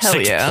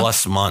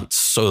 plus months.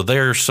 So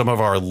they're some of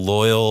our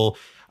loyal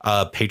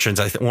patrons.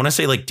 I want to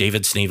say like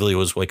David Snavely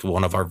was like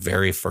one of our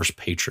very first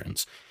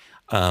patrons.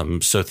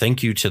 So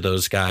thank you to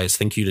those guys.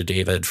 Thank you to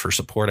David for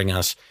supporting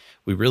us.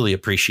 We really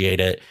appreciate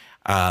it.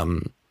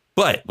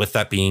 But with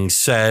that being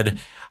said,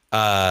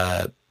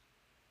 thank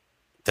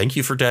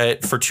you for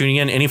tuning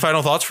in. Any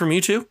final thoughts from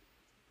you two?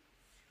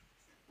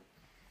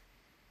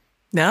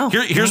 No.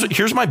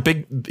 Here's my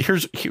big here.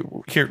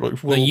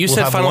 You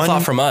said final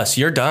thought from us.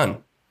 You're done.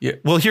 Yeah.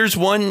 Well, here's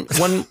one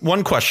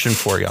question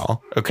for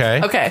y'all.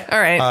 Okay. Okay. All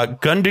right.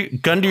 Gun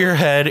to your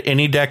head.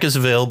 Any deck is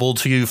available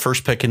to you.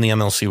 First pick in the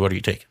MLC. What are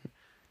you taking?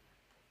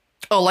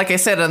 Oh, like I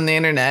said on the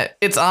internet,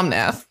 it's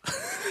Omnath.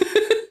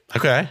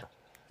 Okay.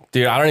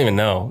 Dude, I don't even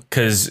know,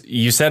 because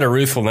you said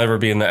Aruth will never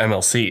be in the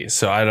MLC,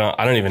 so I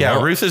don't even know. Yeah,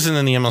 Aruth isn't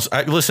in the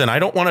MLC. Listen, I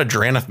don't want a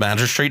Drannith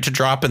Magistrate to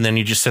drop, and then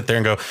you just sit there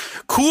and go,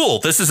 "Cool,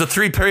 this is a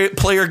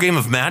 3-player game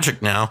of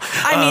Magic now."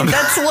 I mean,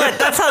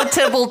 that's how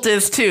Tybalt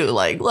is too.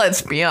 Like,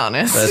 let's be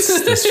honest.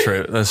 That's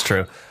true. That's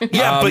true.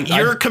 Yeah, but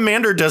your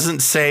commander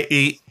doesn't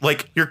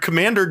your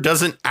commander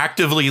doesn't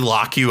actively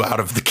lock you out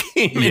of the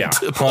game. Yeah,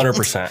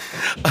 100%.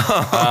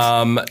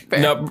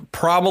 No,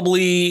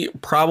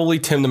 probably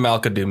Tim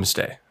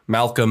the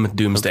Malcolm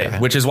Doomsday, okay.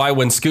 Which is why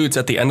when Scoots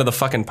at the end of the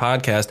fucking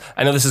podcast,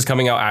 I know this is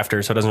coming out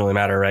after, so it doesn't really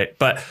matter, right?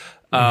 But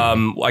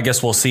I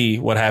guess we'll see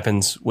what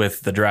happens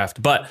with the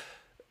draft. But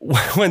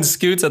when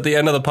Scoots at the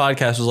end of the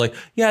podcast was like,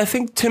 yeah, I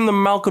think Tim the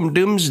Malcolm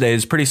Doomsday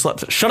is pretty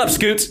slept. Shut up,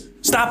 Scoots.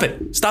 Stop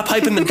it. Stop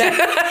hyping the deck.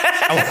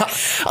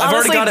 I've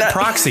already got it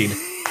proxied.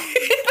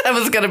 That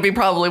was going to be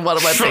probably one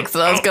of my picks,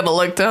 and I was going to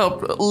look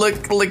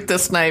to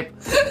snipe.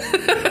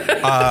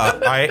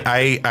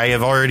 I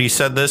have already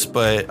said this,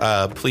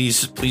 but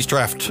please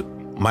draft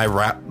my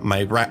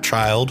rat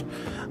child.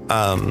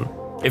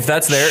 If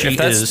that's there,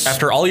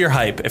 after all your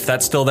hype, if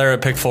that's still there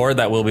at pick 4,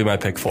 that will be my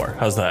pick 4.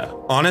 How's that?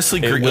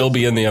 Honestly, it will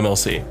be in the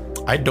MLC.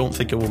 I don't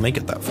think it will make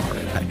it that far,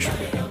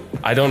 actually.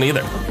 I don't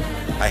either.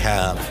 I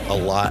have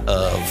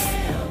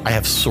I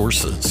have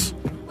sources.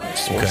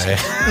 Okay.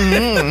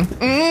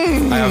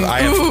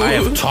 I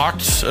have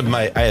talked.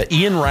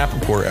 Ian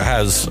Rappaport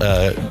has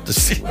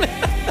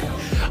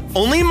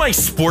only my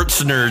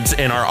sports nerds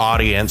in our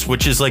audience,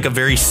 which is like a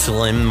very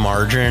slim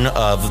margin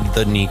of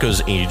the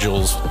Niko's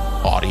Angels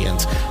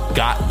audience,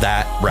 got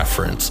that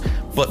reference.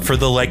 But for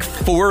the like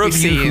 4 of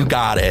you who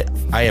got it,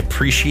 I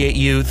appreciate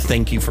you.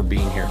 Thank you for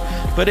being here.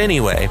 But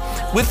anyway,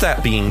 with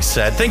that being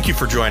said, thank you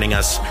for joining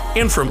us.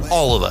 And from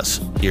all of us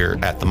here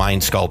at the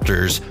Mind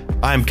Sculptors,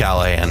 I'm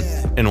Callahan,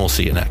 and we'll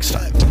see you next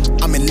time.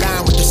 I'm in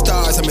line with the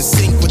stars, I'm in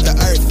sync with the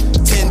earth.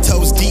 10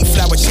 toes deep,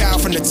 flower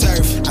child from the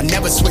turf. I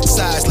never switch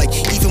sides, like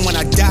even when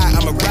I die,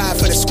 I'm a ride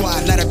for the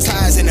squad, let her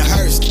ties in the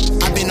hearse.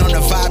 I've been on the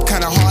vibe,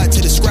 kinda hard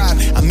to the